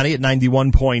 Rockland County at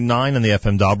 91.9 on the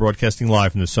FM dial, broadcasting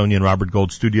live from the Sonia and Robert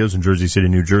Gold studios in Jersey City,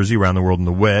 New Jersey, around the world on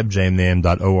the web,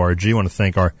 jmnam.org. I want to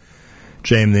thank our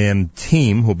JMNAM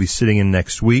team who will be sitting in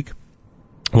next week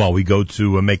while we go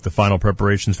to make the final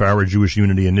preparations for our Jewish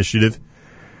Unity Initiative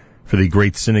for the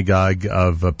Great Synagogue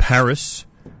of Paris,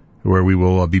 where we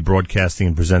will be broadcasting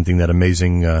and presenting that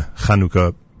amazing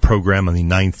Chanukah program on the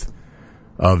 9th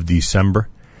of December.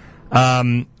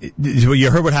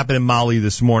 You heard what happened in Mali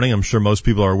this morning. I'm sure most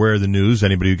people are aware of the news.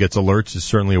 Anybody who gets alerts is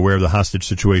certainly aware of the hostage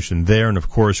situation there. And, of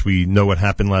course, we know what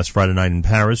happened last Friday night in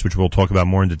Paris, which we'll talk about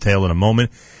more in detail in a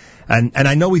moment. And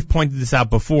I know we've pointed this out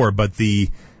before, but the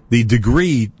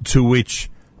degree to which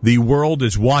the world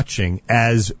is watching,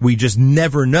 as we just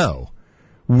never know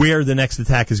where the next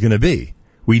attack is going to be.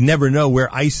 We never know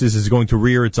where ISIS is going to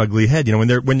rear its ugly head. When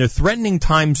they're threatening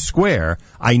Times Square,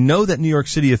 I know that New York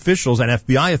City officials and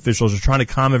FBI officials are trying to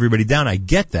calm everybody down. I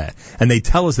get that. And they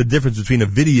tell us the difference between a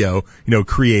video,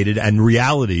 created and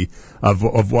reality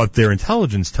of what their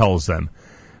intelligence tells them.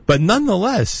 But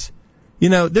nonetheless,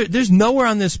 there's nowhere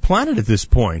on this planet at this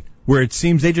point where it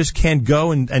seems they just can't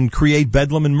go and create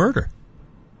bedlam and murder.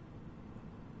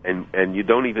 And you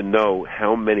don't even know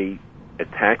how many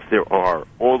attacks there are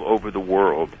all over the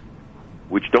world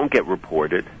which don't get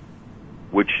reported,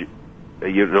 which,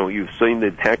 you've seen the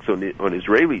attacks on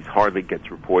Israelis hardly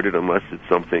gets reported unless it's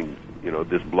something,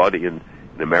 this bloody and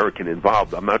an American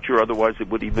involved. I'm not sure otherwise it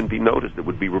would even be noticed. It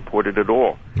would be reported at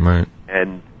all. Right.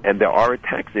 And there are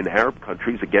attacks in Arab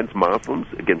countries against Muslims,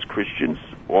 against Christians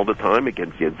all the time,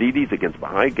 against Yazidis, against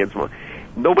Baha'i,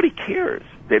 nobody cares.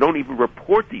 They don't even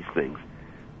report these things.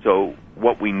 So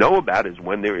what we know about is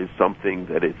when there is something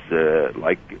that it's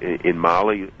like in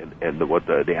Mali and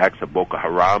the acts of Boko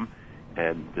Haram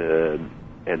and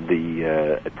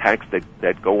the attacks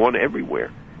that go on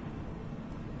everywhere.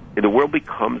 And the world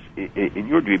becomes, in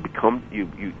your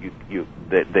view,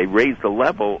 they raise the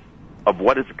level of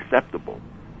what is acceptable.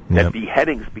 Yep. That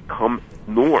beheadings become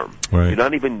norm. Right. You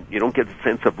don't get a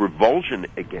sense of revulsion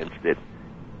against it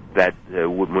that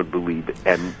one would believe.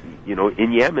 And,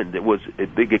 in Yemen, there was a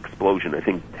big explosion. I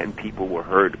think 10 people were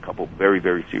hurt, a couple very,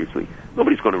 very seriously.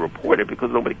 Nobody's going to report it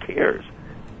because nobody cares.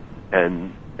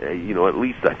 And, at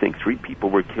least I think 3 people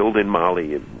were killed in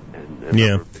Mali. And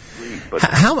yeah. But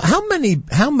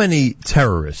how many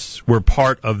terrorists were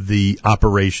part of the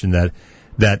operation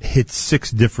that hit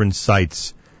 6 different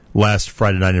sites last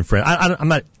Friday night in France? I'm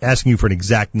not asking you for an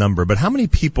exact number, but how many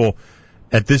people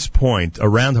at this point,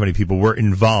 around how many people were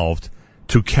involved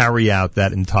to carry out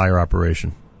that entire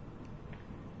operation?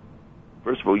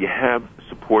 First of all, you have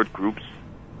support groups,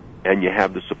 and you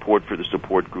have the support for the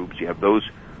support groups. You have those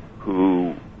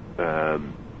who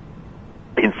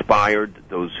inspired,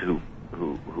 those who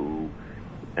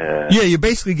yeah, you're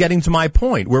basically getting to my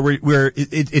point, where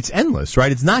it's endless,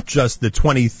 right? It's not just the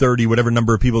 20, 30, whatever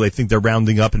number of people they think they're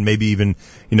rounding up and maybe even,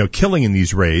 killing in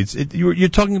these raids. You're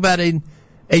talking about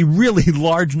a really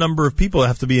large number of people that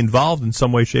have to be involved in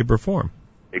some way, shape, or form.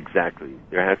 Exactly.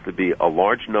 There has to be a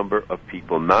large number of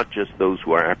people, not just those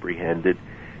who are apprehended.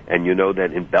 And you know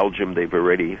that in Belgium they've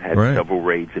already had several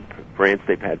raids. In France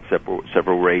they've had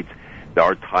several raids. There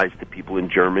are ties to people in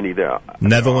Germany.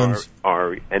 Netherlands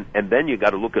and then you got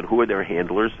to look at who are their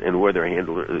handlers and who are their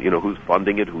handlers. Who's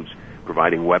funding it, who's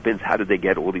providing weapons. How did they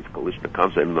get all these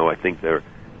Kalashnikovs? I don't know. I think they're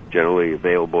generally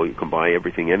available. You can buy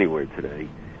everything anywhere today.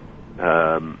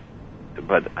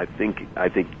 But I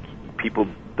think people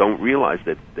don't realize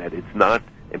that it's not.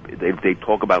 They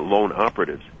talk about lone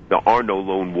operatives. There are no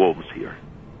lone wolves here.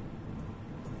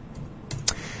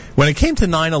 When it came to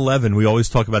 9/11, we always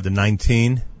talk about the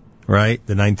 19, right?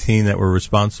 The 19 that were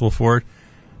responsible for it.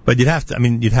 But you'd have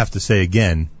to say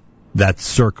again that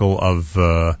circle of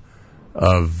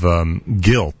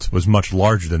guilt was much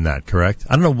larger than that, correct?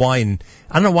 I don't know why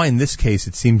in this case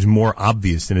it seems more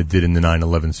obvious than it did in the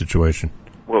 9/11 situation.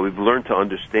 Well, we've learned to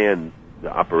understand the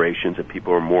operations, and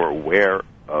people are more aware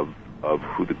of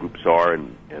who the groups are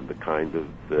and the kind of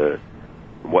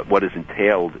what is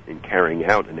entailed in carrying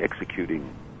out and executing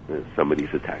some of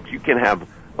these attacks. You can have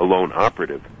a lone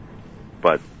operative,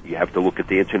 but you have to look at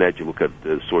the internet, you look at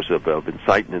the source of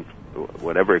incitement,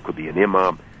 whatever, it could be an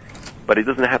imam, but it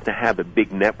doesn't have to have a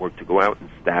big network to go out and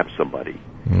stab somebody.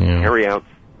 Carry out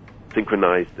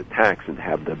synchronized attacks and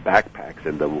have the backpacks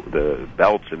and the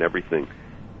belts and everything.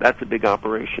 That's a big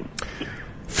operation.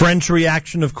 French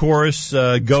reaction, of course,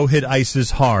 go hit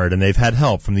ISIS hard, and they've had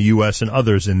help from the U.S. and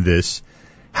others in this.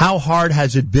 How hard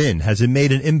has it been? Has it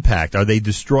made an impact? Are they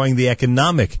destroying the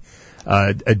economic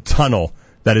tunnel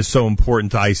that is so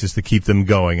important to ISIS to keep them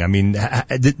going? I mean,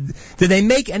 did they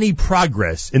make any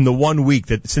progress in the 1 week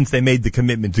since they made the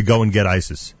commitment to go and get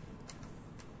ISIS?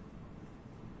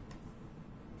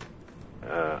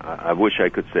 I wish I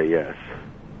could say yes.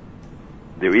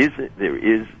 There is.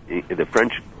 The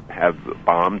French have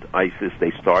bombed ISIS.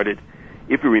 They started.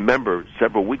 If you remember,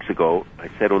 several weeks ago, I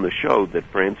said on the show that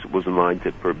France was in line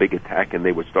for a big attack, and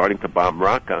they were starting to bomb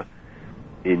Raqqa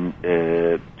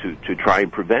to try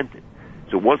and prevent it.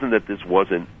 So it wasn't that this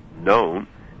wasn't known.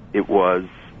 It was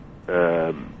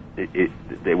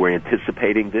they were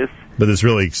anticipating this. But this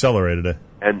really accelerated it.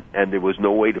 And there was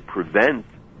no way to prevent,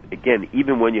 again,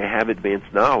 even when you have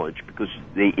advanced knowledge, because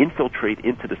they infiltrate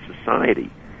into the society.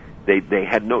 They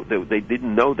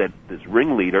didn't know that this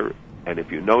ringleader, and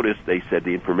if you notice, they said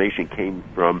the information came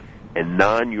from a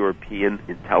non-European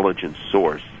intelligence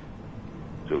source.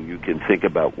 So you can think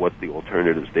about what the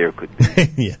alternatives there could be.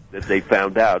 Yeah. That they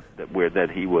found out that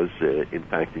he was in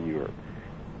fact in Europe.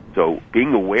 So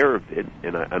being aware of it,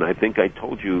 and I think I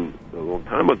told you a long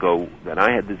time ago that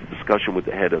I had this discussion with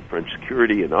the head of French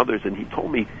security and others, and he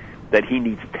told me that he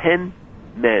needs 10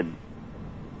 men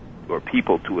or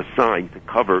people to assign to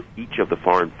cover each of the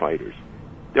foreign fighters.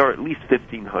 There are at least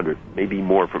 1,500, maybe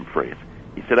more from France.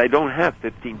 He said, I don't have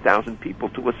 15,000 people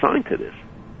to assign to this.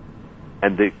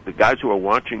 And the guys who are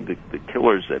watching the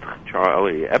killers at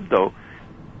Charlie Hebdo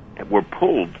were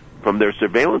pulled from their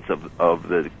surveillance of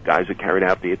the guys who carried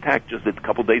out the attack just a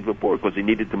couple days before because he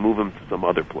needed to move them to some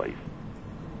other place.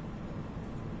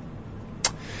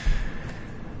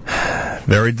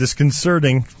 Very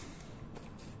disconcerting.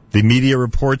 The media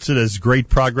reports it as great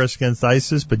progress against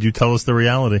ISIS, but you tell us the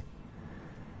reality.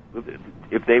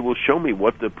 If they will show me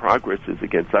what the progress is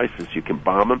against ISIS, you can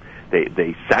bomb them.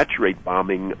 They saturate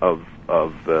bombing of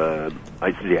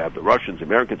ISIS. You have the Russians,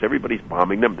 Americans, everybody's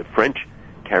bombing them. The French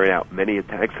carry out many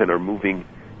attacks and are moving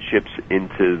ships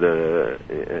into the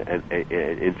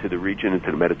region, into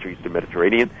the Eastern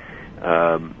Mediterranean.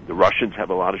 The Russians have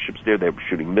a lot of ships there. They're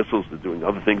shooting missiles. They're doing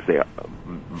other things. They are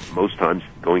most times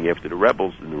going after the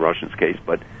rebels in the Russians' case,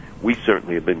 but we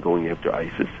certainly have been going after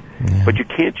ISIS. Yeah. But you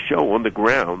can't show on the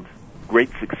ground great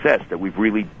success that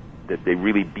they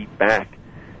really beat back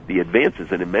the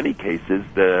advances. And in many cases,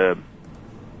 the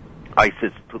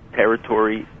ISIS took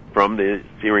territory from the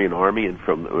Syrian army and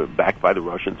from backed by the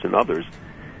Russians and others.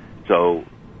 So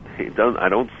I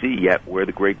don't see yet where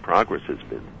the great progress has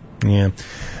been. Yeah,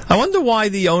 I wonder why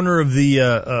the owner of the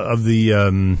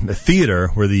theater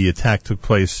where the attack took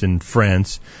place in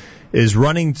France is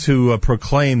running to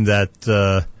proclaim that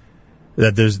the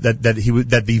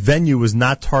venue was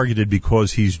not targeted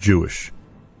because he's Jewish.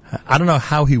 I don't know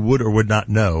how he would or would not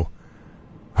know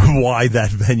why that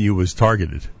venue was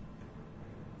targeted,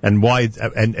 and why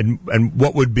and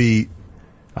what would be,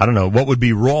 I don't know, what would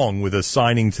be wrong with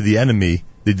assigning to the enemy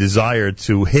the desire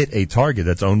to hit a target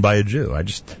that's owned by a Jew. I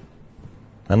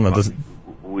don't know.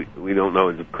 We don't know.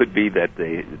 It could be that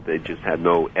they just had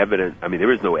no evidence. I mean,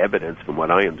 there is no evidence, from what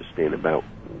I understand, about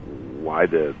why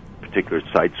the particular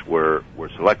sites were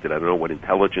selected. I don't know what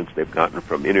intelligence they've gotten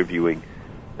from interviewing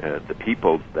the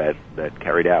people that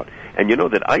carried out. And you know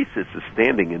that ISIS is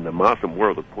standing in the Muslim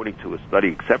world, according to a study,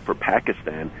 except for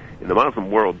Pakistan. In the Muslim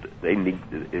world,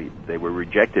 they were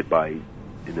rejected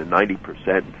in the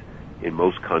 90% in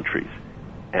most countries.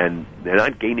 And they're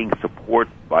not gaining support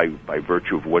by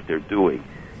virtue of what they're doing.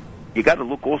 You got to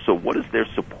look also, what is their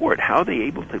support? How are they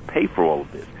able to pay for all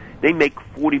of this? They make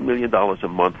 $40 million a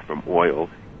month from oil.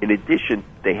 In addition,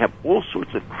 they have all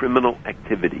sorts of criminal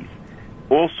activities.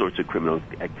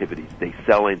 They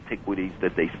sell antiquities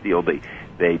that they steal. They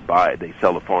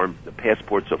sell the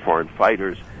passports of foreign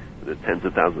fighters, the tens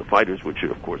of thousands of fighters, which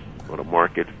are, of course, on a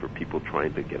market for people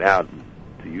trying to get out and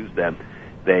to use them.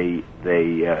 They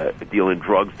deal in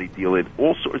drugs. They deal in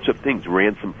all sorts of things,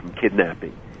 ransom from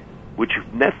kidnapping, which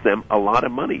nets them a lot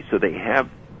of money. So they have,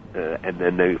 and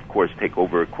then they, of course, take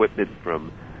over equipment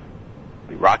from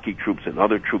Iraqi troops and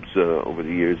other troops over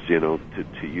the years,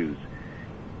 to use.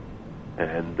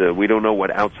 And we don't know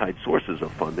what outside sources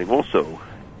of funding also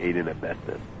aid and abet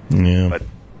them. Yeah. But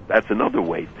that's another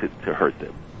way to hurt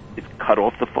them. It's cut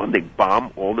off the funding,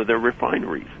 bomb all of their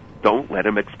refineries. Don't let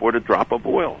them export a drop of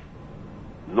oil.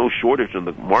 There's no shortage in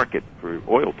the market for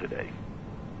oil today.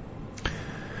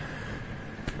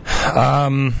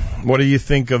 What do you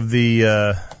think of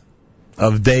a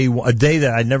day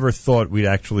that I never thought we'd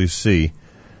actually see?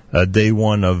 Day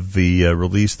one of the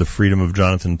release, the freedom of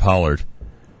Jonathan Pollard.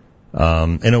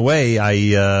 In a way,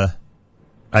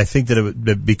 I think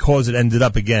that because it ended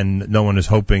up again, no one is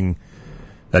hoping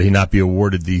that he not be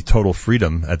awarded the total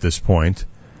freedom at this point.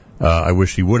 I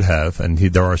wish he would have, and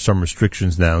there are some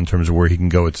restrictions now in terms of where he can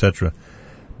go, etc.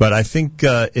 But I think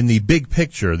in the big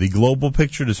picture, the global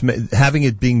picture, having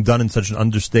it being done in such an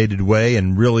understated way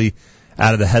and really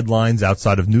out of the headlines,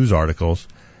 outside of news articles,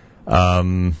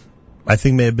 I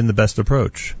think may have been the best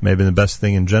approach, may have been the best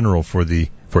thing in general for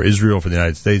Israel, for the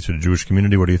United States, for the Jewish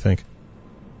community. What do you think?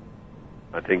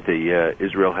 I think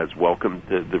Israel has welcomed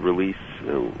the release.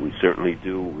 We certainly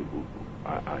do.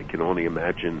 I can only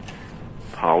imagine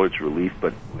Pollard's relief,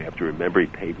 but we have to remember he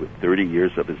paid with 30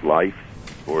 years of his life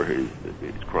for his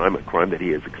crime, a crime that he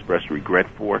has expressed regret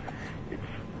for. It's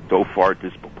so far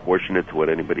disproportionate to what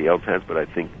anybody else has, but I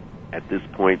think at this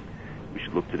point we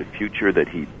should look to the future, that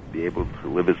he be able to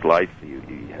live his life. He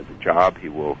has a job. He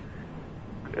will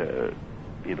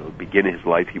begin his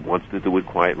life. He wants to do it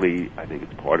quietly. I think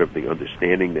it's part of the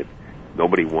understanding that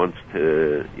nobody wants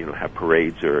to, have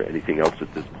parades or anything else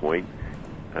at this point.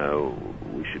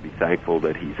 We should be thankful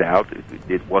that he's out.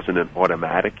 It wasn't an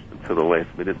automatic until the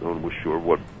last minute. No one was sure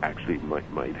what actually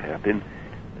might happen.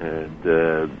 And,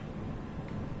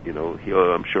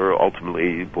 I'm sure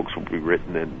ultimately books will be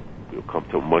written and we'll come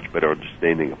to a much better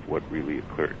understanding of what really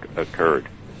occurred.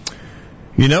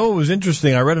 It was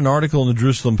interesting. I read an article in the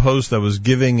Jerusalem Post that was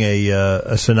giving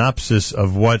a synopsis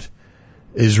of what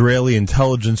Israeli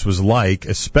intelligence was like,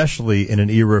 especially in an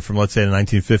era from, let's say, the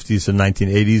 1950s and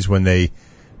 1980s, when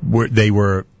they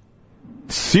were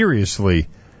seriously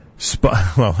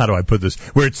how do I put this?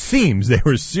 Where it seems they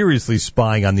were seriously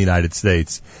spying on the United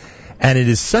States. And it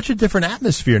is such a different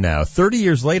atmosphere now. 30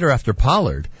 years later after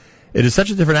Pollard, it is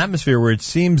such a different atmosphere where it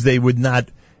seems they would not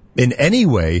in any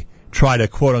way try to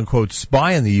quote-unquote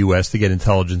spy on the U.S. to get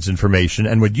intelligence information.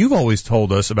 And what you've always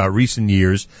told us about recent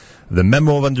years, the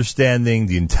Memo of Understanding,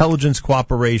 the intelligence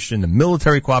cooperation, the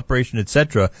military cooperation,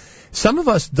 etc., some of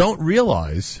us don't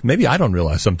realize, maybe I don't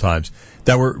realize sometimes,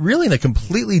 that we're really in a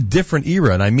completely different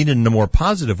era, and I mean it in a more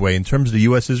positive way in terms of the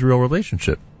U.S.-Israel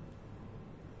relationship.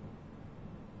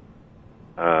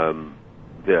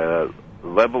 The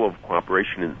level of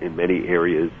cooperation in many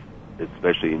areas,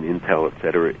 especially in intel, et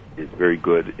cetera, is very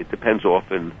good. It depends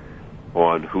often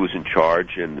on who's in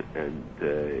charge and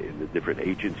in the different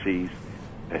agencies,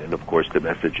 and of course the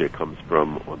message that comes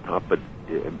from on top. But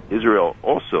Israel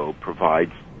also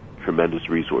provides tremendous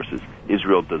resources.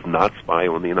 Israel does not spy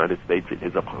on the United States. It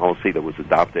is a policy that was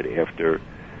adopted after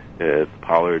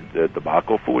Pollard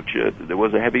debacle, for which there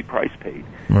was a heavy price paid.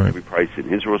 Right. A heavy price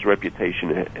in Israel's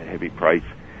reputation, a heavy price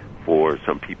for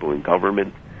some people in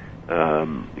government.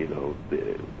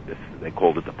 They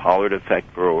called it the Pollard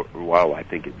effect for a while. I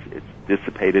think it's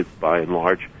dissipated by and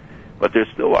large. But there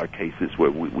still are cases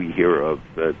where we hear of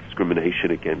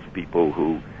discrimination against people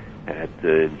who had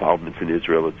involvements in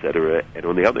Israel, etc. And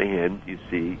on the other hand, you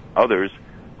see others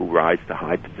who rise to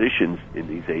high positions in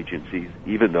these agencies,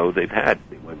 even though they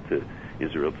went to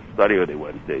Israel to study, or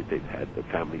they've had the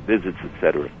family visits,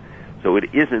 etc. So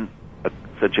it isn't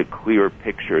such a clear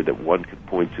picture that one could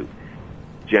point to.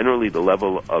 Generally, the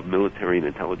level of military and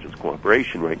intelligence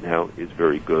cooperation right now is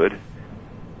very good.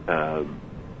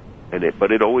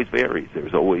 But it always varies.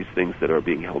 There's always things that are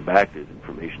being held back. There's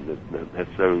information that's not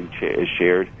necessarily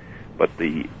shared. But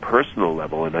the personal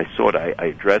level, and I saw it, I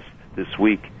addressed this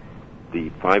week the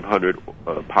 500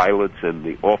 pilots and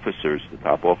the officers, the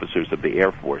top officers of the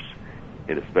Air Force,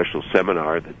 in a special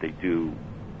seminar that they do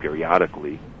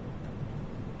periodically,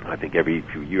 I think every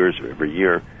few years or every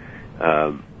year.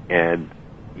 And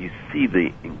you see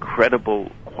the incredible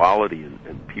quality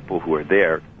and people who are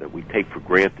there that we take for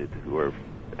granted, who are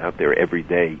out there every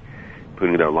day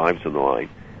putting their lives on the line.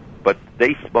 But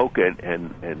they spoke,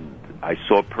 and I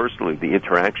saw personally the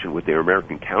interaction with their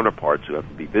American counterparts who have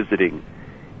to be visiting,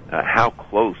 how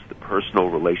close the personal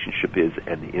relationship is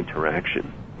and the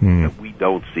interaction that we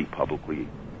don't see publicly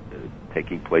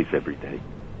taking place every day.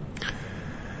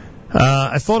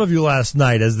 I thought of you last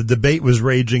night as the debate was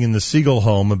raging in the Segal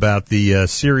home about the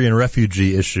Syrian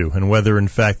refugee issue and whether, in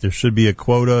fact, there should be a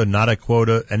quota, not a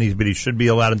quota, anybody should be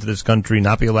allowed into this country,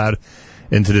 not be allowed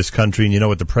into this country. And you know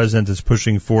what the president is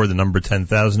pushing for, the number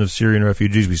 10,000 of Syrian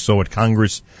refugees. We saw what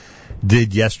Congress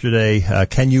did yesterday.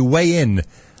 Can you weigh in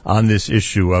on this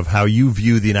issue of how you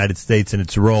view the United States and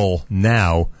its role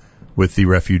now with the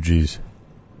refugees?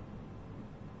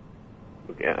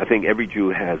 I think every Jew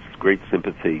has great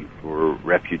sympathy for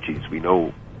refugees. We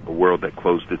know a world that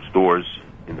closed its doors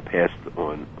in the past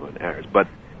on ours. But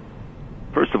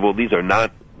first of all,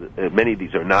 many of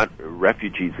these are not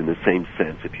refugees in the same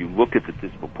sense. If you look at the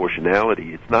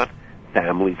disproportionality, it's not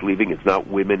families leaving, it's not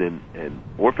women and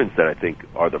orphans that I think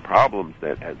are the problems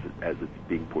that as it's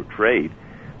being portrayed.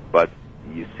 But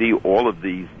you see all of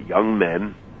these young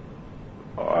men.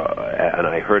 And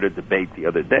I heard a debate the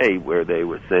other day where they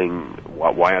were saying,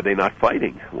 why are they not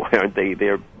fighting? Why aren't they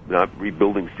there not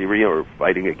rebuilding Syria or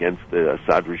fighting against the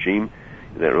Assad regime?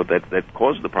 That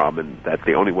caused the problem, and that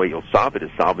the only way you'll solve it is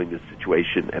solving the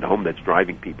situation at home that's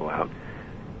driving people out.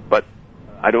 But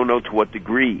I don't know to what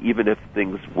degree, even if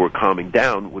things were calming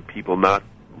down, would people not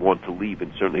want to leave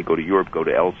and certainly go to Europe, go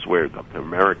to elsewhere, go to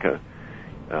America,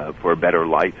 for a better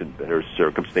life and better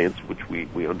circumstance, which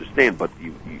we understand. But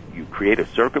you create a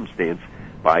circumstance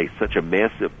by such a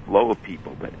massive flow of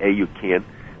people that, A, you can't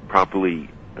properly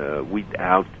weed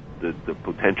out the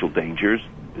potential dangers,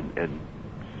 and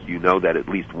you know that at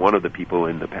least one of the people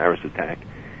in the Paris attack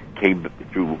came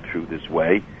through this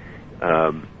way.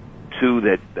 Two,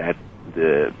 that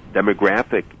the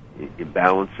demographic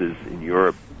imbalances in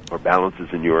Europe, or balances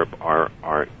in Europe,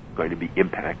 are going to be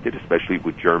impacted, especially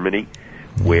with Germany,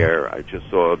 where I just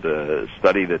saw the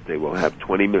study that they will have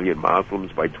 20 million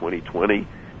Muslims by 2020.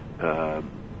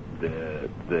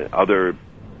 The other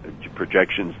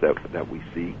projections that we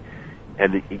see,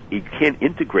 and you can't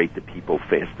integrate the people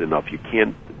fast enough. You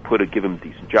can't give them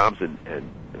decent jobs and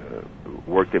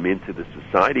work them into the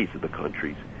societies of the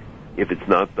countries if it's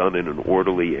not done in an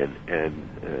orderly and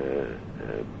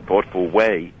thoughtful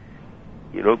way.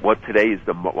 You know what today is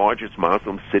the largest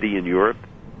Muslim city in Europe?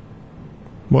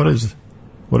 What is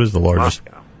the largest?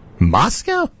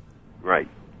 Moscow? Right.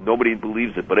 Nobody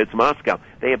believes it, but it's Moscow.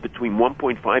 They have between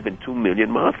 1.5 and 2 million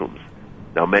Muslims.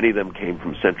 Now, many of them came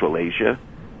from Central Asia,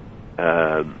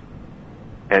 and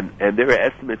there are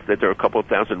estimates that there are a couple of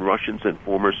thousand Russians and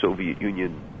former Soviet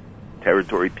Union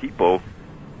territory people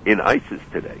in ISIS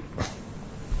today.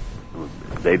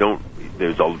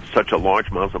 There's such a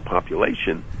large Muslim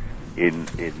population in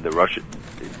the Russian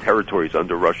territories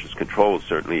under Russia's control.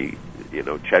 Certainly,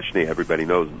 Chechnya, everybody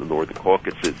knows, in the Northern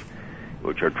Caucasus,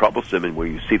 which are troublesome, and where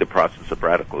you see the process of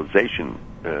radicalization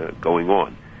going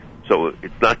on. So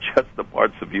it's not just the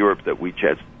parts of Europe that we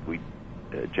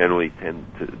generally tend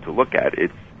to look at.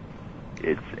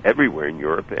 It's everywhere in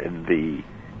Europe, and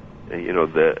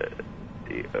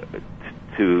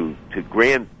to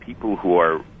grant people who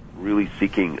are really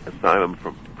seeking asylum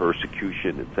from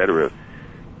persecution, etc.,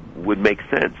 would make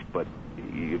sense. But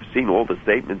you've seen all the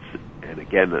statements, and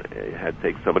again, it had to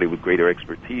take somebody with greater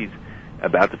expertise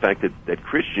about the fact that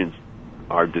Christians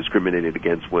are discriminated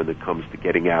against when it comes to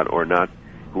getting out or not,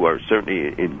 who are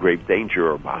certainly in grave danger,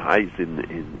 or Baha'is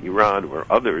in Iran or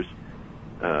others,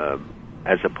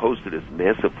 as opposed to this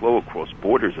massive flow across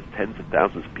borders of tens of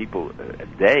thousands of people a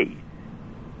day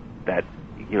that,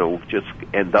 just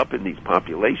end up in these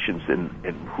populations,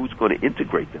 and who's going to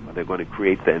integrate them? Are they going to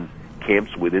create then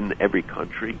camps within every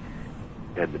country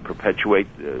and to perpetuate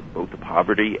both the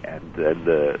poverty and then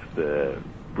the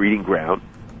breeding ground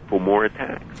for more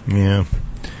attacks? Yeah.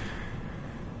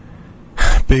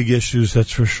 Big issues,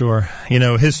 that's for sure.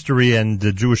 History, and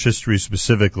Jewish history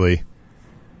specifically,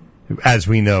 as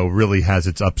we know, really has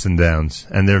its ups and downs.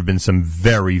 And there have been some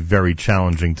very, very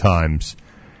challenging times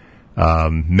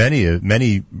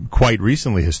Many quite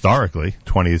recently, historically,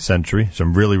 20th century,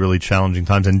 some really, really challenging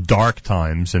times and dark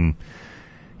times. And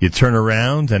you turn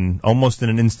around and almost in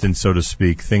an instant, so to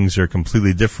speak, things are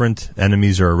completely different.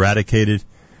 Enemies are eradicated.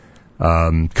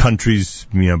 Countries,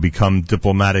 become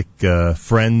diplomatic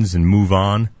friends and move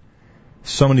on.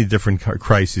 So many different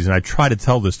crises, and I try to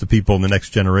tell this to people in the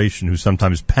next generation who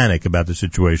sometimes panic about the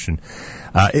situation.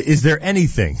 Is there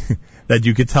anything that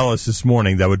you could tell us this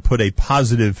morning that would put a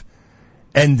positive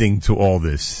ending to all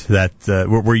this, that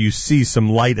where you see some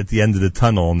light at the end of the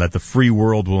tunnel, and that the free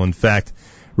world will in fact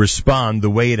respond the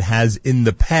way it has in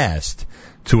the past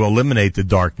to eliminate the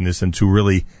darkness and to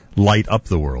really light up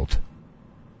the world?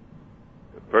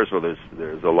 First of all,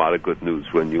 there's a lot of good news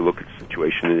when you look at the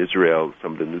situation in Israel.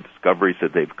 Some of the new discoveries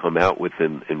that they've come out with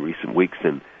in recent weeks,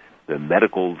 and the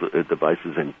medical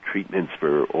devices and treatments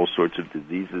for all sorts of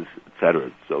diseases,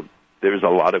 etc. So there's a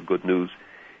lot of good news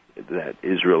that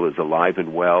Israel is alive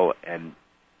and well, and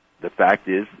the fact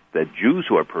is that Jews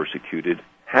who are persecuted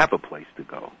have a place to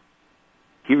go.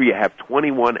 Here you have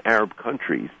 21 Arab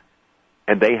countries,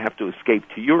 and they have to escape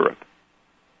to Europe.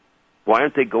 Why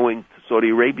aren't they going to Saudi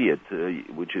Arabia,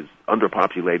 which is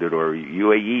underpopulated, or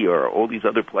UAE, or all these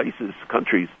other places,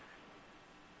 countries?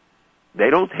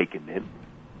 They don't take them in.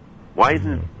 Why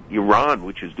isn't Iran,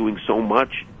 which is doing so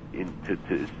much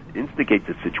to instigate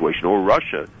the situation, or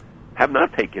Russia, have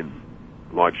not taken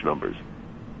large numbers?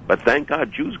 But thank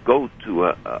God Jews go to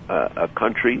a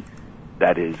country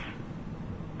that is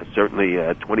certainly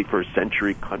a 21st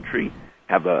century country,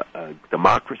 have a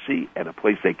democracy and a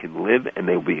place they can live, and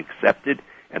they will be accepted.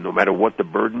 And no matter what the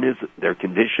burden is, their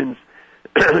conditions,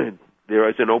 there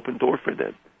is an open door for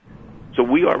them. So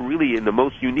we are really in the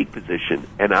most unique position.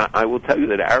 And I will tell you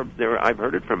that Arabs there, I've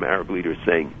heard it from Arab leaders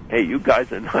saying, hey, you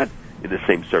guys are not in the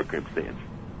same circumstance.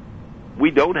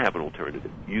 We don't have an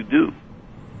alternative. You do.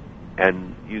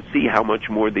 And you see how much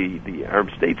more the Arab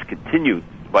states continue,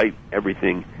 despite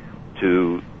everything,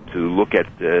 to look at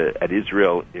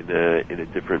Israel in a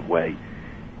different way.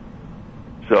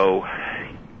 So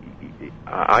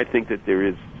I think that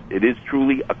it is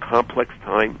truly a complex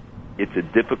time. It's a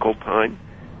difficult time.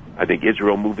 I think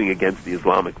Israel moving against the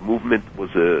Islamic movement was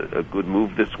a good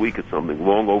move this week. It's something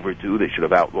long overdue. They should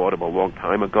have outlawed him a long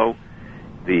time ago.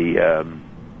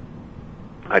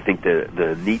 I think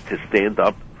the need to stand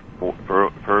up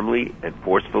firmly and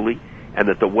forcefully, and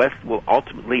that the West will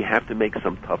ultimately have to make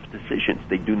some tough decisions.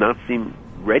 They do not seem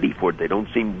ready for it. They don't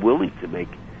seem willing to make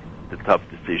the tough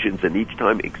decisions, and each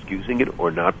time excusing it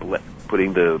or not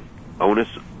putting the onus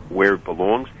where it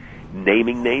belongs,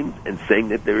 naming names and saying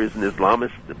that there is an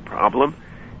Islamist problem,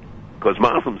 because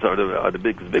Muslims are the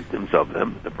biggest victims of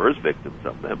them, the first victims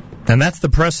of them. And that's the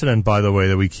precedent, by the way,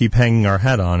 that we keep hanging our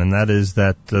hat on, and that is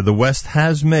that the West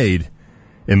has made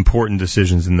important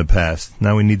decisions in the past.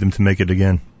 Now we need them to make it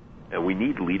again. And we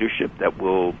need leadership that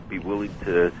will be willing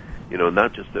to,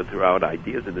 not just to throw out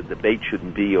ideas, and the debate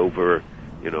shouldn't be over,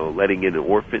 letting in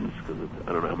orphans, because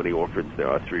I don't know how many orphans there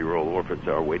are, 3-year-old orphans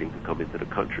are waiting to come into the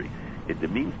country.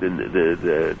 It means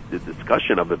the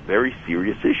discussion of a very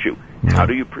serious issue. How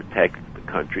do you protect the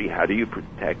country? How do you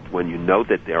protect when you know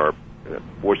that there are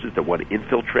forces that want to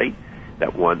infiltrate,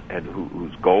 and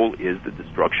whose goal is the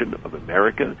destruction of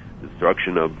America, the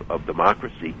destruction of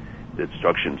democracy, the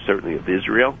destruction certainly of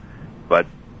Israel, but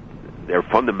their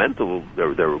fundamental,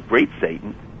 their great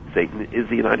Satan is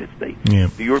the United States. Yeah.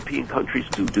 The European countries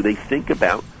too. Do they think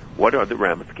about what are the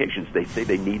ramifications? They say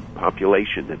they need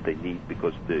population, that they need,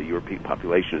 because the European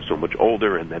population is so much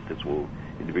older, and that this will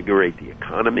invigorate the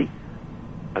economy.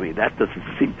 I mean, that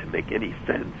doesn't seem to make any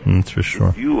sense. That's for sure.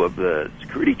 In view of the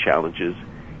security challenges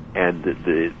and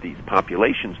these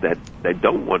populations that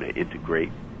don't want to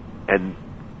integrate. And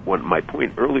my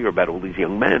point earlier about all these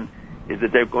young men is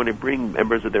that they're going to bring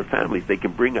members of their families. They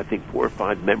can bring, I think, 4 or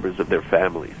 5 members of their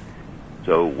families.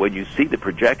 So when you see the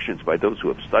projections by those who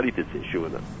have studied this issue,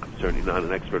 and I'm certainly not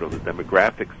an expert on the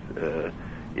demographics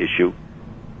issue,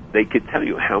 they could tell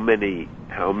you how many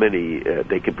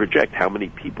they can project how many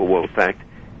people will in fact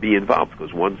be involved.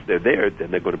 Because once they're there, then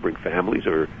they're going to bring families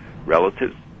or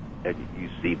relatives, and you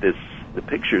see the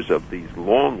pictures of these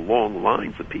long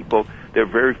lines of people. There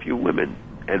are very few women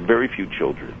and very few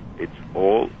children. It's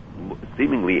all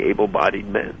seemingly able-bodied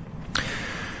men.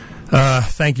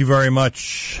 Thank you very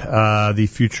much. The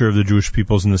future of the Jewish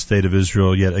peoples in the state of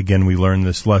Israel. Yet again, we learned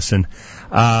this lesson.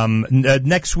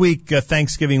 Next week,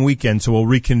 Thanksgiving weekend, so we'll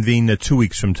reconvene 2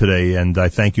 weeks from today. And I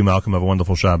thank you, Malcolm. Have a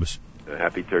wonderful Shabbos.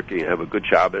 Happy Turkey. Have a good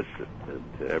Shabbos,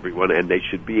 and to everyone. And they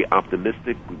should be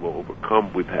optimistic. We will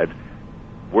overcome. We've had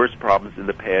worse problems in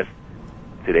the past.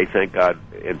 Today, thank God,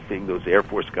 and seeing those Air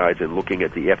Force guys and looking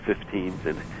at the F-15s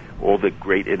and all the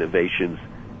great innovations,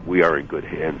 we are in good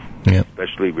hands. Yeah.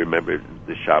 Especially remember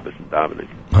the Shabbos and davening.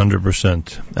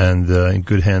 100%. And in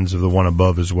good hands of the one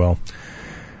above as well.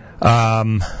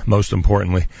 Most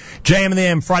importantly. JM and the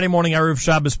AM, Friday morning, Erev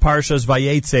Shabbos Parshas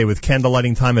Vayetze with candle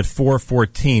lighting time at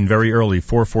 4:14, very early,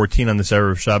 4:14 on this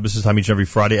Erev Shabbos. This is time each and every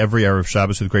Friday, every Erev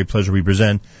Shabbos. With great pleasure we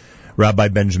present Rabbi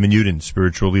Benjamin Yudin,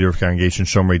 spiritual leader of Congregation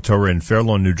Shomrei Torah in Fair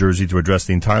Lawn, New Jersey, to address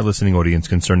the entire listening audience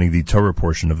concerning the Torah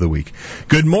portion of the week.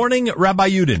 Good morning, Rabbi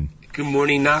Yudin. Good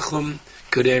morning, Nachum.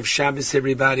 Good Erev Shabbos,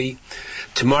 everybody.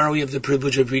 Tomorrow we have the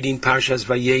privilege of reading Parshas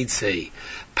Vayetze.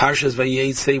 Parshas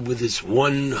Vayetze, with its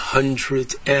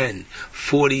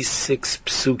 146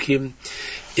 psukim,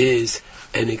 is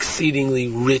an exceedingly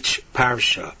rich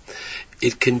parsha.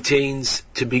 It contains,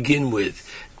 to begin with,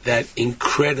 that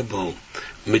incredible,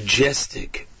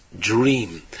 majestic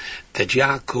dream that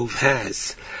Yaakov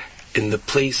has in the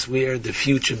place where the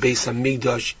future Beis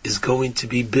Hamikdash is going to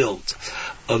be built,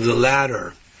 of the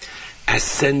ladder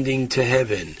ascending to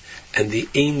heaven, and the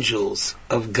angels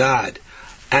of God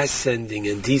ascending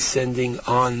and descending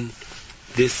on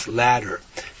this ladder,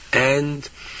 and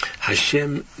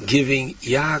Hashem giving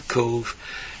Yaakov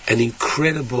an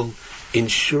incredible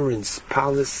insurance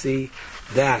policy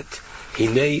that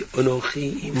Hinei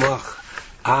Anochi Imach,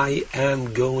 I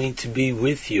am going to be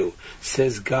with you,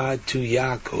 says God to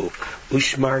Yaakov,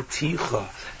 Ushmarticha,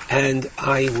 and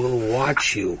I will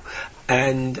watch you,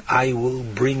 and I will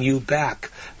bring you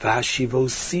back.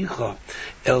 V'ashivosicha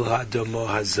el hadomo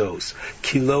hazos,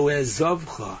 ki lo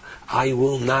ezavcha, I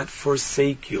will not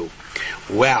forsake you.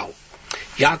 Wow.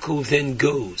 Yaakov then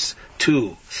goes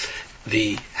to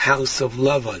the house of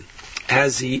Lavan,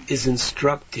 as he is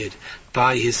instructed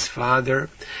by his father,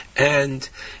 and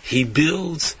he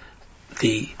builds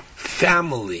the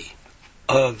family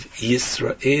of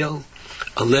Yisrael,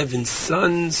 11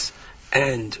 sons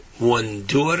and 1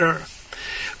 daughter.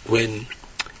 When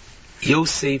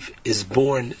Yosef is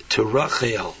born to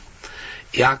Rachel,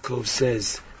 Yaakov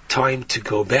says, time to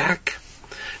go back,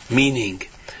 meaning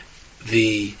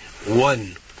the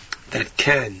one that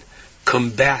can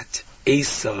combat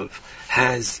Esav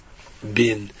has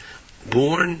been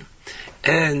born,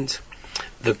 and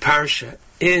the parsha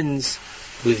ends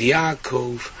with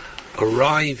Yaakov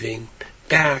arriving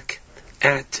back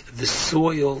at the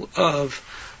soil of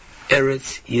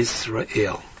Eretz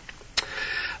Yisrael.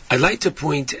 I'd like to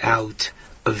point out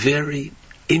a very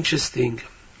interesting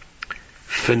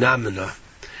phenomena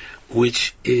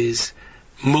which is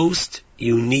most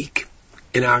unique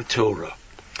in our Torah,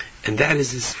 and that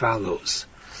is as follows.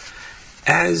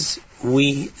 As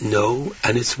we know,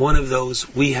 and it's one of those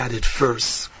we had at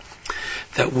first,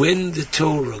 that when the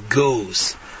Torah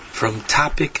goes from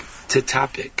topic to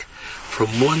topic,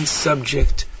 from one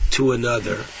subject to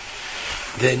another,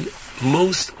 then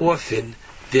most often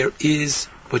there is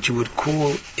what you would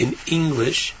call in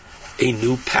English a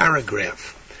new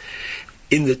paragraph.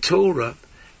 In the Torah,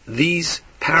 these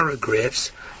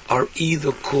paragraphs are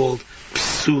either called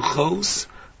psuchos,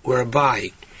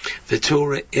 whereby the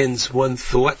Torah ends one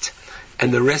thought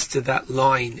and the rest of that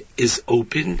line is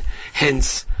open,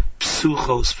 hence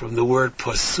psuchos from the word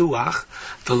pasuach,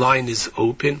 the line is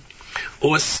open,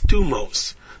 or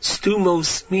stumos.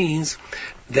 Stumos means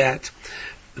that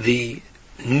the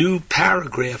new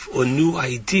paragraph or new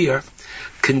idea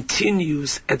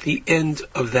continues at the end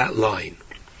of that line.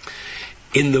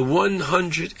 In the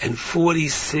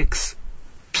 146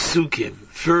 psukim,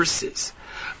 verses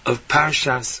of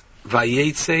Parshas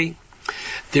Vayetze,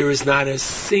 there is not a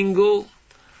single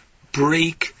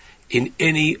break in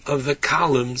any of the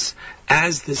columns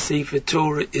as the Sefer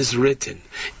Torah is written,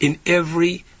 in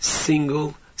every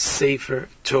single Sefer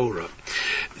Torah.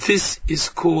 This is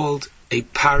called a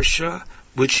parsha,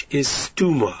 which is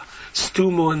stuma.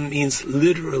 Stuma means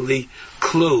literally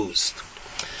closed.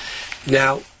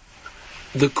 Now,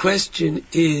 the question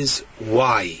is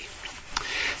why?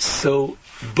 So,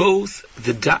 both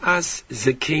the Da'as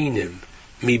Zekenim,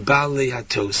 Mibale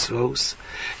HaTosfos,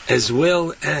 as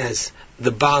well as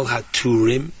the Baal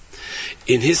HaTurim,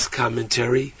 in his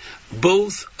commentary,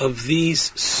 both of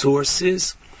these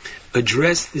sources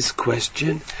address this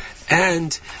question,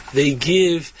 and they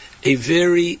give a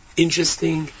very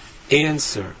interesting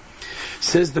answer.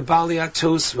 Says the Baal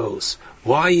HaTosfos,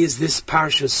 why is this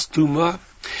parsha stuma?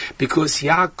 Because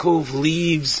Yaakov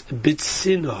leaves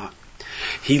Bitsina.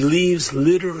 He leaves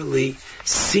literally,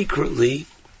 secretly,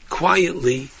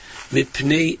 quietly,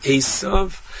 mipnei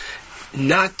Esav,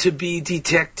 not to be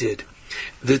detected.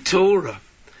 The Torah,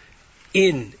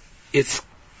 in its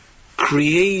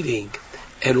creating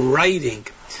and writing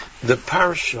the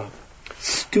parsha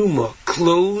stuma,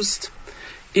 closed,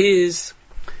 is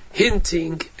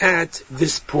hinting at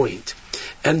this point.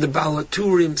 And the Baal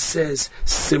HaTurim says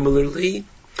similarly,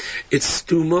 it's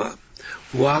stuma.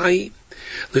 Why?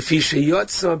 Lefisha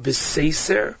Yotza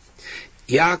b'Seiser,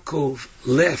 Yaakov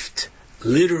left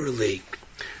literally,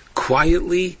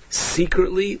 quietly,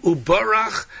 secretly,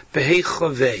 ubarach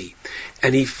behechavei,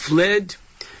 and he fled,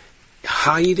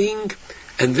 hiding,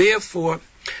 and therefore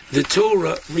the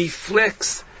Torah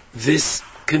reflects this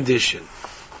condition.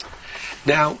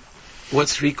 Now,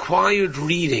 what's required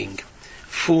reading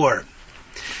for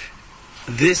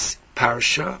this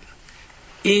parsha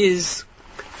is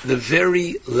the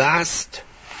very last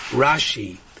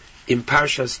Rashi in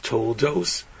Parshas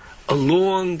Toldos, a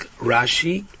long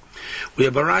Rashi,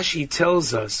 where Rashi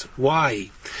tells us why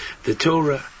the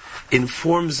Torah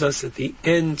informs us at the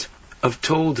end of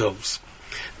Toldos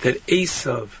that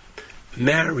Esav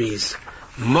marries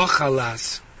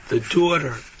Machalas, the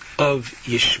daughter of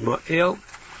Yishmael,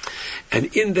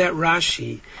 and in that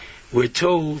Rashi we're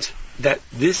told that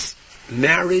this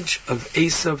marriage of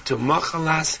Esav to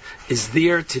Machalas is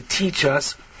there to teach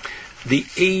us the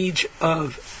age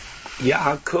of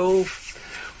Yaakov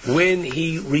when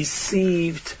he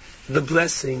received the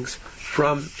blessings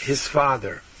from his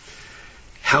father.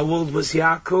 How old was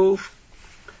Yaakov?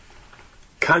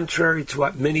 Contrary to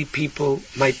what many people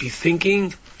might be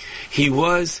thinking, he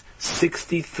was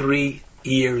 63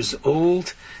 years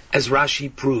old, as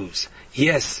Rashi proves.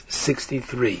 Yes,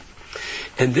 63.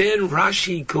 And then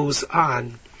Rashi goes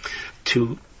on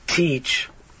to teach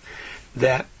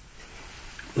that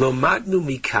Lomadnu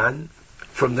Mikan,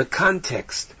 from the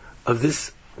context of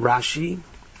this Rashi,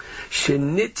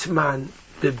 Shenitman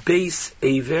bebeis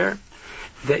Aver,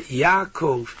 that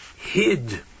Yaakov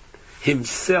hid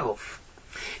himself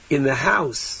in the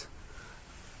house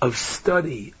of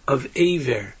study of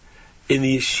Aver, in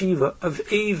the yeshiva of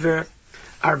Aver,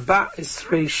 Arba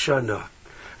Esrei Shana,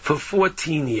 for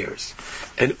 14 years.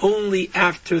 And only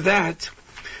after that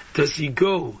does he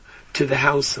go to the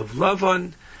house of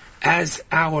Lavan, as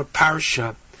our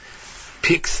parsha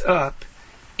picks up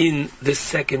in the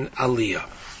second aliyah.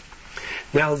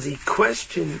 Now the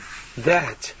question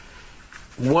that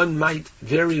one might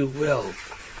very well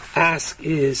ask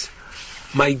is,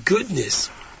 my goodness,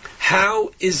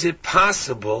 how is it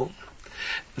possible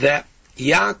that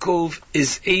Yaakov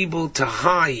is able to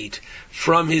hide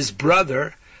from his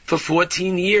brother for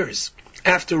 14 years?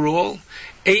 After all,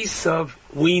 Esav,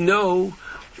 we know,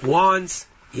 wants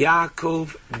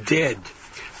Yaakov dead.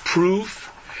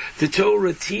 Proof, the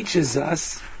Torah teaches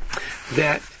us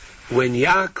that when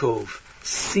Yaakov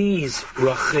sees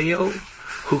Rachel,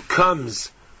 who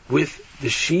comes with the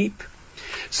sheep,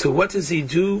 so what does he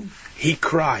do? He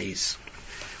cries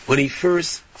when he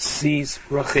first sees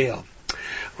Rachel.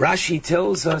 Rashi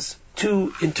tells us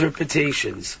two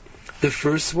interpretations. The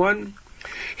first one,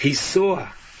 he saw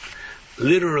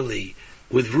literally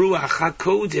with Ruach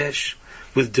HaKodesh,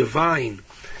 with divine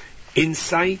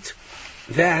insight,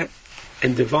 that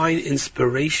and divine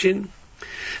inspiration,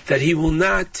 that he will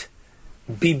not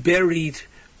be buried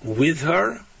with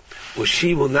her, or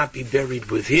she will not be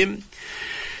buried with him,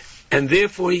 and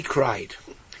therefore he cried.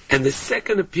 And the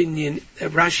second opinion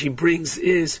that Rashi brings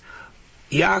is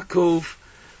Yaakov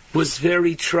was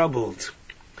very troubled.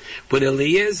 When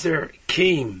Eliezer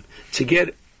came to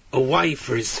get a wife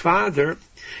for his father,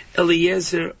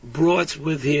 Eliezer brought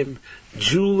with him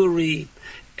jewelry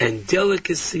and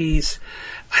delicacies.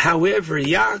 However,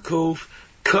 Yaakov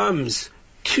comes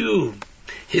to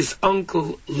his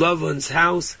uncle Lavan's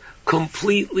house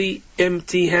completely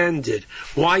empty-handed.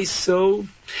 Why so?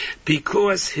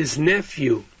 Because his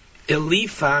nephew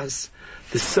Eliphaz,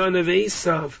 the son of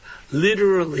Esav,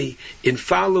 literally in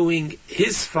following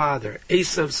his father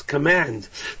Esav's command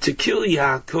to kill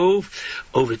Yaakov,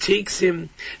 overtakes him,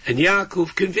 and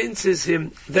Yaakov convinces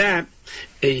him that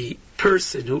a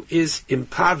person who is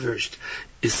impoverished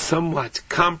is somewhat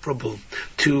comparable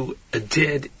to a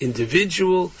dead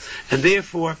individual, and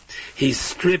therefore he's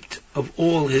stripped of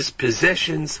all his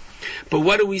possessions. But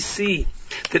what do we see?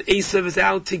 That Esav is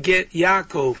out to get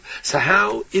Yaakov. So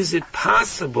how is it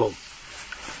possible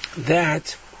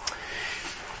that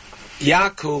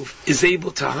Yaakov is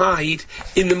able to hide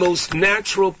in the most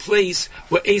natural place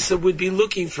where Esav would be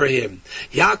looking for him?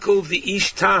 Yaakov the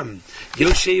Ish Tam,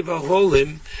 Yoshev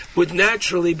HaHolim, would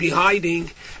naturally be hiding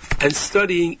and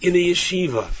studying in a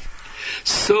yeshiva.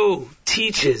 So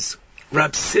teaches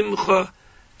Rab Simcha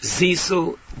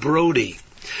Zisel Brody,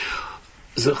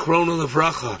 Zechrono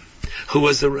Levracha, who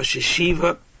was a Rosh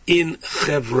Yeshiva in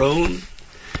Hebron,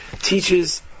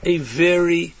 teaches a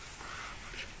very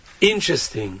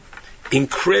interesting,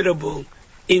 incredible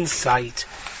insight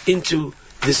into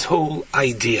this whole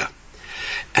idea.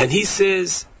 And he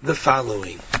says the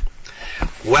following.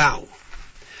 Wow.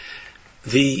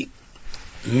 The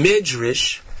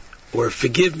Midrash, or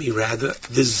forgive me rather,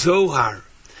 the Zohar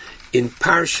in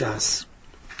Parshas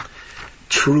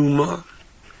Truma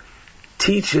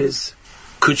teaches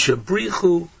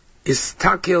Kuchabrichu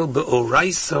istakel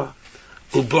be'oraisa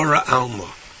ubara alma.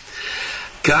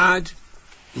 God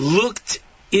looked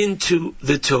into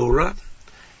the Torah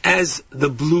as the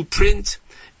blueprint,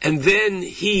 and then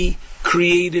he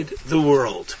created the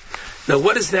world. Now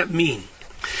what does that mean?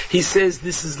 He says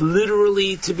this is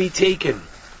literally to be taken,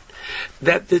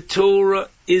 that the Torah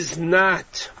is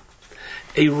not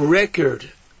a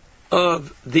record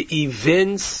of the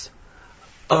events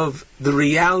of the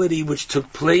reality which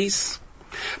took place,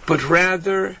 but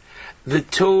rather the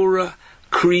Torah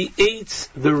creates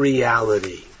the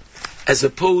reality as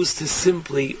opposed to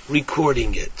simply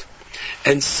recording it.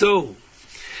 And so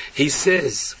he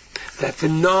says that for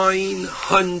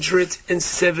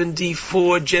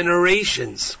 974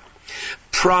 generations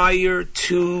prior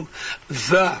to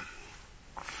the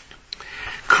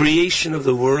creation of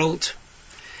the world,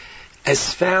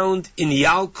 as found in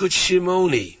Yalkut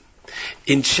Shimoni,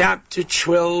 in chapter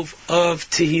 12 of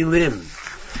Tehillim,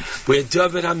 where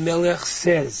David HaMelech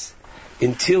says,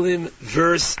 in Tehillim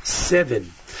verse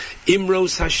 7,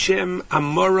 Imros Hashem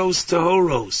Amoros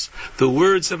Tehoros, the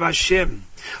words of Hashem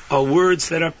are words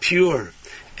that are pure.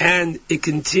 And it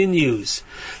continues,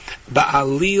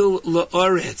 Ba'alil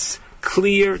La'oretz,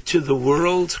 clear to the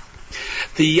world.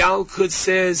 The Yalkut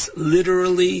says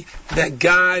literally that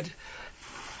God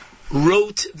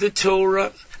wrote the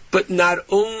Torah, but not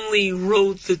only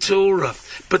wrote the Torah,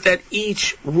 but that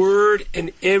each word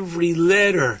and every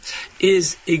letter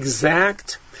is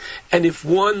exact. And if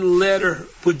one letter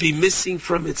would be missing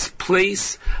from its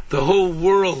place, the whole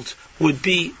world would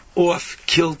be off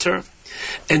kilter.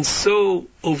 And so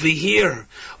over here,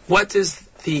 what does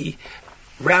the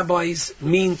rabbis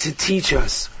mean to teach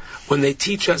us when they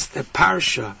teach us the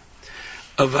parsha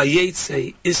of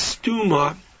Vayetze is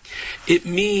stuma? It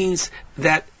means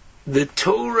that the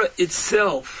Torah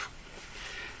itself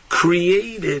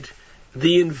created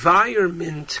the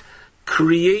environment,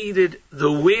 created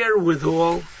the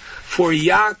wherewithal for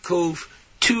Yaakov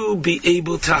to be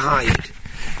able to hide.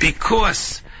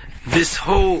 Because this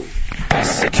whole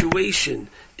situation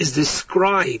is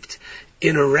described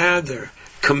in a rather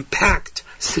compact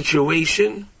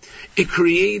situation, it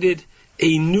created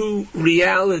a new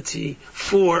reality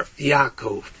for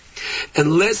Yaakov.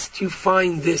 And lest you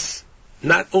find this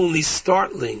not only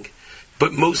startling,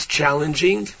 but most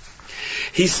challenging,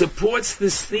 he supports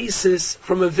this thesis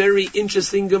from a very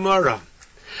interesting Gemara.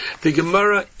 The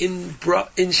Gemara in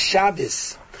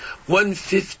Shabbos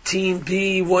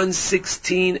 115b,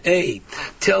 116a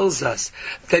tells us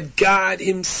that God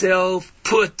himself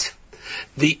put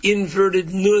the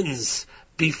inverted nuns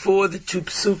before the two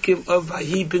psukim of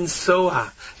Vahi ben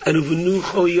Soa and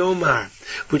Uvenucho Yomar,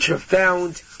 which are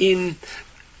found in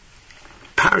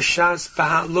Parshas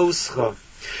Bahaloscha,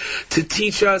 to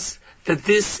teach us that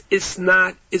this is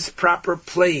not its proper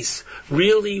place.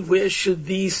 Really, where should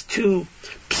these two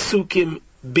psukim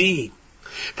be?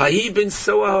 Vahi ben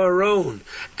Soa Haron,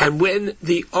 and when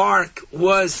the ark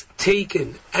was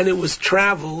taken and it was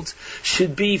traveled,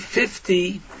 should be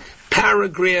 50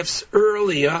 paragraphs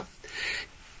earlier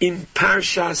in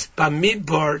Parshas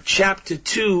Bamidbar, chapter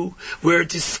 2, where it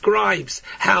describes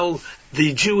how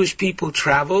the Jewish people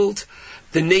traveled.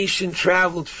 The nation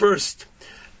traveled first,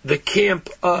 the camp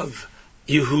of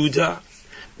Yehuda,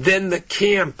 then the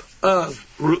camp of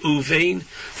Reuven,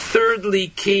 thirdly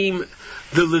came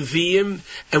the Levium,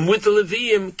 and with the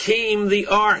Levium came the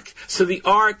ark. So the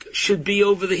ark should be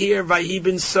over here, Vahi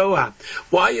ben Soa.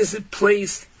 Why is it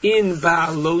placed in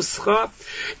Baaloscha?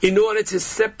 In order to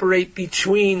separate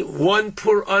between one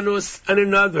Pur Anus and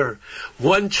another,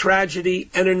 one tragedy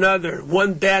and another,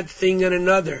 one bad thing and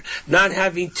another, not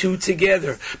having two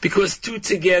together, because two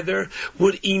together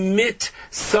would emit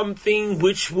something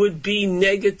which would be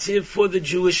negative for the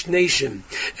Jewish nation.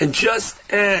 And just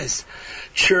as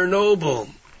Chernobyl,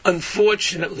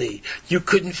 unfortunately, you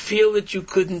couldn't feel it, you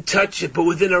couldn't touch it, but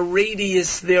within a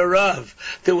radius thereof,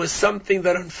 there was something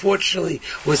that unfortunately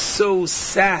was so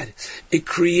sad. It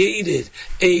created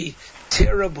a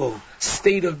terrible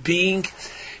state of being.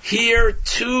 Here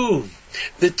too,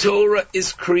 the Torah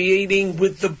is creating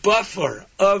with the buffer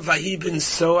of Vahi ben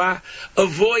Soa,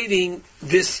 avoiding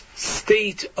this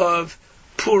state of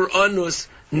Pur Anus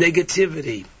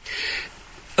negativity.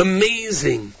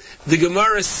 Amazing. The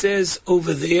Gemara says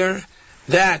over there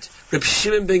that Reb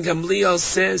Shimon ben Gamliel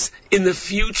says in the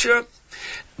future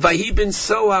Vahi ben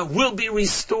Soa will be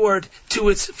restored to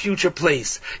its future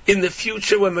place. In the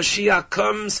future, when Mashiach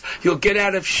comes, you'll get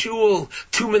out of shul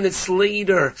 2 minutes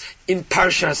later in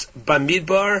Parshas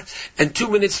Bamidbar, and 2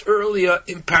 minutes earlier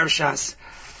in Parshas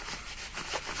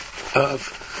of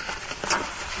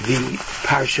the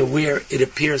Parsha where it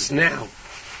appears now,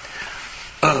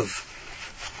 of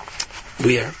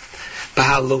where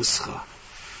Bahaloscha.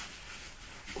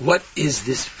 What is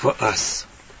this for us?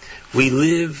 We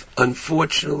live,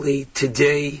 unfortunately,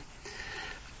 today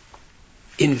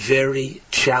in very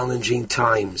challenging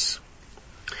times.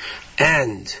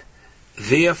 And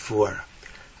therefore,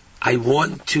 I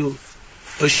want to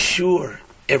assure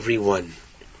everyone,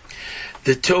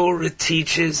 the Torah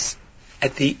teaches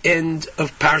at the end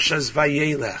of Parshas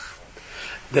Vayelech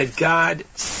that God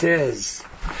says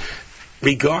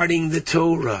regarding the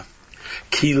Torah,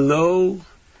 Ki lo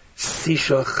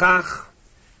sishachach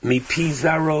mipi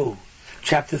zaro,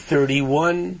 chapter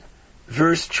 31,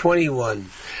 verse 21.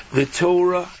 The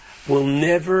Torah will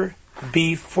never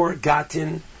be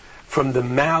forgotten from the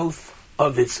mouth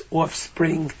of its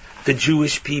offspring, the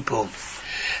Jewish people.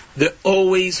 There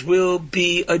always will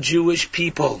be a Jewish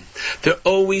people. There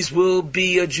always will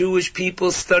be a Jewish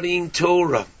people studying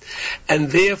Torah. And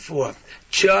therefore,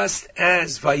 just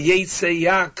as Vayetze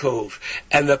Yaakov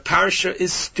and the Parsha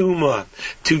is Stuma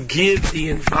to give the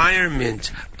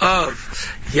environment of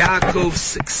Yaakov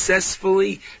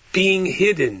successfully being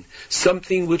hidden,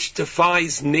 something which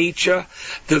defies nature,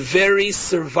 the very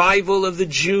survival of the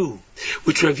Jew,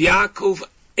 which Rav Yaakov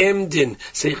Emden,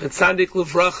 Seichet Tzadik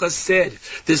Levracha, said,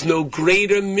 there's no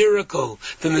greater miracle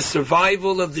than the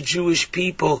survival of the Jewish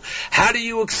people. How do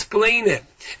you explain it?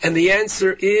 And the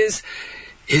answer is,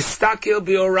 Histakel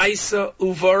B'oraisa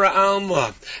Uvara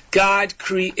Alma. God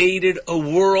created a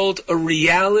world, a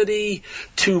reality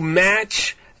to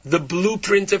match the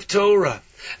blueprint of Torah.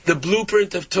 The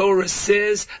blueprint of Torah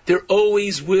says there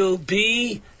always will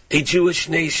be a Jewish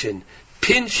nation.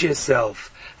 Pinch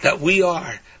yourself that we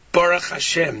are, Baruch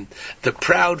Hashem, the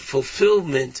proud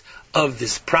fulfillment of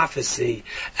this prophecy,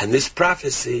 and this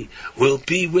prophecy will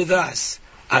be with us,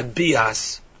 Ad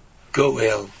Bias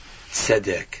Goel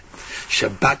Tzedek.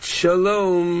 Shabbat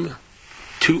Shalom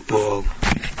to all.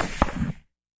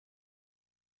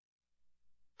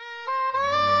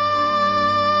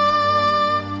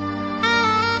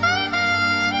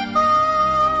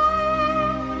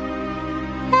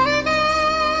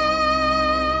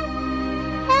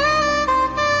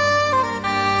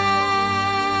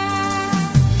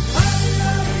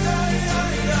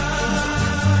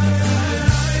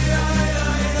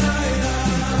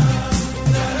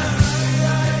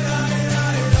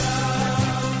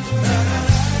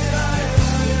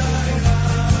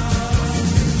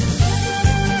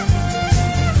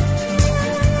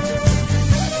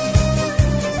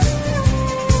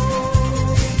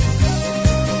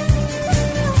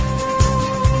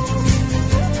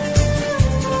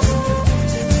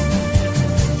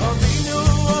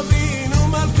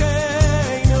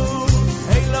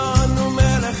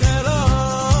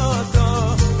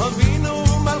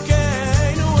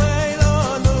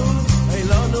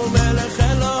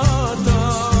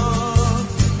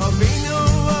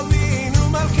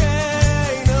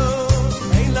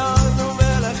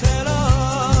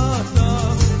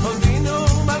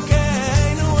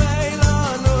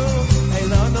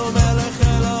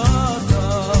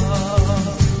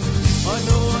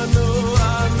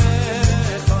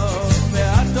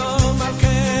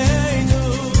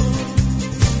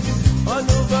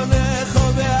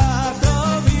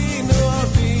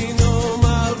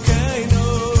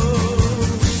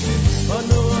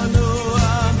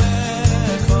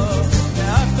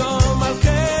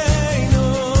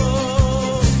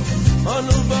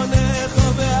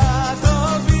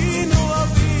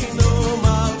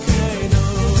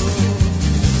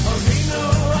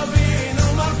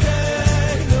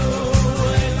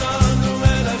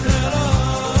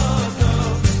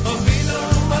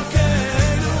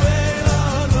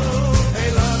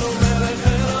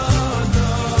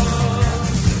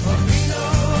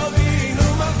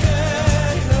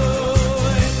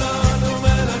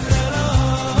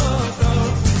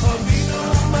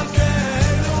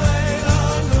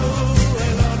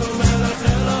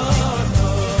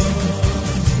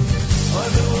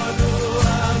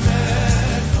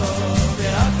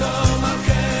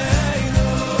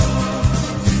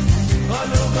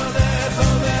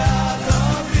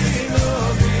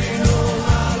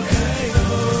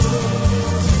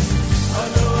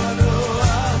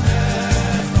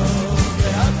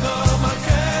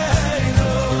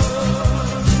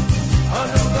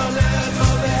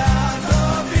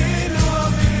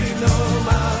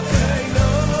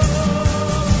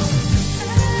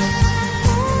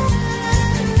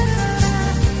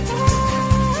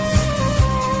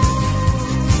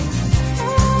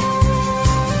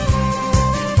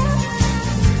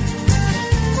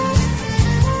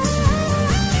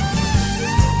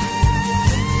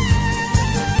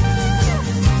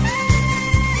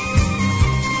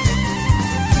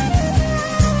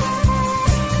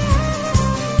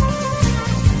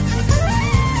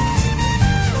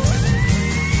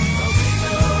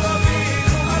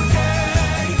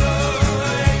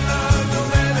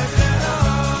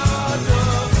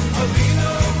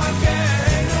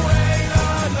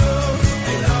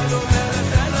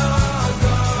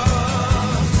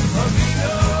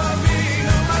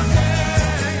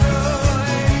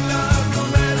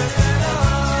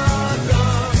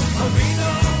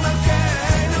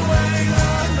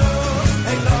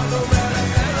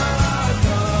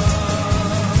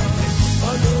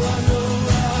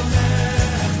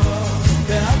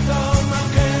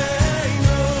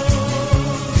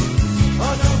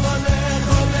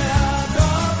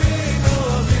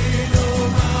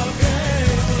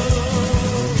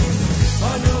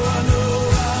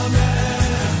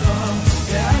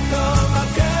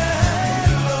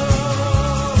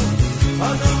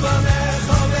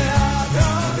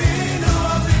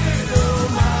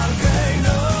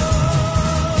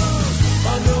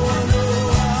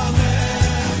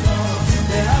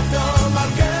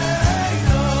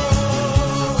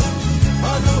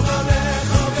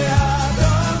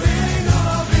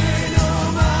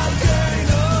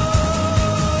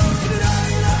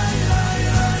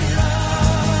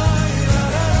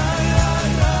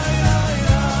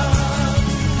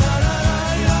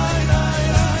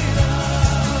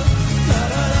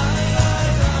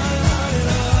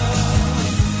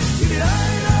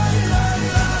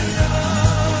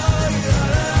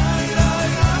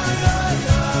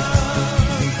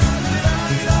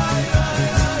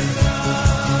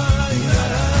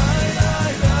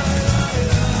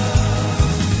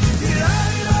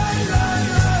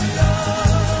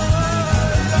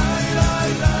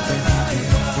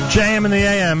 JM in the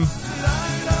AM.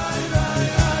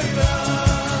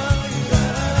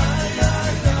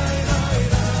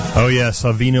 Oh yes,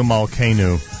 Avinu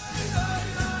Malkeinu.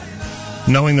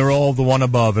 Knowing the role of the one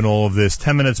above in all of this.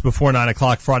 10 minutes before 9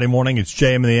 o'clock Friday morning, it's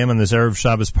JM in the AM on this Erev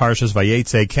Shabbos Parshas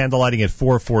Vayetze, candlelighting at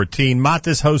 4:14.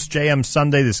 Matis hosts JM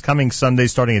Sunday this coming Sunday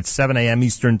starting at 7 a.m.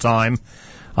 Eastern Time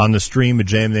on the stream at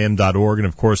jmam.org and,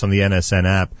 of course, on the NSN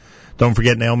app. Don't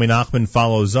forget, Naomi Nachum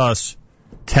follows us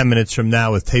 10 minutes from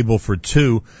now with Table for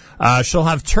Two. She'll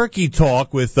have turkey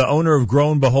talk with the owner of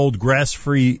Grow and Behold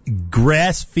Grass-Feed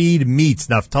Meats,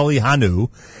 Naftali Hanu,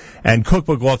 and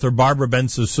cookbook author Barbara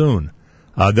Ben-Sassoon.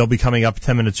 They'll be coming up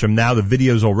 10 minutes from now. The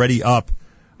video's already up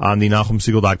on the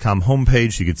NachumSegal.com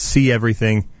homepage. You could see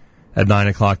everything at 9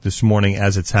 o'clock this morning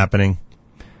as it's happening.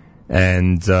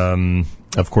 And,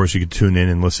 of course, you could tune in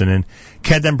and listen in.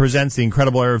 Kedem presents the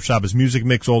incredible Erev Shabbos music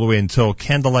mix all the way until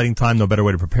candlelighting time. No better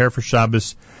way to prepare for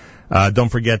Shabbos. Don't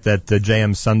forget that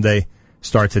JM Sunday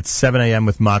starts at 7 a.m.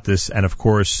 with Matis. And, of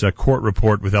course, Court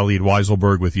Report with Elliot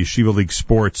Weiselberg with Yeshiva League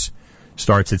Sports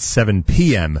starts at 7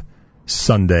 p.m.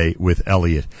 Sunday with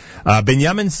Elliot.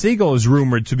 Binyamin Segal is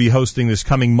rumored to be hosting this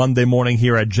coming Monday morning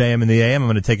here at JM in the AM. I'm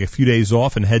going to take a few days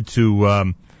off and head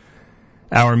to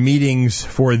our meetings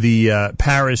for the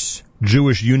Paris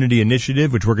Jewish Unity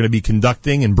Initiative, which we're going to be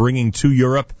conducting and bringing to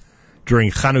Europe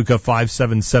during Chanukah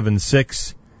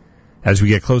 5776. As we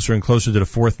get closer and closer to the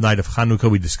fourth night of Chanukah,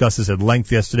 we discussed this at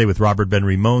length yesterday with Robert Ben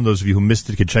Rimon. Those of you who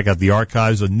missed it can check out the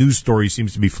archives. A news story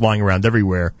seems to be flying around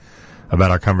everywhere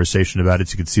about our conversation about it,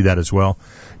 so you can see that as well.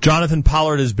 Jonathan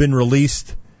Pollard has been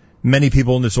released. Many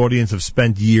people in this audience have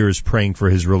spent years praying for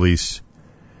his release.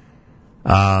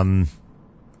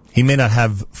 He may not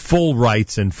have full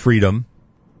rights and freedom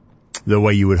the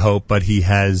way you would hope, but he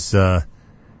has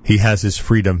his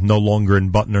freedom, no longer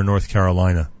in Butner, North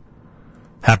Carolina.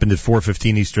 Happened at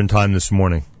 4:15 Eastern Time this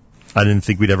morning. I didn't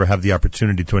think we'd ever have the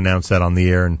opportunity to announce that on the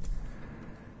air, and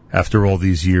after all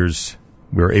these years,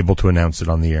 we were able to announce it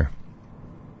on the air.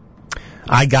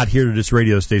 I got here to this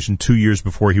radio station 2 years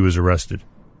before he was arrested.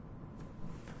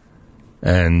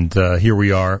 And here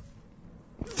we are,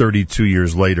 32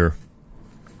 years later,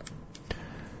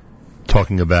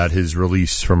 talking about his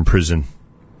release from prison.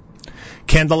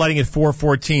 Candlelighting at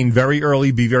 4:14, very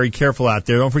early, be very careful out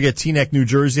there. Don't forget, Teaneck, New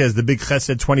Jersey has the big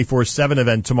Chesed 24/7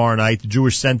 event tomorrow night. The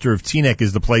Jewish Center of Teaneck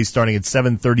is the place starting at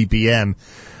 7:30 p.m.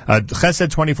 Chesed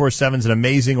 24/7 is an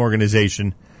amazing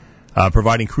organization,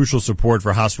 providing crucial support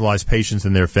for hospitalized patients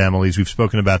and their families. We've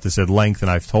spoken about this at length,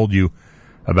 and I've told you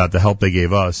about the help they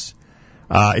gave us.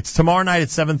 It's tomorrow night at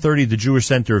 7:30 at the Jewish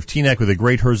Center of Teaneck with a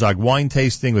great Herzog wine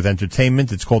tasting with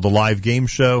entertainment. It's called the Live Game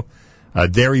Show.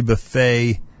 Dairy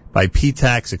buffet by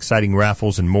P-Tax, exciting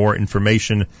raffles and more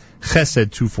information.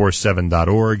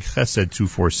 Chesed247.org,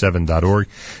 Chesed247.org.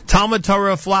 Talmud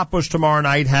Torah Flatbush tomorrow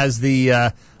night has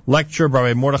the lecture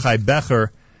by Mordechai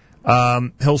Becher.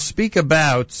 He'll speak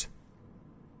about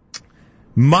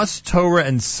must Torah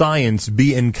and science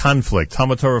be in conflict?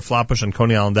 Talmud Torah Flatbush on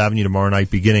Coney Island Avenue tomorrow night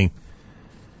beginning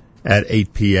at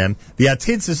 8 p.m. The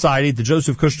Atid Society at the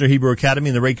Joseph Kushner Hebrew Academy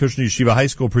and the Ray Kushner Yeshiva High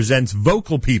School presents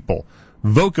Vocal People.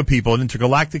 Voca People, an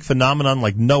intergalactic phenomenon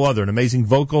like no other. An amazing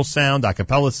vocal sound, a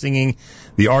cappella singing,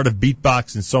 the art of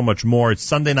beatbox, and so much more. It's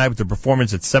Sunday night with the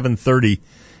performance at 7:30.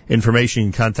 Information,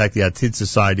 you can contact the Atid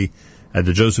Society at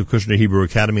the Joseph Kushner Hebrew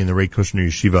Academy and the Ray Kushner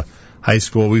Yeshiva High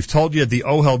School. We've told you that the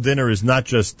Ohel dinner is not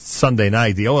just Sunday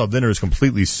night. The Ohel dinner is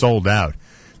completely sold out.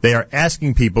 They are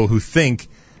asking people who think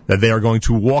that they are going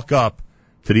to walk up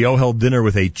to the Ohel dinner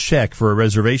with a check for a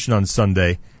reservation on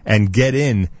Sunday and get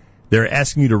in. They're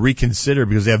asking you to reconsider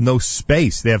because they have no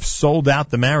space. They have sold out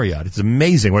the Marriott. It's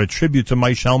amazing what a tribute to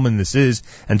Mike Hellman this is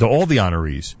and to all the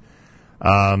honorees.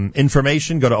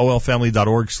 Information, go to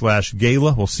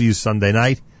olfamily.org/gala. We'll see you Sunday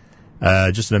night.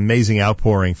 Just an amazing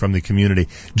outpouring from the community.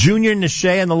 Junior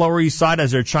Nishay on the Lower East Side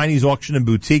has their Chinese auction and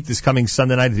boutique this coming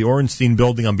Sunday night at the Orenstein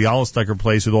Building on Bialystoker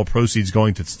Place with all proceeds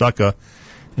going to Tzedakah.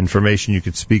 Information, you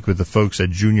could speak with the folks at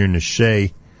Junior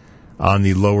Nishay on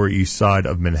the Lower East Side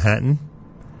of Manhattan.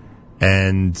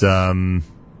 And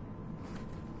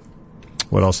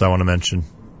what else I want to mention?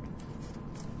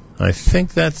 I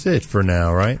think that's it for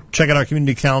now, right? Check out our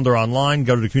community calendar online.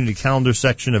 Go to the community calendar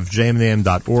section of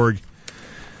jmam.org,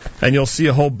 and you'll see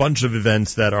a whole bunch of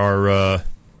events that are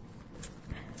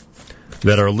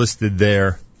listed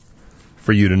there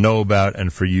for you to know about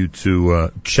and for you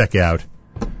to check out,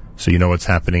 so you know what's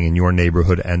happening in your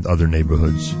neighborhood and other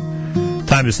neighborhoods.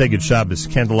 Time to say good Shabbos.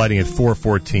 Candlelighting at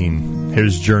 4:14.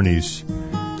 Here's Journeys,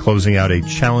 closing out a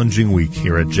challenging week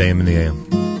here at JM in the AM.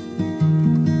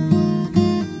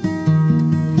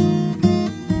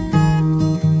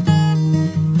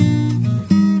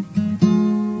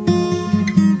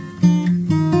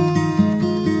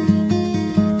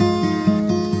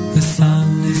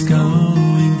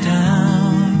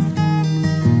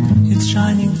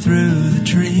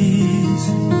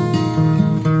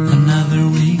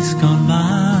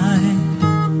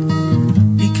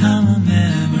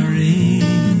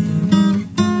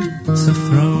 So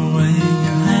throw away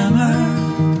your hammer,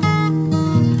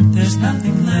 there's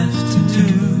nothing left to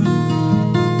do.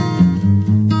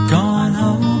 Go on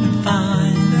home and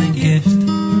find the gift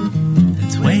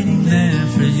that's waiting there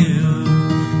for you.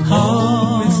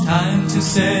 Oh, it's time to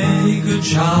say good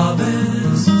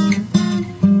Shabbos,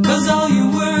 'cause all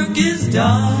your work is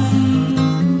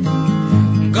done.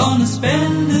 Gonna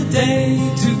spend a day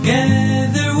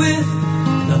together with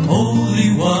the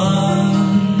Holy One.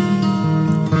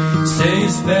 Say a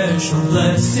special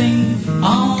blessing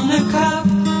on a cup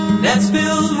that's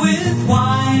filled with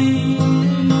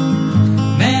wine.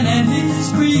 Man and his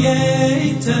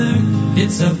Creator,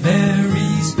 it's a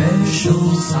very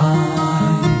special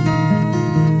sign.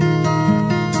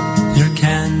 Your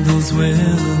candles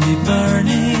will be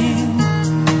burning,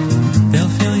 they'll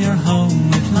fill your home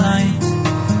with light,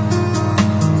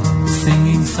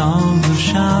 singing songs of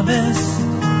Shabbos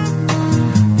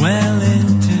well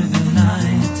into the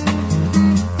night.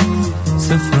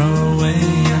 So throw away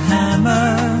your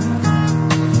hammer,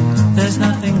 there's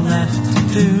nothing left to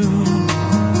do.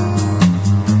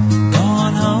 Go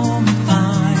on home and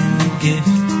find the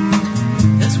gift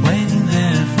that's waiting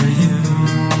there for you.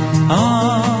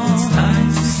 Oh, it's time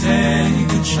to say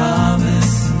good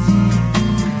Shabbos,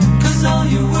 'cause all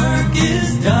your work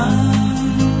is done.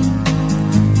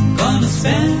 Gonna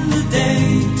spend the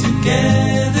day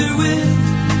together with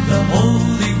the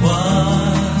Holy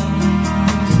One.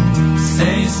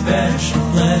 Say a special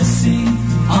blessing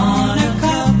on a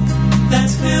cup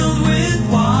that's filled with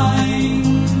wine.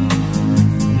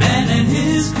 Man and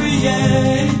his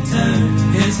Creator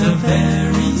is a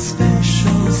very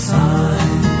special sign.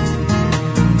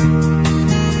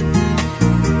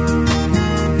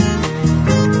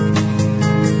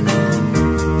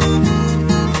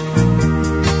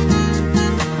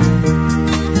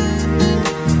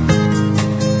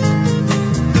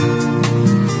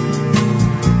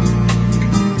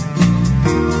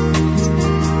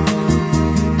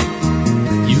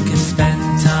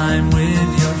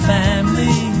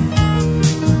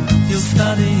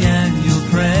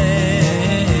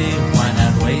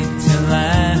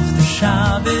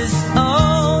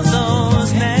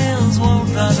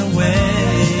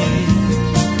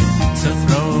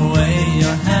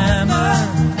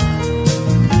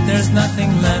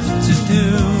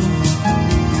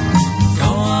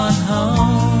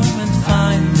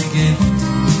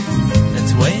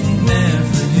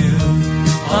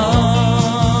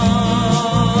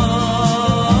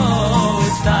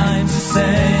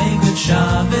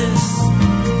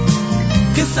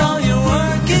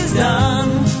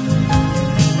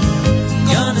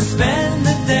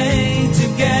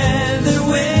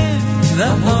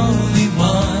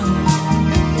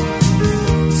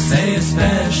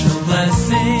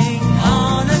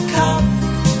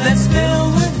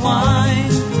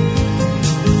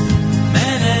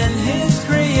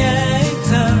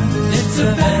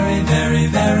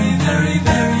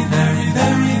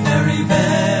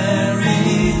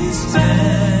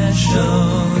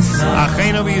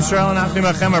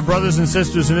 Our brothers and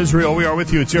sisters in Israel, we are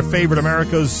with you. It's your favorite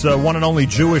America's one and only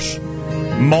Jewish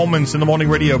Moments in the Morning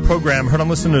radio program. Heard on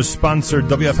listeners sponsored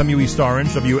WFMU East Orange,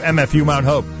 WMFU Mount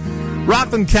Hope.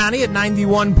 Rockland County at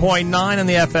 91.9 on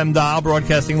the FM dial,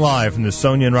 broadcasting live from the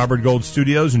Sonia and Robert Gold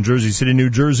studios in Jersey City, New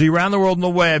Jersey. Around the world on the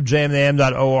web,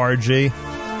 jmam.org.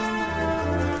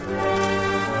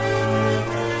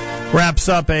 Wraps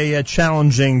up a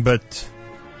challenging but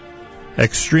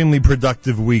extremely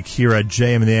productive week here at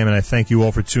JM and the AM, and I thank you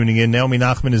all for tuning in. Naomi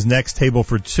Nachum is next, table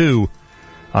for two,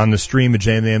 on the stream at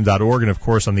jmam.org and, of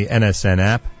course, on the NSN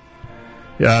app.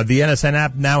 The NSN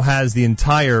app now has the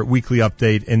entire weekly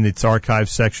update in its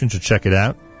archives section, so check it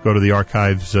out. Go to the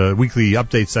archives, weekly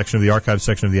update section of the archives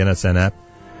section of the NSN app.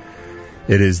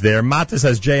 It is there. Matis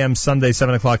has JM Sunday,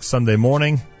 7 o'clock Sunday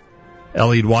morning.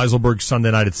 Elliot Weiselberg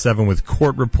Sunday night at 7 with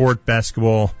Court Report,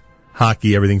 basketball,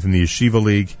 hockey, everything from the Yeshiva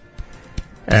League.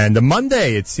 And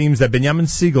Monday, it seems that Binyamin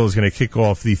Segal is going to kick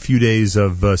off the few days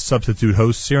of substitute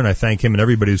hosts here, and I thank him and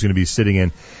everybody who's going to be sitting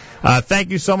in.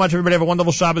 Thank you so much, everybody. Have a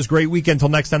wonderful Shabbos, great weekend. Until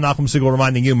next time, Nachum Segal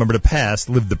reminding you, remember the past,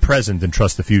 live the present, and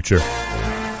trust the future.